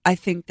bucket, I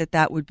think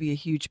that would be a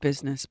huge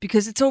business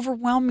because it's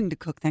overwhelming to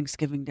cook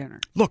Thanksgiving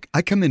dinner. Look,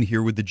 I come in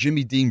here with the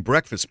Jimmy Dean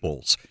breakfast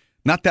bowls.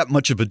 Not that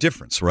much of a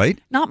difference, right?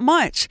 Not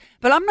much.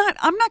 But I'm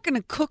not going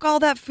to cook all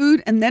that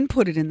food and then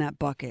put it in that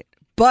bucket.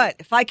 But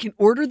if I can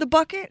order the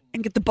bucket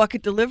and get the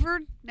bucket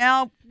delivered,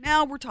 now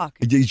we're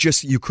talking.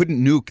 You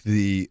couldn't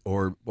nuke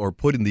or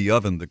put in the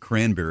oven the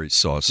cranberry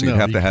sauce. So you'd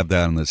have to have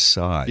that on the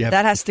side. Yeah,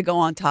 that has to go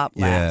on top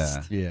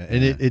last. Yeah.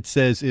 And it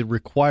says it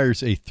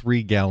requires a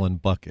 3-gallon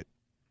bucket.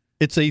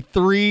 It's a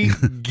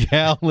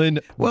 3-gallon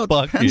well,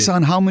 bucket. It depends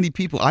on how many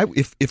people.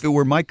 If it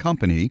were my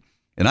company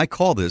and I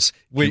call this,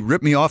 if you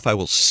rip me off, I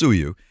will sue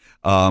you.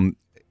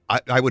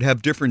 I would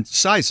have different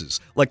sizes,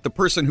 like the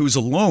person who's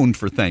alone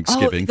for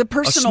Thanksgiving. Oh, the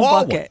personal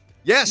bucket. One.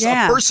 Yes,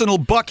 a personal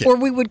bucket. Or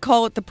we would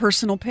call it the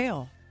personal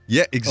pail.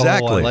 Yeah,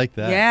 exactly. Oh, I like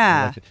that.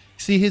 Yeah.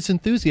 See, his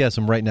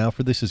enthusiasm right now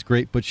for this is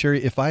great. But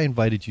Sherry, if I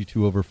invited you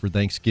two over for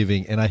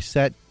Thanksgiving and I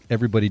sat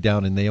everybody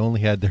down and they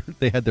only had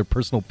their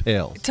personal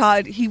pails,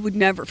 Todd, he would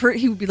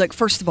be like,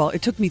 first of all,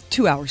 it took me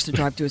 2 hours to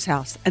drive to his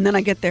house, and then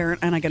I get there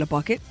and I get a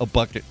bucket. A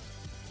bucket.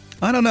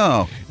 I don't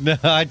know. No,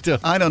 I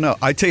don't. I don't know.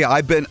 I tell you,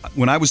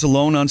 when I was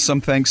alone on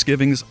some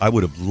Thanksgivings, I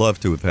would have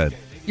loved to have had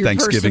your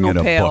Thanksgiving in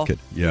a pail. bucket.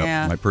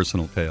 Yeah, my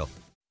personal pail.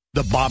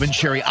 The Bob and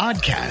Sherry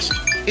Oddcast.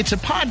 It's a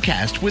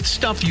podcast with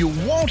stuff you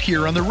won't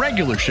hear on the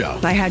regular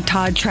show. I had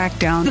Todd track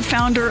down the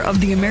founder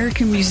of the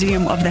American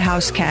Museum of the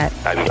House Cat.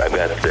 I've got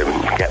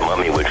the cat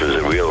mummy, which was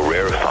a real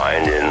rare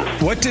find.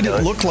 And what did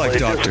it look like,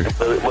 Doctor?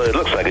 It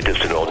looks like it's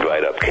just an old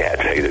dried up cat,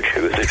 to tell you the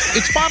truth.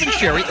 It's Bob and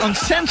Sherry,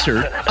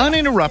 uncensored,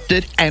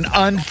 uninterrupted, and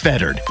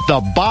unfettered.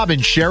 The Bob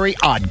and Sherry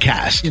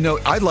Oddcast.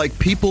 I like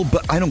people,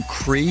 but I don't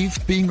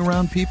crave being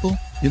around people.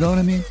 You know what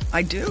I mean?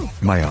 I do.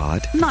 Am I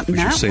odd? Not in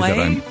that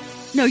way.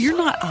 No, you're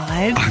not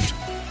odd.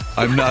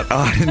 I'm not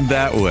odd in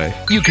that way.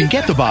 You can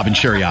get the Bob and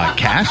Sherry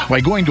Oddcast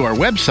by going to our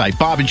website,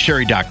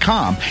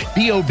 bobandsherry.com,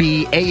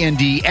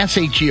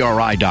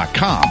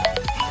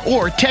 BOBANDSHERI.com,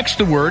 or text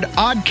the word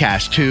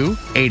Oddcast to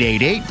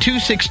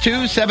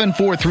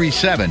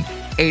 888-262-7437,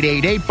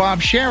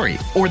 888-BOB-SHERRY.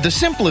 Or the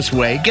simplest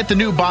way, get the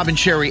new Bob and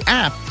Sherry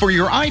app for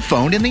your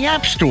iPhone in the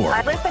App Store.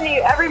 I listen to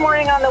you every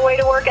morning on the way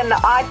to work and the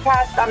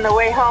Oddcast on the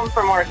way home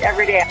from work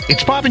every day.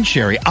 It's Bob and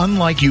Sherry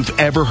unlike you've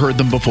ever heard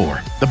them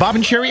before. The Bob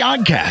and Sherry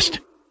Oddcast.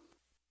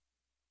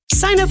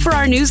 Sign up for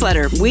our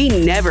newsletter. We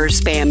never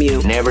spam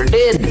you. Never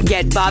did.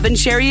 Get Bob and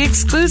Sherry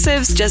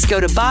exclusives. Just go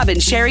to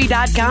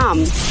bobandsherry.com.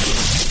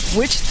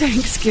 Which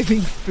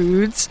Thanksgiving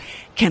foods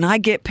can I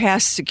get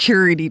past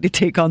security to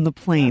take on the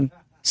plane?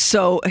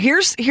 So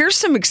here's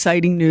some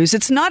exciting news.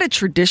 It's not a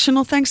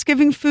traditional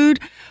Thanksgiving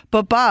food,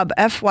 but Bob,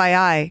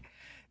 FYI,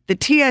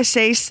 the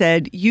TSA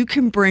said you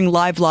can bring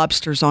live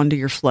lobsters onto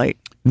your flight.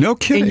 No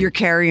kidding. In your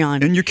carry-on.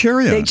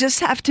 They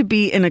just have to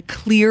be in a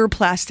clear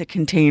plastic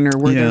container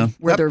where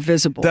they're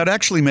visible. That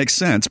actually makes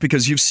sense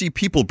because you see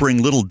people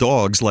bring little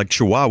dogs like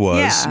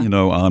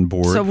Chihuahuas, on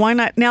board. So why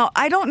not? Now,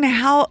 I don't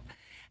know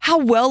how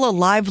well a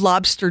live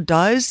lobster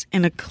does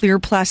in a clear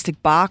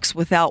plastic box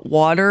without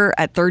water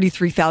at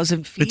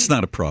 33,000 feet. It's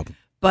not a problem.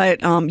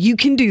 But you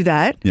can do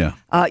that. Yeah.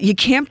 You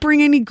can't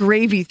bring any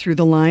gravy through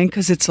the line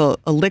because it's a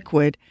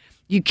liquid.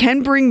 You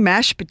can bring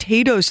mashed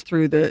potatoes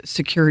through the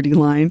security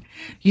line.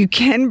 You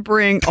can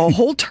bring a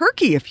whole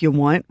turkey if you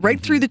want,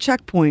 right through the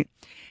checkpoint.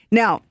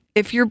 Now,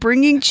 if you're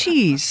bringing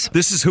cheese.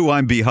 This is who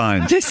I'm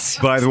behind,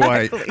 by the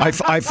way.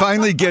 I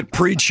finally get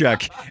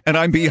pre-check, and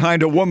I'm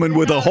behind a woman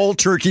with a whole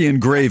turkey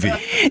and gravy.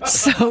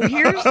 So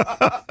here's...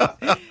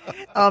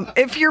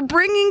 if you're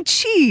bringing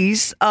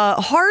cheese,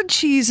 hard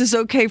cheese is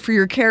okay for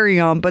your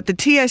carry-on, but the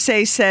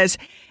TSA says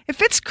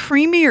if it's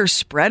creamy or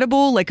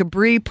spreadable, like a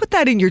brie, put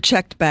that in your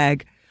checked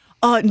bag.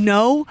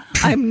 No,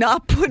 I'm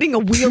not putting a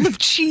wheel of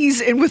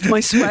cheese in with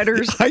my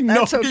sweaters. I know.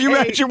 That's okay. Can you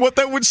imagine what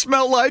that would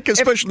smell like,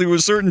 especially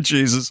with certain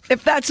cheeses?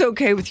 If that's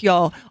okay with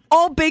y'all.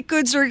 All baked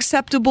goods are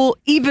acceptable,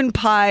 even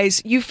pies.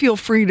 You feel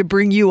free to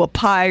bring you a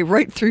pie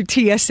right through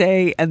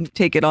TSA and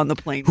take it on the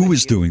plane. Who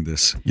is doing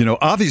this?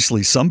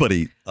 Obviously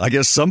somebody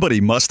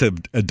must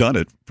have done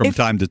it from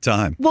time to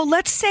time. Well,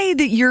 let's say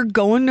that you're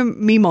going to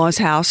Meemaw's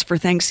house for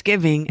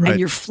Thanksgiving and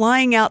you're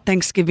flying out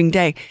Thanksgiving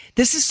Day.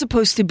 This is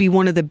supposed to be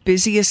one of the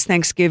busiest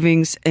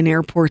Thanksgivings in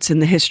airports in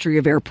the history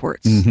of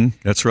airports. Mm-hmm.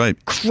 That's right.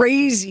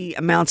 Crazy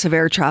amounts of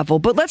air travel.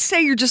 But let's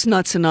say you're just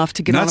nuts enough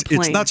to get on a plane.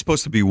 It's not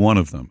supposed to be one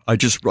of them. I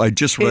just read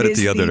it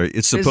the other day.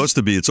 It's supposed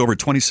to be. It's over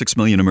 26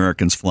 million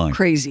Americans flying.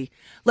 Crazy.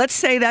 Let's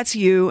say that's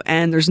you,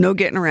 and there's no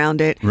getting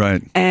around it.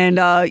 Right. And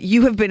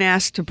you have been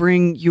asked to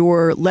bring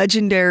your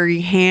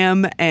legendary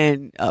ham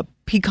and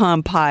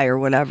pecan pie or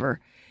whatever.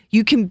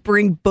 You can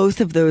bring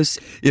both of those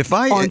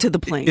onto the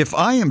plane. If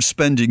I am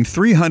spending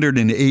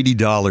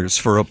 $380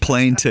 for a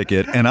plane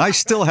ticket and I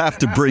still have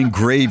to bring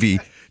gravy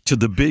to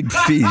the big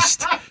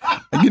feast,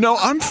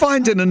 I'm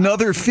finding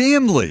another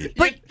family.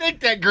 But you think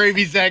that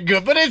gravy's that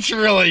good, but it's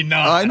really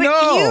not. I know.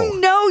 But you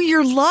know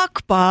your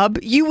luck, Bob.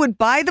 You would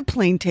buy the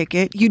plane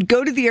ticket. You'd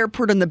go to the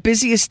airport on the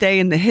busiest day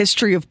in the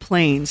history of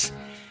planes.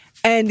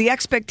 And the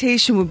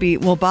expectation would be,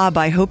 well, Bob,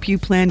 I hope you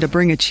plan to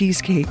bring a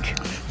cheesecake.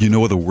 You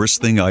know the worst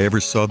thing I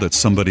ever saw that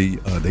somebody,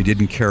 they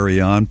didn't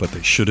carry on, but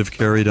they should have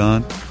carried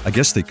on? I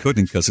guess they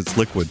couldn't because it's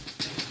liquid.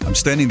 I'm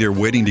standing there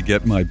waiting to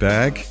get my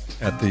bag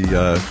at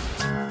the,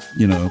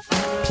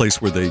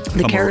 place where they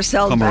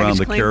come around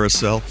the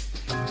carousel.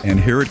 And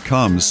here it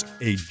comes,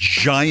 a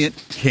giant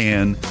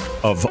can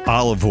of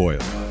olive oil,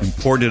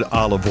 imported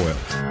olive oil.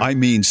 I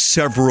mean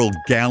several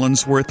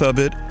gallons worth of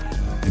it.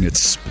 And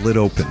it's split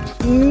open.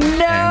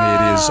 No!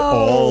 And it is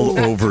all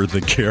over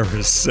the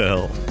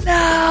carousel.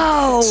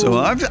 No! So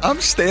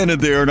I'm standing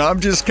there and I'm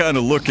just kind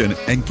of looking.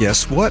 And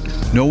guess what?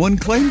 No one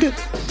claimed it.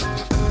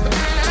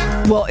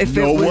 Well, if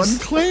no one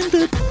claimed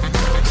it.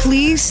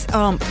 Please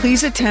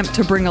attempt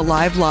to bring a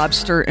live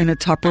lobster in a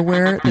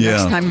Tupperware the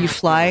next time you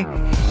fly.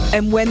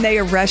 And when they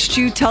arrest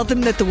you, tell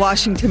them that the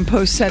Washington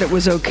Post said it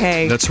was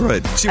okay. That's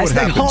right. See what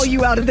happens. As they haul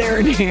you out of there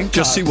in handcuffs.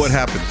 Just see what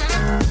happens.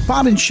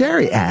 Bob and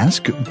Sherry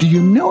ask, do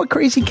you know a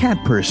crazy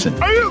cat person?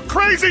 Are you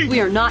crazy? We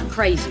are not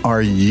crazy.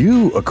 Are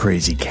you a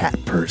crazy cat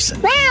person?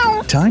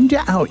 Meow. Time to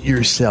out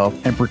yourself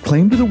and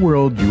proclaim to the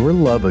world your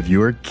love of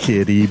your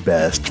kitty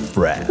best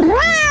friend.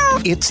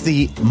 Meow. It's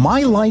the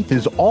My Life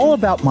is All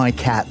About My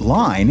Cat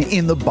line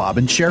in the Bob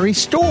and Sherry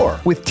store,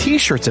 with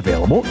t-shirts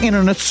available in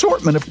an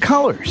assortment of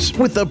colors,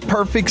 with the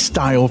perfect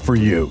style for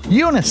you.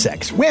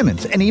 Unisex,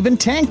 women's, and even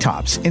tank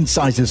tops in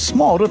sizes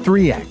small to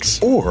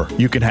 3X. Or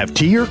you can have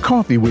tea or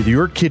coffee with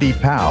your kitty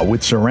pal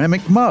with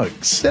ceramic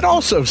mugs that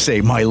also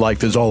say My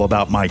Life is All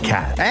About My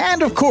Cat.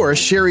 And of course,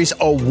 Sherry's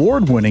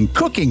award-winning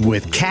Cooking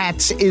with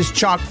Cats is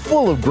chock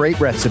full of great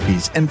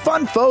recipes and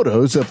fun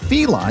photos of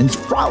felines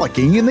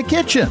frolicking in the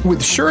kitchen.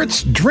 With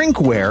shirts,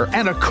 drinkware,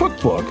 and a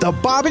cookbook, the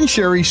Bob and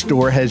Sherry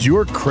store has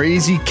your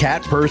crazy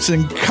cat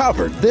person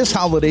covered this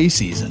holiday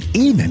season,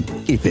 even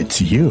if it's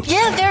you.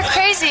 Yeah, they're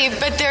crazy,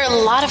 but they're a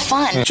lot of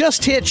fun.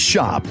 Just hit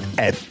shop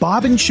at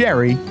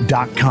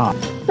bobandsherry.com.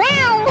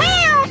 Meow,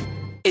 meow.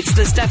 It's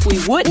the stuff we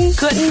wouldn't,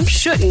 couldn't,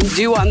 shouldn't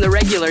do on the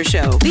regular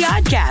show. The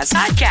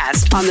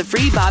Oddcast on the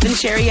free Bob and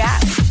Sherry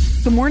app.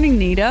 Good morning,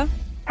 Nita.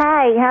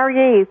 Hi, how are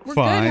you? We're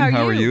fine. Good.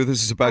 How are you?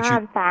 This is about you.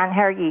 I'm fine.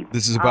 How are you?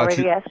 This is about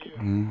already you.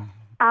 Asking.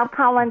 I'm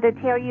calling to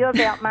tell you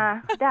about my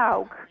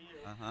dog.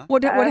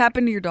 What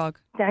happened to your dog?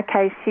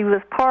 Okay, she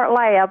was part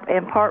lab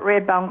and part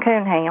red bone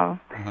coonhound,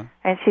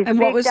 and she's a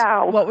big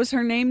dog. What was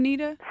her name,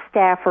 Nita?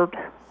 Stafford.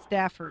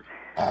 Stafford.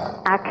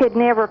 I could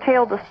never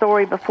tell the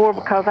story before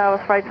because I was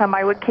afraid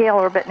somebody would kill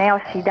her, but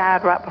now she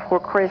died right before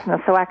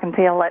Christmas, so I can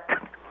tell it.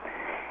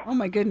 Oh,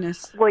 my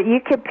goodness. Well, you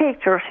could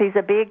picture her. She's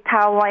a big,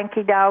 tall,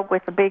 lanky dog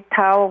with a big,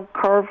 tall,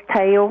 curved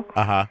tail.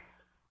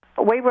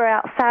 We were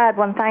outside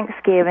one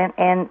Thanksgiving,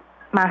 and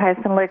my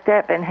husband looked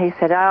up, and he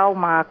said, oh,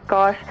 my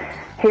gosh,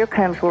 here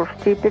comes your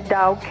stupid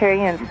dog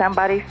carrying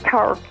somebody's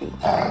turkey.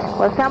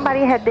 Well,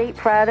 somebody had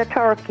deep-fried a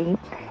turkey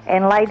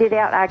and laid it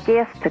out, I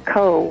guess, to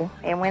cool,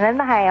 and went in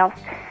the house.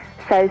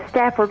 So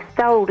Stafford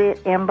stole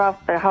it and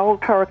brought the whole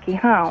turkey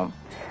home.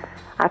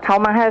 I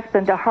told my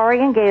husband to hurry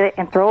and get it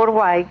and throw it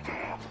away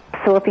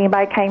so if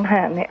anybody came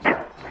hunting it,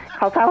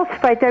 because I was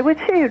afraid they would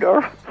shoot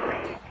her.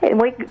 And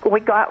we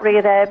got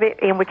rid of it,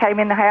 and we came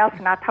in the house,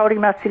 and I told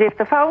him, I said, if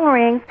the phone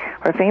rings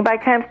or if anybody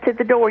comes to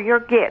the door, you're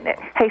getting it.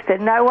 He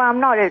said, no, I'm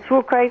not. It's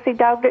your crazy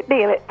dog that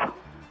did it.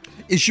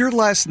 Is your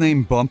last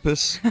name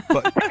Bumpus,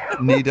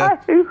 Nita?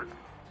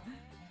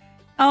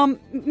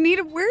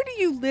 Nita, where do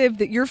you live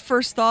that your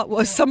first thought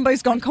was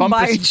somebody's going to come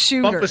by and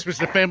shoot her? Bumpus was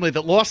the family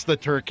that lost the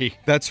turkey.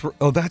 That's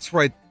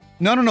right.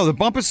 No. The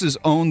Bumpuses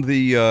own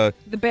the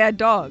bad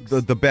dogs.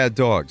 The bad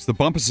dogs. The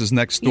Bumpuses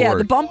next door. Yeah,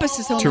 the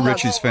Bumpuses own to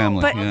Richie's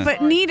family.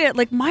 But Nita,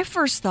 like my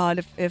first thought,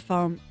 if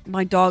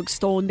my dog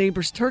stole a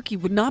neighbor's turkey,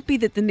 would not be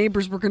that the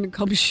neighbors were going to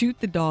come shoot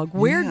the dog.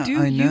 Where do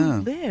you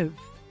live?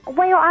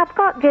 Well, I've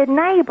got good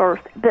neighbors,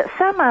 but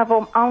some of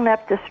them own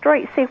up the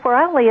street. See, where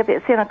I live,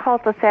 it's in a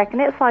cul-de-sac,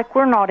 and it's like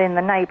we're not in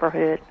the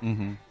neighborhood.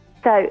 Mm-hmm.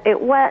 So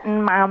it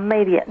wasn't my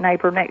immediate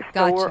neighbor next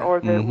door or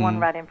the one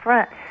right in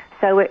front.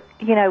 So it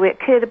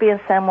could have been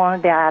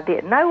someone that I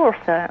didn't know or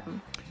something.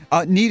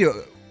 Nita,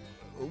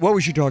 what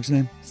was your dog's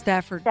name?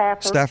 Stafford.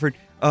 Stafford.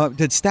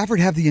 Did Stafford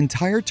have the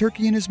entire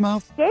turkey in his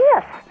mouth?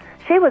 Yes.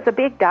 She was a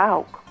big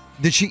dog.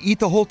 Did she eat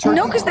the whole turkey?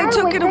 No, because they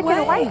took it away.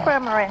 Took it away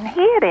from her and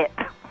hid it.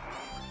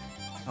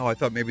 Oh, I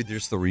thought maybe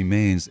there's the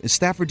remains.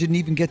 Stafford didn't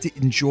even get to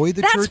enjoy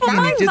the turkey. That's what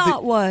my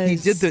thought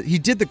was. He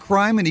did the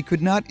crime, and he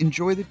could not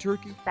enjoy the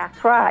turkey.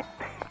 That's right.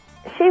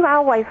 She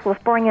always was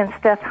bringing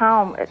stuff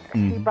home.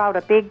 She brought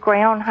a big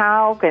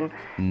groundhog, and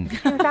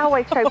she was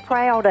always so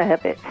proud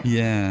of it.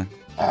 Yeah.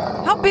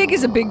 How big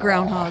is a big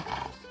groundhog?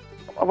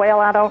 Well,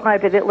 I don't know,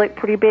 but it looked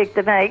pretty big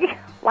to me,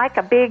 like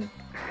a big.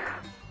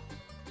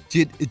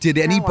 Did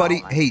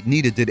anybody? Hey,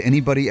 Nita, did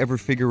anybody ever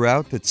figure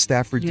out that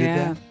Stafford did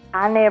that?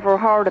 I never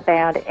heard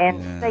about it,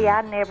 and see,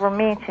 I never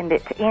mentioned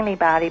it to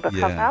anybody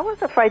because I was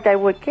afraid they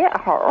would get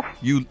her.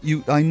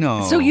 I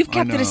know. So you've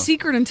kept it a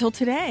secret until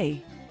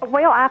today.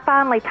 Well, I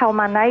finally told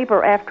my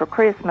neighbor after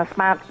Christmas,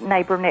 my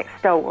neighbor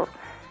next door,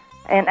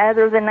 and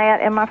other than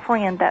that, and my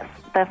friend,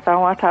 that's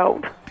all I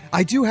told.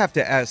 I do have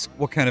to ask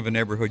what kind of a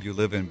neighborhood you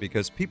live in,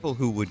 because people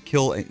who would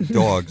kill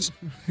dogs.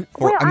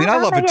 I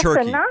love a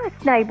turkey. It's a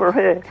nice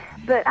neighborhood,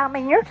 but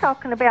you're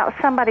talking about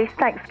somebody's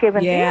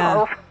Thanksgiving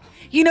dinner.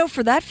 You know,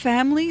 for that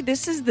family,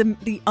 this is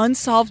the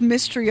unsolved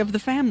mystery of the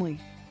family.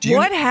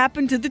 What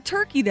happened to the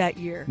turkey that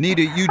year?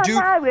 Nita, you do.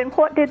 I know, and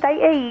what did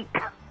they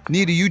eat?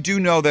 Nita, you do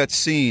know that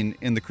scene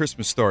in The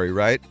Christmas Story,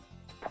 right?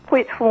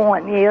 Which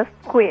one? Yes,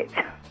 which?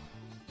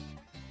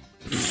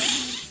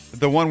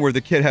 The one where the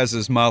kid has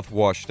his mouth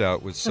washed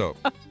out with soap.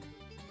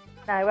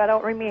 No, I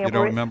don't remember. You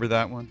don't remember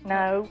that one?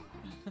 No.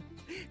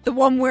 The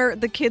one where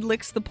the kid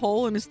licks the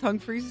pole and his tongue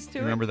freezes to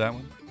it? Remember that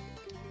one?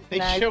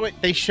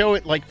 They show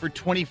it like for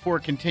 24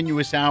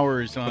 continuous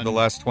hours on for the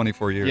last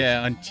 24 years.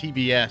 Yeah, on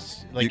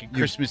TBS, like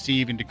Christmas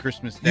Eve into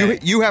Christmas Day.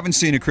 You haven't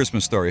seen A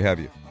Christmas Story, have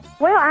you?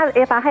 Well,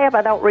 if I have,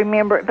 I don't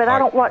remember it, but I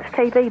don't watch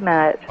TV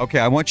much. Okay,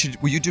 I want you.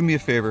 Will you do me a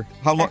favor?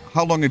 How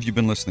long have you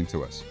been listening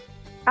to us?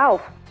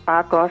 Oh,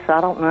 gosh, I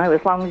don't know.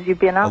 As long as you've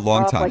been on. A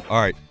long time. All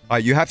right.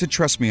 You have to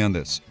trust me on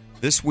this.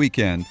 This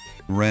weekend,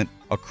 rent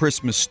A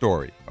Christmas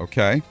Story.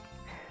 Okay.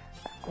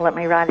 Let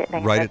me write it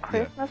down. Write it.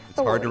 Christmas Story. It's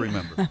hard to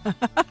remember.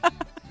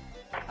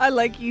 I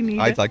like you,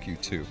 Nita. I'd like you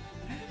too.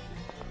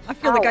 I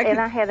feel like I could. And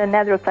I had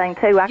another thing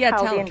too. Called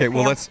in. Okay,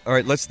 well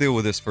let's deal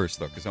with this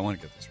first though, because I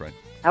want to get this right.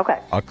 Okay.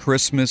 A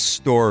Christmas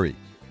Story.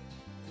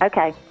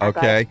 Okay.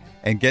 Okay.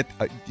 And get.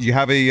 You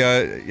have a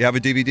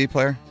DVD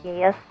player?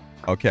 Yes.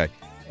 Okay.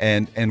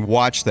 And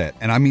watch that.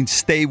 And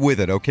stay with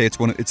it. Okay.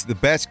 It's the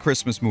best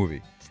Christmas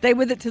movie. Stay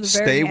with it to the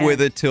very end. Stay with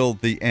it till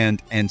the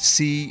end and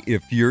see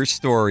if your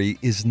story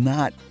is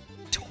not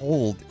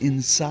told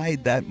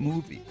inside that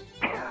movie.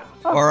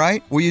 All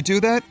right? Will you do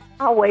that?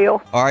 I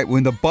will. All right.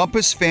 When the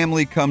Bumpus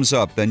family comes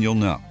up, then you'll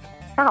know.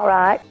 All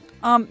right.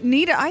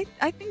 Nita,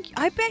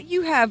 I bet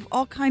you have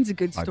all kinds of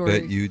good stories. I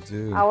bet you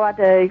do. Oh, I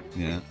do.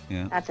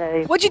 Yeah. I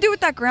do. What'd you do with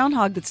that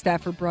groundhog that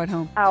Stafford brought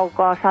home? Oh,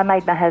 gosh, I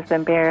made my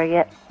husband bury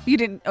it. You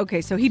didn't?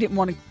 Okay, so he didn't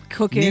want to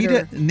cook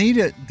it?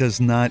 Nita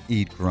does not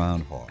eat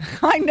groundhog.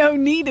 I know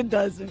Nita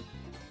doesn't.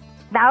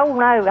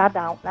 No, I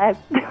don't. No.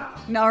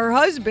 Now, her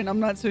husband, I'm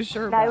not so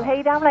sure about. No,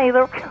 he don't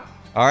either.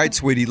 All right,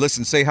 sweetie,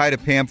 listen, say hi to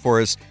Pam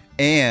for us.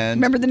 And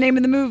remember the name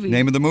of the movie.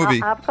 Name of the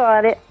movie. I've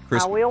got it.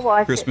 I will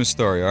watch Christmas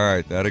Story. All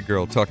right, that a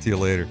girl. Talk to you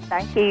later.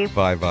 Thank you.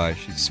 Bye.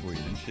 She's sweet,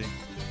 isn't she?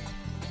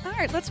 All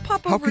right, let's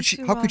pop over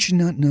to... How could she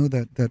not know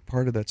that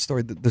part of that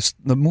story?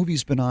 The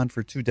movie's been on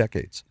for 2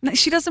 decades.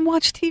 She doesn't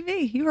watch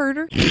TV. You heard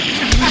her.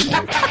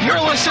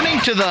 You're listening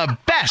to the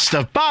best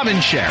of Bob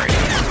and Sherry.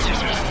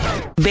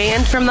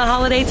 Banned from the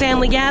holiday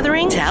family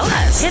gathering? Tell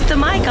us. Hit the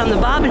mic on the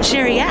Bob and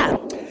Sherry app.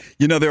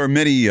 You know, there are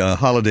many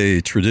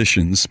holiday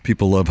traditions.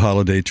 People love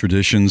holiday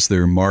traditions.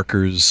 They're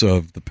markers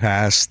of the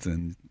past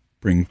and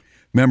bring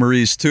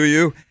memories to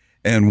you.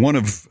 And one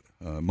of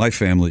my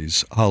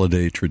family's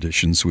holiday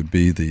traditions would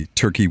be the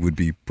turkey would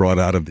be brought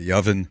out of the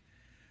oven.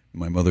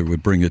 My mother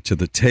would bring it to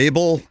the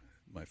table.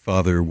 My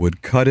father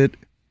would cut it,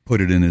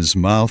 put it in his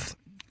mouth,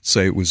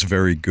 say it was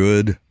very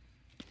good.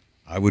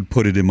 I would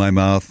put it in my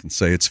mouth and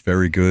say it's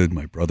very good.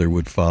 My brother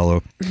would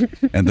follow.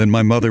 And then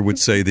my mother would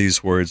say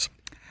these words,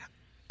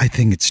 I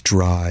think it's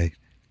dry.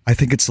 I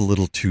think it's a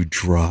little too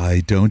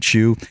dry, don't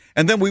you?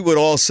 And then we would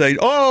all say,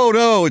 oh,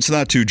 no, it's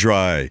not too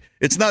dry.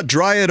 It's not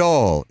dry at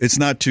all. It's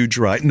not too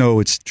dry. No,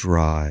 it's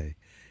dry.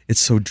 It's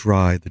so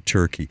dry, the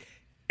turkey.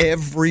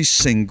 Every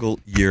single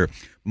year.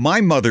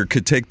 My mother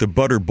could take the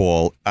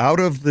Butterball out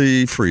of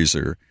the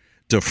freezer,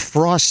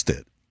 defrost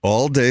it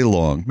all day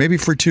long, maybe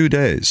for 2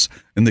 days,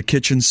 in the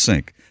kitchen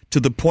sink, to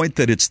the point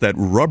that it's that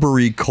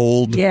rubbery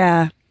cold.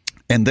 Yeah.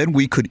 And then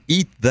we could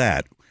eat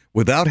that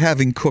without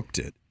having cooked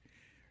it.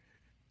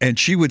 And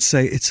she would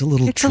say, it's a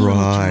little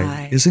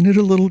dry. Isn't it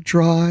a little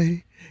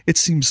dry? It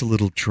seems a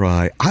little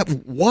dry.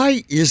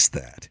 Why is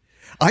that?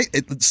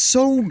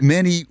 So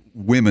many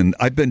women,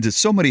 I've been to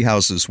so many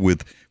houses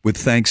with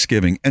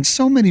Thanksgiving, and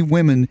so many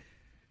women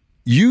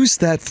use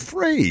that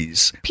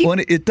phrase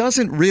when it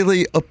doesn't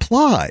really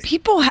apply.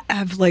 People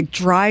have like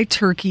dry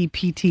turkey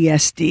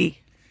PTSD.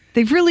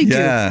 They really do.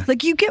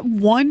 Like you get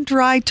one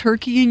dry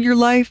turkey in your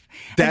life.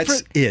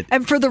 That's it.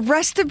 And for the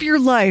rest of your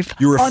life,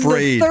 you're on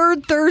afraid. the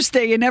third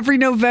Thursday in every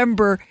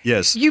November,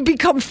 yes, you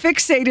become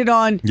fixated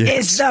on,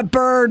 is the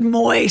bird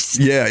moist?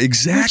 Yeah,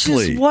 exactly.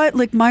 Which is what,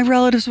 like my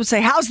relatives would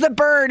say, how's the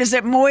bird? Is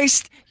it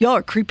moist? Y'all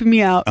are creeping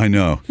me out. I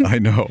know.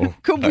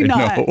 Could we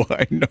not?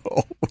 I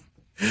know.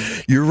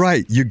 You're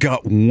right. You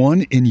got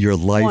one in your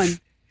life.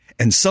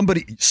 And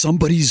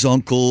somebody's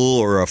uncle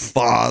or a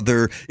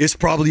father, it's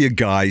probably a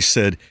guy,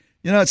 said,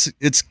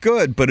 it's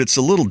good, but it's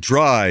a little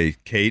dry,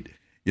 Kate,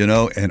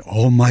 and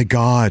oh my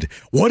God,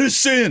 what a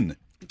sin.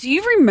 Do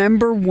you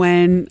remember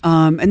when,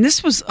 and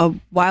this was a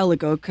while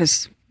ago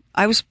because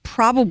I was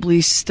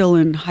probably still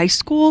in high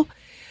school,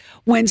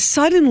 when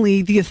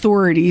suddenly the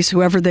authorities,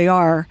 whoever they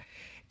are,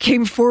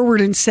 came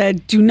forward and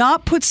said, do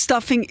not put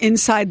stuffing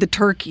inside the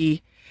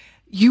turkey.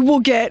 You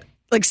will get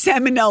like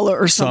salmonella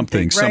or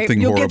something, right?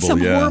 Something You'll horrible, get some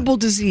horrible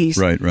disease.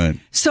 Right.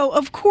 So,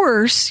 of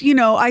course,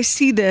 I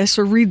see this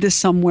or read this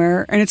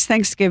somewhere, and it's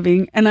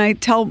Thanksgiving, and I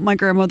tell my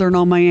grandmother and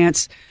all my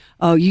aunts,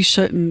 oh, you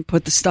shouldn't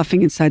put the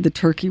stuffing inside the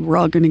turkey. We're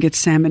all going to get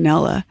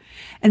salmonella.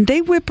 And they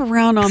whip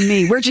around on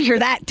me. Where'd you hear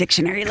that,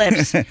 dictionary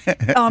lips?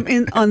 On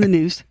the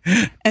news.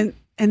 And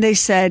they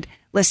said,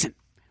 listen,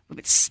 we've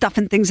been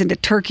stuffing things into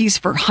turkeys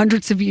for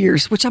hundreds of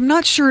years, which I'm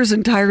not sure is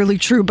entirely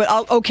true,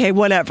 but okay,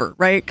 whatever,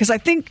 right? Because I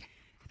think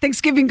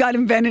Thanksgiving got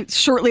invented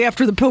shortly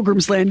after the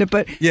Pilgrims landed,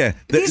 but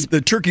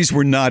the turkeys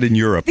were not in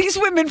Europe. These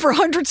women for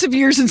hundreds of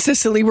years in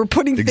Sicily were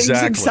putting things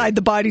inside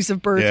the bodies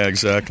of birds. Yeah,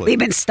 exactly. We've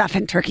been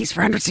stuffing turkeys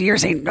for hundreds of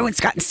years. No one's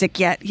gotten sick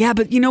yet. Yeah,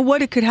 but you know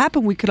what? It could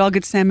happen. We could all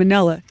get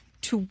salmonella.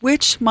 To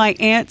which my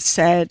aunt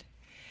said,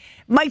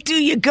 might do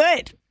you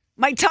good.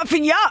 Might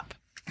toughen you up.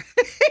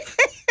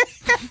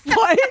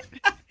 What?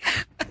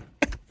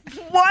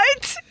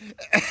 What?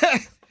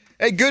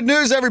 Hey, good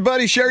news,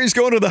 everybody. Sherry's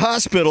going to the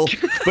hospital,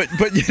 but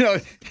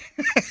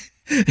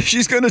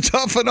she's going to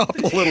toughen up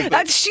a little bit.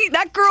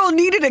 That girl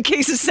needed a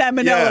case of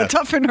salmonella.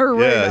 Toughen her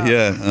right up.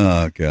 Yeah.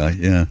 Oh, God,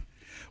 yeah.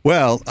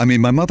 Well, I mean,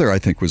 my mother, I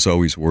think, was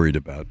always worried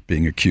about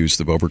being accused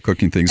of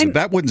overcooking things. And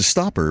that wouldn't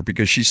stop her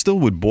because she still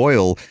would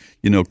boil,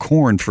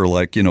 corn for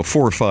 4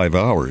 or 5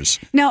 hours.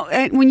 Now,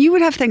 when you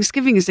would have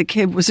Thanksgiving as a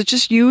kid, was it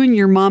just you and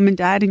your mom and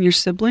dad and your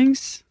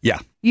siblings? Yeah.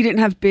 You didn't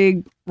have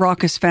big,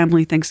 raucous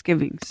family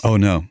Thanksgivings? Oh,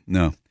 no.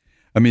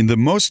 I mean, the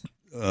most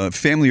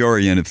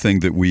family-oriented thing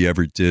that we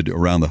ever did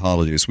around the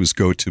holidays was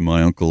go to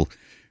my Uncle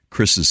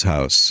Chris's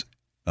house,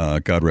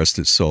 God rest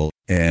his soul,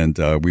 and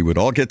we would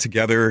all get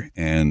together,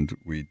 and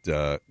we'd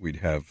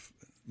have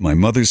my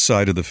mother's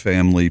side of the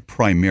family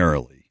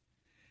primarily,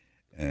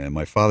 and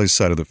my father's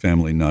side of the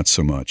family not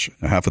so much.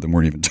 Half of them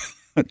weren't even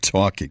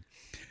talking.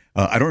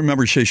 I don't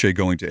remember Shay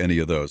going to any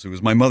of those. It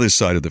was my mother's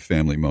side of the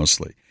family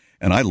mostly,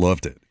 and I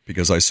loved it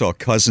because I saw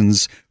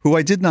cousins who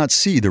I did not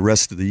see the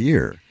rest of the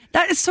year.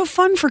 That is so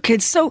fun for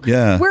kids. So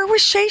where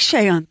was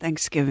Shay on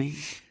Thanksgiving?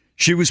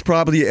 She was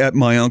probably at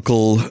my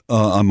uncle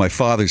on my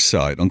father's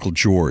side, Uncle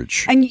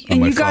George. And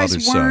you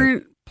guys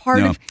weren't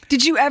part of...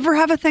 Did you ever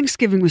have a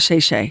Thanksgiving with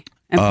Shay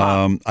and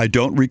Pop? I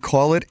don't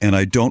recall it, and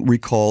I don't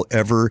recall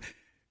ever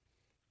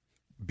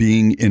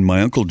being in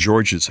my Uncle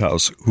George's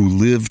house, who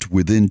lived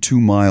within 2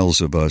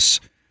 miles of us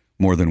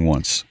more than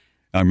once.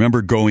 I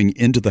remember going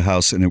into the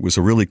house, and it was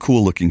a really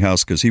cool-looking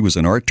house because he was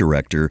an art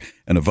director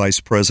and a vice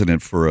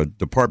president for a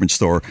department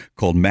store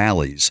called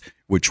Mally's,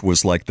 which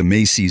was like the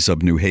Macy's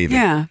of New Haven.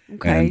 Yeah,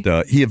 okay.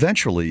 And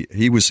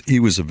he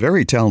was a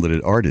very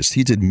talented artist.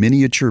 He did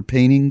miniature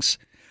paintings.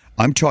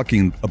 I'm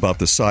talking about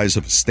the size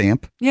of a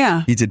stamp.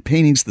 Yeah. He did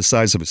paintings the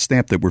size of a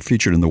stamp that were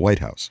featured in the White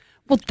House.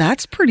 Well,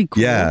 that's pretty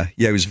cool. Yeah,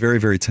 he was a very,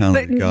 very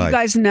talented guy. You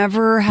guys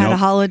never had a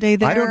holiday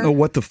there? I don't know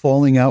what the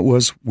falling out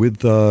was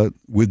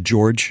with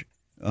George.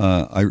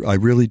 I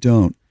really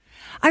don't.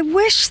 I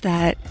wish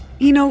that,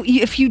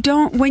 if you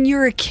don't, when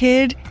you're a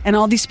kid and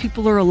all these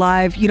people are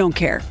alive, you don't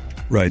care.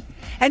 Right.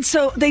 And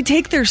so they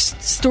take their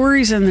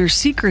stories and their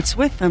secrets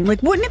with them.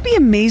 Like, wouldn't it be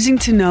amazing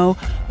to know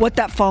what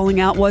that falling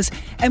out was?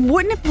 And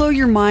wouldn't it blow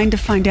your mind to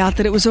find out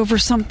that it was over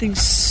something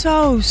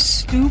so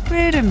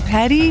stupid and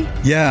petty?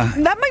 Yeah.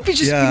 And that might be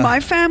just be my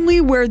family,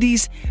 where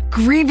these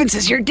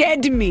grievances, you're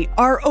dead to me,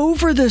 are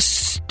over the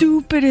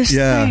stupidest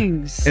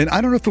things. And I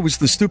don't know if it was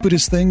the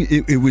stupidest thing.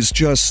 It was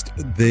just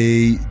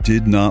they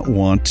did not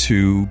want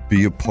to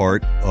be a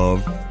part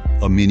of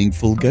a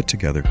meaningful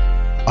get-together.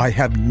 I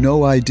have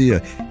no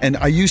idea. And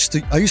I used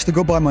to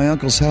go by my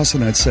uncle's house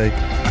and I'd say,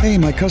 hey,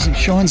 my cousin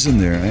Sean's in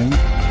there. And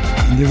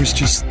there was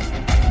just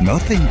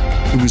nothing.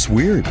 It was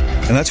weird.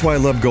 And that's why I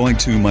love going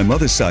to my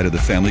mother's side of the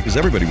family, because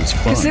everybody was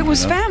fun. Because it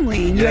was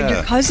family. And you had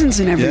your cousins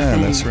and everything.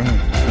 Yeah, that's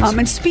right.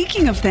 And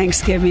speaking of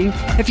Thanksgiving,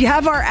 if you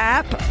have our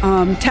app,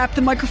 tap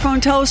the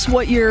microphone,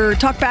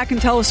 talk back and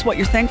tell us what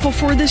you're thankful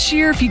for this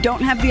year. If you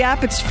don't have the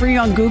app, it's free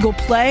on Google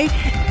Play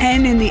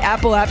and in the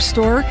Apple App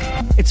Store.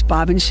 It's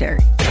Bob and Sherry.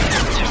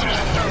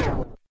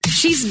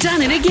 She's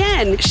done it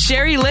again.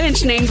 Sherry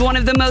Lynch named one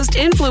of the most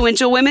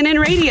influential women in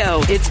radio.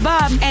 It's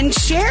Bob and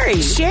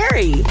Sherry.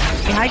 Sherry.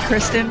 Hey, hi,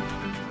 Kristen.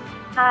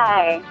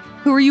 Hi.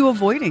 Who are you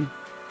avoiding?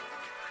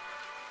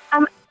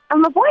 I'm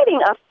avoiding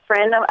a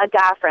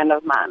guy friend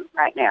of mine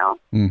right now.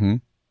 Mm-hmm.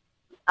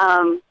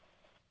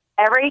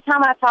 Every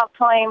time I talk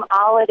to him,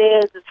 all it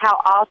is how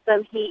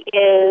awesome he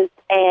is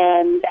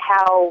and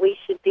how we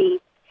should be.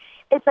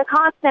 It's a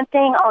constant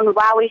thing on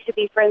why we should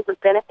be friends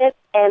with benefits,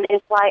 and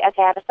it's like,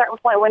 okay, at a certain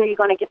point, when are you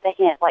going to get the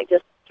hint? Like,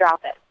 just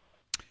drop it.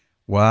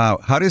 Wow.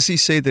 How does he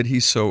say that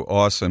he's so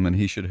awesome and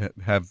he should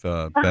have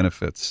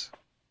benefits?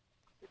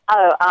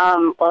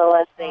 Well,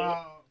 let's see.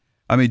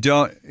 I mean,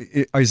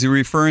 is he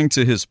referring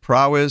to his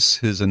prowess,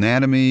 his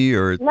anatomy,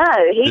 or no?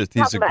 He's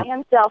talking about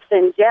himself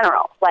in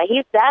general. Like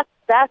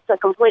that's a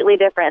completely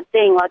different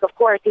thing. Like, of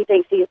course, he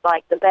thinks he's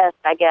like the best,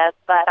 I guess,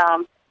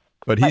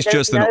 but he's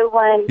just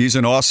he's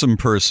an awesome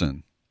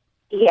person.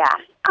 Yeah.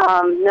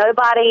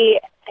 Nobody.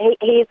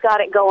 He's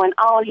got it going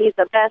on. He's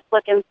the best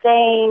looking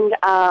thing.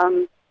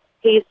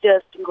 He's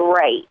just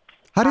great.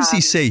 How does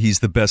he say he's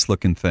the best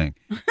looking thing?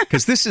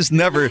 Because this is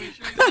never,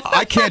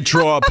 I can't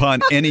draw upon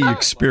any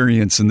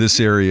experience in this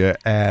area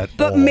at all.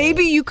 But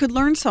maybe you could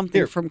learn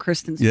something from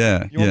Kristen's.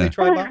 Yeah. You want me to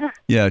try that?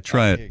 Yeah,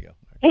 try it.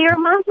 He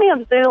reminds me of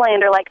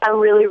Zoolander. Like, I'm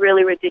really,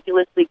 really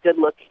ridiculously good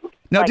looking.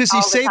 Now, like, does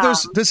he say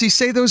those? Does he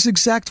say those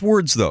exact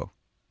words though?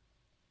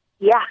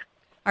 Yeah.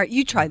 All right,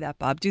 you try that,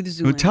 Bob. Do the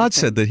Zoolander. Well, Todd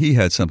said that he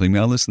had something.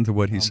 I'll listen to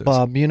what he says.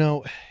 Bob,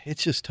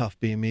 it's just tough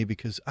being me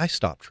because I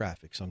stop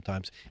traffic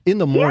sometimes. In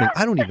the morning,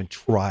 I don't even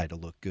try to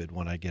look good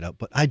when I get up,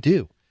 but I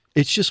do.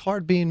 It's just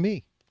hard being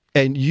me.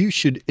 And you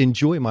should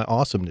enjoy my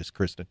awesomeness,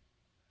 Kristen.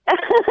 All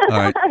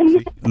right.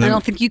 I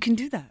don't think you can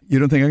do that. You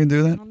don't think I can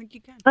do that? I don't think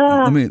you can.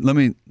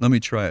 Let me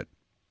try it.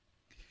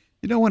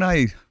 You know, when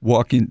I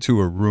walk into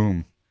a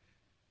room,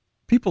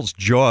 people's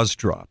jaws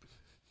drop.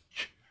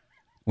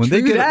 When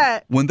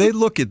they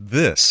look at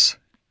this,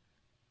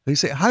 they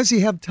say, how does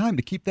he have time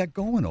to keep that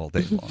going all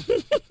day long?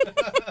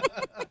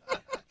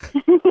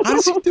 How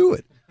does he do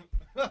it?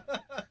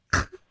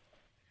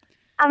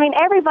 I mean,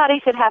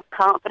 everybody should have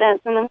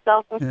confidence in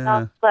themselves and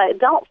stuff, but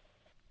don't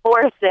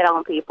force it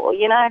on people,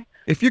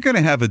 If you're going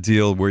to have a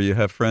deal where you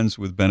have friends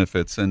with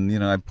benefits,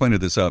 and, I've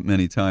pointed this out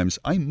many times,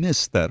 I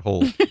miss that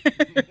whole...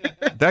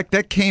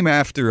 that came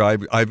after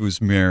I was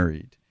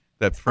married,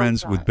 that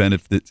friends with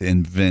benefits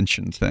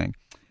invention thing.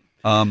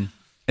 And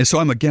so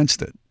I'm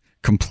against it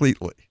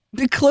completely.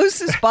 The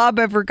closest Bob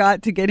ever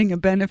got to getting a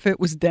benefit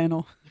was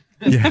dental.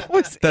 Yeah,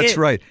 that's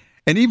right.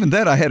 And even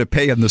then, I had to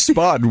pay on the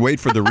spot and wait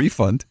for the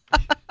refund.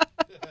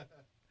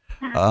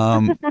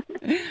 I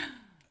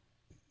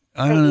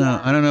don't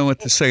know. I don't know what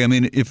to say. I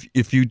mean,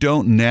 if you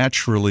don't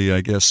naturally, I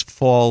guess,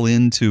 fall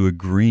into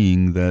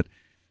agreeing that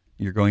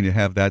you're going to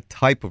have that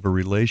type of a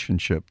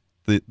relationship,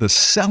 the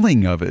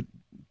selling of it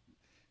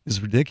is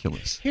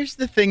ridiculous. Here's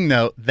the thing,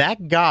 though.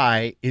 That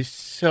guy is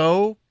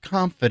so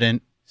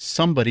confident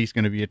somebody's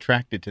going to be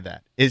attracted to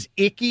that. As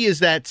icky as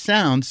that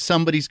sounds,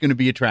 somebody's going to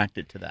be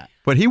attracted to that.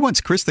 But he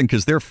wants Kristen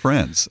because they're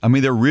friends. I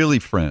mean, they're really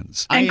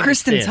friends. And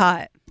Kristen's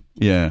hot.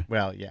 Yeah.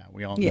 Well, yeah,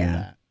 we all know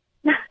that.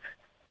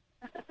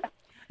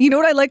 You know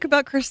what I like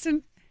about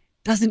Kristen?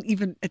 Doesn't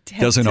even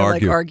attempt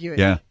to argue it.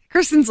 Yeah.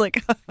 Kristen's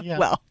like,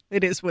 well,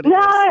 it is what it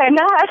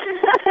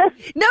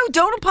is. No,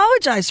 don't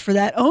apologize for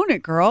that. Own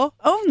it, girl.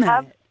 Own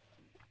that.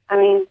 I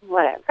mean,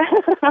 whatever.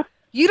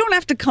 You don't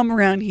have to come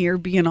around here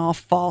being all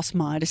false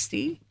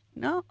modesty.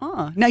 No.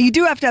 Now, you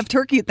do have to have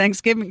turkey at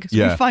Thanksgiving because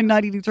we find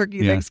not eating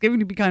turkey at Thanksgiving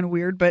to be kind of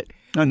weird, but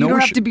you don't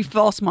have to be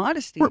false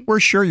modesty. We're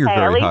sure you're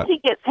very hot. At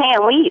least he gets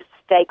ham. We eat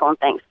steak on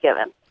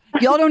Thanksgiving.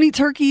 Y'all don't eat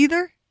turkey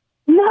either?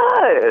 No.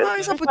 What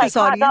is up with this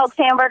audience? Hot dogs,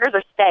 hamburgers,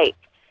 or steak.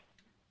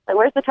 Like,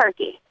 where's the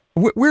turkey?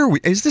 Where are we?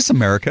 Is this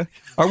America?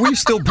 Are we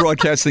still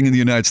broadcasting in the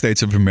United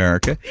States of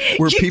America?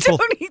 Where people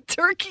don't eat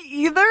turkey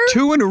either?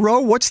 2 in a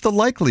row? What's the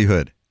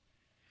likelihood?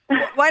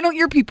 Why don't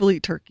your people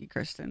eat turkey,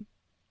 Kristen?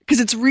 Because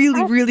it's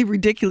really, really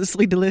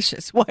ridiculously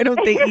delicious. Why don't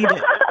they eat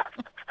it?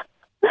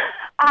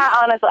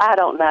 Honestly, I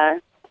don't know.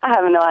 I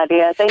have no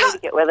idea. They need to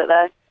get with it,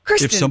 though.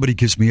 Kristen, if somebody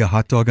gives me a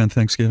hot dog on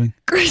Thanksgiving?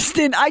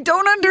 Kristen, I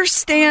don't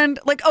understand.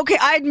 Like, okay,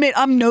 I admit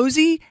I'm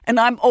nosy and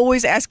I'm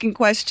always asking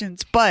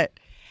questions, but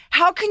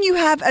how can you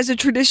have as a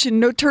tradition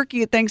no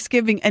turkey at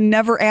Thanksgiving and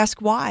never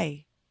ask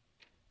why?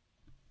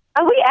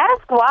 We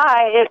ask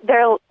why.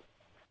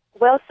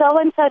 Well,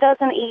 so-and-so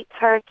doesn't eat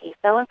turkey.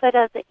 So-and-so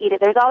doesn't eat it.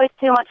 There's always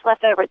too much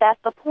left over. That's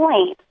the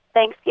point.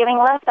 Thanksgiving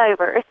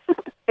leftovers.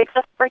 Fix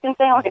a freaking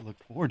sandwich. I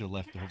look forward to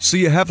leftovers. So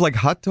you have like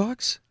hot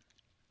dogs?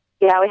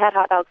 Yeah, we had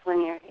hot dogs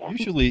one year. Yeah.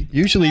 Usually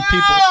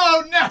people.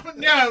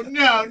 No.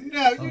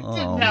 You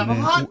didn't have a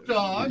hot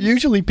dog.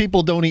 Usually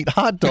people don't eat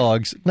hot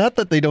dogs. Not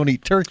that they don't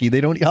eat turkey.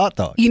 They don't eat hot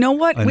dogs. You know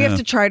what? We have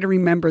to try to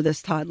remember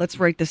this, Todd. Let's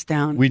write this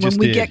down. When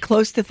we get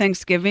close to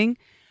Thanksgiving,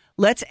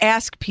 let's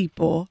ask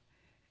people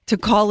to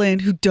call in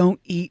who don't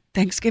eat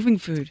Thanksgiving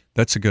food.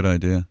 That's a good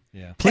idea.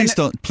 Yeah. Please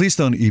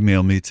don't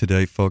email me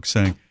today, folks,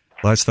 saying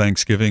last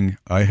Thanksgiving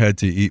I had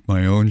to eat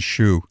my own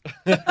shoe.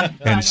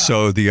 And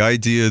so the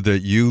idea that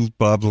you,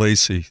 Bob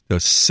Lacey, the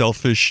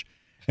selfish,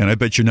 and I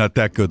bet you're not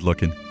that good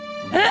looking,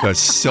 the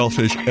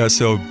selfish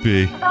SOB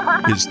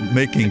is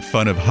making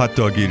fun of hot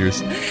dog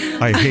eaters.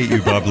 I hate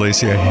you, Bob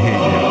Lacey. I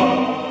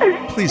hate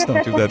you. Please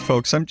don't do that,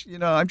 folks. I'm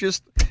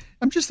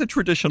just a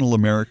traditional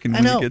American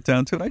when you get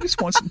down to it. I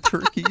just want some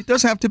turkey. It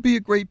doesn't have to be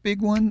a great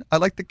big one. I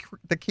like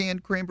the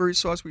canned cranberry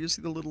sauce where you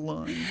see the little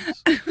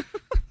lines.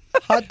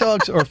 Hot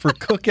dogs are for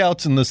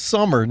cookouts in the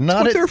summer,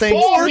 not at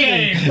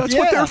Thanksgiving. That's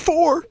what they're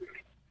for.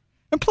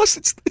 And plus,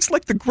 it's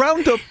like the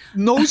ground up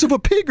nose of a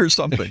pig or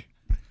something.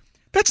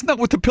 That's not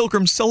what the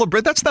Pilgrims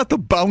celebrate. That's not the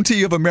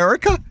bounty of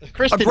America.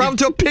 Kristen, a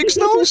ground up pig's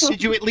nose?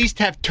 Did you at least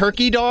have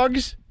turkey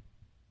dogs?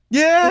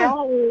 Yeah.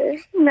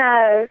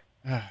 No.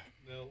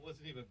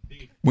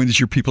 When did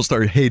your people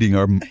start hating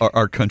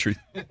our country,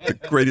 the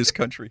greatest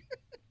country?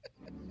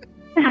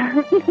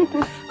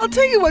 I'll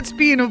tell you what's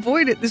being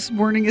avoided this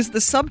morning is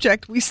the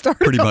subject we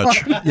started Pretty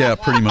much. on. Yeah,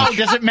 pretty much. Oh,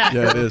 does it matter?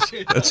 Yeah, it is.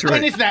 That's right.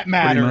 When does that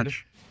matter?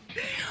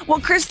 Well,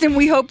 Kristen,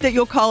 we hope that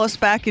you'll call us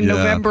back in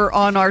November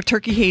on our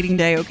turkey hating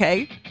day,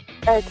 okay?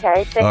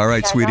 Okay. All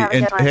right, sweetie.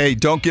 And hey,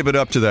 don't give it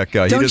up to that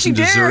guy. Don't he doesn't you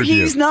dare. deserve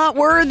you. He's not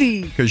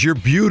worthy. Because you're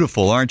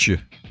beautiful, aren't you?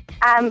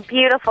 I'm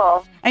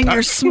beautiful. And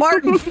you're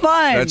smart and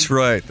fun. That's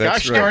right.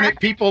 Gosh darn it,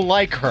 people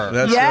like her.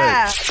 That's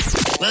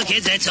right. Well,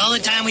 kids, that's all the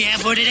time we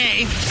have for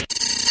today.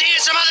 See you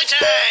some other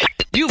time.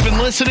 You've been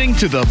listening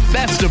to the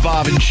best of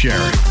Bob and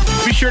Sherry.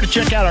 Be sure to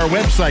check out our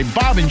website,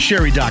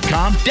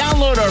 bobandsherry.com.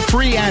 Download our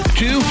free app,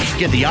 too.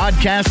 Get the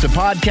Oddcast, the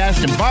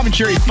podcast, and Bob and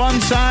Sherry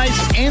fun size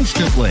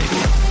instantly.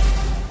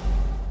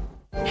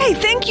 Hey,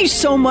 thank you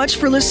so much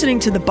for listening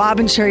to the Bob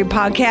and Sherry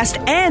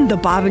podcast and the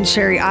Bob and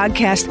Sherry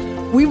Oddcast.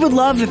 We would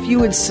love if you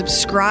would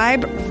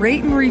subscribe,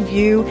 rate and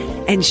review,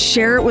 and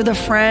share it with a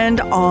friend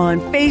on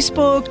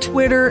Facebook,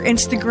 Twitter,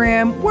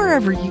 Instagram,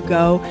 wherever you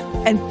go.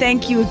 And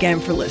thank you again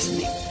for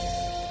listening.